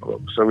പിടിക്കുകയും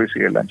സർവീസ്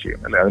ചെയ്യുകയെല്ലാം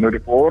ചെയ്യും അല്ലെ. അതിനൊരു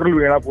പോറിൽ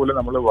വീണാൽ പോലും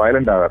നമ്മൾ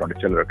വയലന്റ് ആകാറുണ്ട്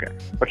ചിലരൊക്കെ.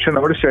 പക്ഷെ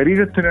നമ്മുടെ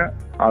ശരീരത്തിന്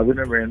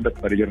അതിന് വേണ്ട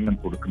പരിചരണം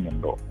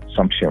കൊടുക്കുന്നുണ്ടോ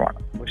സംശയമാണ്.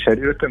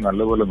 ശരീരത്തെ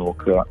നല്ലപോലെ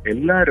നോക്കുക.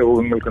 എല്ലാ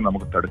രോഗങ്ങൾക്കും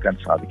നമുക്ക് തടുക്കാൻ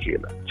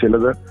സാധിക്കുകയില്ല.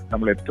 ചിലത്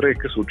നമ്മൾ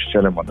എത്രയൊക്കെ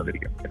സൂക്ഷിച്ചാലും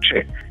വന്നതിരിക്കും. പക്ഷേ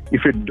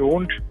if you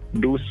don't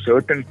do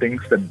certain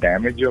things that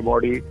damage your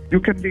body,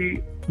 you can be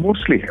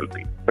mostly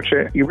healthy. പക്ഷെ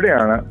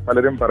ഇവിടെയാണ്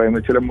പലരും പറയുന്ന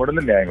ചില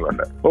മുടന്ത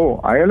ന്യായങ്ങളുണ്ട്.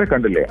 അയാളെ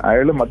കണ്ടില്ലേ,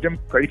 അയാള് മദ്യം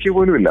കഴിക്കുക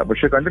പോലും ഇല്ല,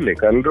 പക്ഷെ കണ്ടില്ലേ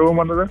കരൾ രോഗം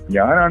വന്നത്,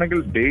 ഞാനാണെങ്കിൽ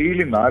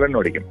ഡെയിലി 4 എണ്ണം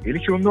അടിക്കും,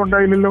 എനിക്കൊന്നും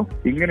ഉണ്ടായില്ലല്ലോ.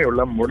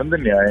 ഇങ്ങനെയുള്ള മുടന്ത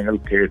ന്യായങ്ങൾ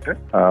കേട്ട്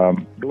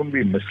ഡോണ്ട്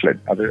ബി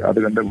മിസ്ലെഡ്. അത്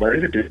കണ്ട്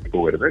വഴിതെറ്റി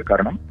പോകരുത്.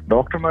 കാരണം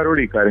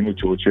ഡോക്ടർമാരോട് ഈ കാര്യങ്ങൾ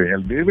ചോദിച്ചു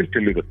കഴിഞ്ഞാൽ they will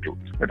tell you the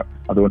truth കേട്ടോ.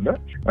 അതുകൊണ്ട്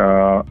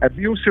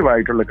അബ്യൂസീവ്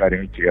ആയിട്ടുള്ള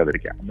കാര്യങ്ങൾ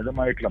ചെയ്യാതിരിക്കുക.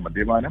 അമിതമായിട്ടുള്ള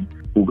മദ്യപാനം,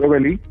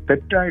 പുകവലി,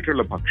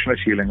 തെറ്റായിട്ടുള്ള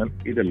ഭക്ഷണശീലങ്ങൾ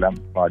ഇതെല്ലാം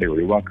പാടെ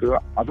ഒഴിവാക്കുക.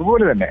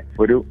 അതുപോലെ തന്നെ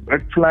ഒരു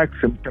റെഡ് ഫ്ലാഗ്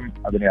സിംറ്റം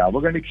അതിനെ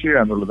അവഗണിക്കുക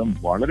എന്നുള്ളതും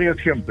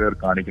വളരെയധികം പേർ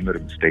കാണിക്കുന്ന ഒരു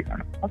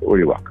മിസ്റ്റേക്കാണ്. അത്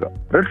ഒഴിവാക്കുക.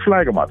 റെഡ്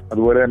ഫ്ലാഗ് മാത്രം.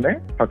 അതുപോലെ തന്നെ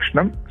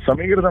ഭക്ഷണം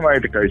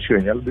സമീകൃതമായിട്ട് കഴിച്ചു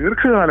കഴിഞ്ഞാൽ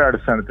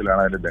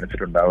ദീർഘകാലാടിസ്ഥാനത്തിലാണ് അതിന്റെ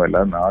ബെനിഫിറ്റ് ഉണ്ടാവുക,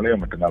 അല്ലാതെ നാളെയോ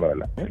മറ്റന്നാളോ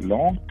അല്ല.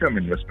 ലോങ് ടേം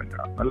ഇൻവെസ്റ്റ്മെന്റ്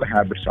ആണ്, നല്ല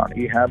ഹാബിറ്റ്സ് ആണ്.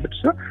 ഈ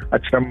ഹാബിറ്റ്സ്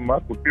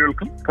അച്ഛനമ്മമാർ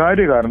കുട്ടികൾക്കും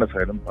കാര്യകാരണ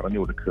സഹിതം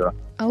പറഞ്ഞു കൊടുക്കുക.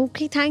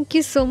 Okay, thank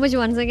you so much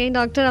once again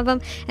doctor. അപ്പം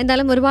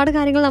എന്തായാലും ഒരുപാട്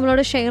കാര്യങ്ങൾ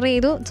നമ്മളോട് ഷെയർ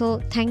ചെയ്തു. So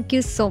thank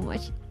you so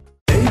much.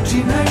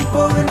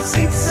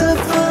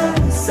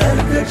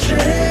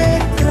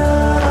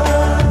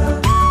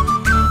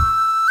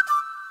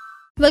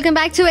 Welcome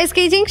back to SK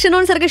Junction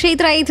on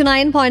Sargakshetra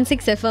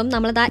 89.6 FM.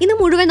 ഇന്ന്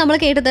മുഴുവൻ നമ്മൾ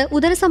കേട്ടത്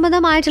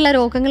ഉദരസംബന്ധമായിട്ടുള്ള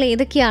രോഗങ്ങൾ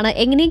ഏതൊക്കെയാണ്,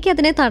 എങ്ങനെയൊക്കെ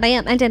അതിനെ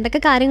തടയാം, ആൻഡ് എന്തൊക്കെ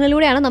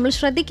കാര്യങ്ങളിലൂടെയാണ് നമ്മൾ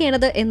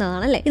ശ്രദ്ധിക്കേണ്ടത്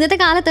എന്നതാണ് അല്ലേ. ഇന്നത്തെ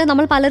കാലത്ത്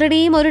നമ്മൾ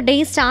പലരുടെയും ഒരു ഡേ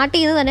സ്റ്റാർട്ട്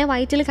ചെയ്യുന്നത് തന്നെ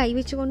വയറ്റിൽ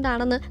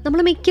കൈവച്ചുകൊണ്ടാണെന്ന്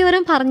നമ്മൾ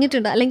മിക്കവരും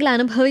പറഞ്ഞിട്ടുണ്ട് അല്ലെങ്കിൽ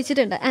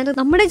അനുഭവിച്ചിട്ടുണ്ട്. ആൻഡ്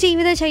നമ്മുടെ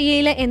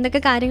ജീവിതചര്യയിൽ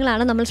എന്തൊക്കെ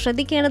കാര്യങ്ങളാണ് നമ്മൾ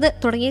ശ്രദ്ധിക്കേണ്ടത്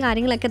തുടങ്ങിയ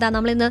കാര്യങ്ങളൊക്കെ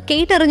നമ്മൾ ഇന്ന്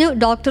കേട്ടറിഞ്ഞു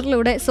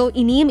ഡോക്ടറിലൂടെ. സോ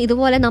ഇനിയും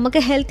ഇതുപോലെ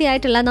നമുക്ക് ഹെൽത്തി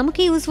ആയിട്ടുള്ള,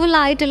 നമുക്ക് യൂസ്ഫുൾ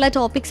ആയിട്ടുള്ള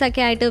ടോപ്പിക്സ്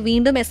ഒക്കെ ആയിട്ട്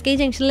വീണ്ടും SK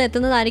ജംഗ്ഷനിൽ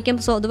എത്തുന്നതായിരിക്കും.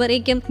 സോ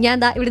അതുവരേക്കും ഞാൻ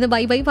ഇവിടുന്ന്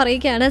ബൈ ബൈ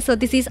പറയുകയാണ്. So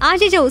this is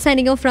Rajeev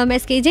signing off from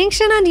SK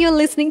Junction and you're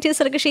listening to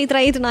Sargakshetra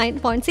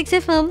 89.6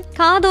 FM.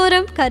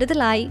 കാതോരം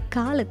കരുതലായി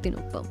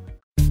കാലത്തിനൊപ്പം.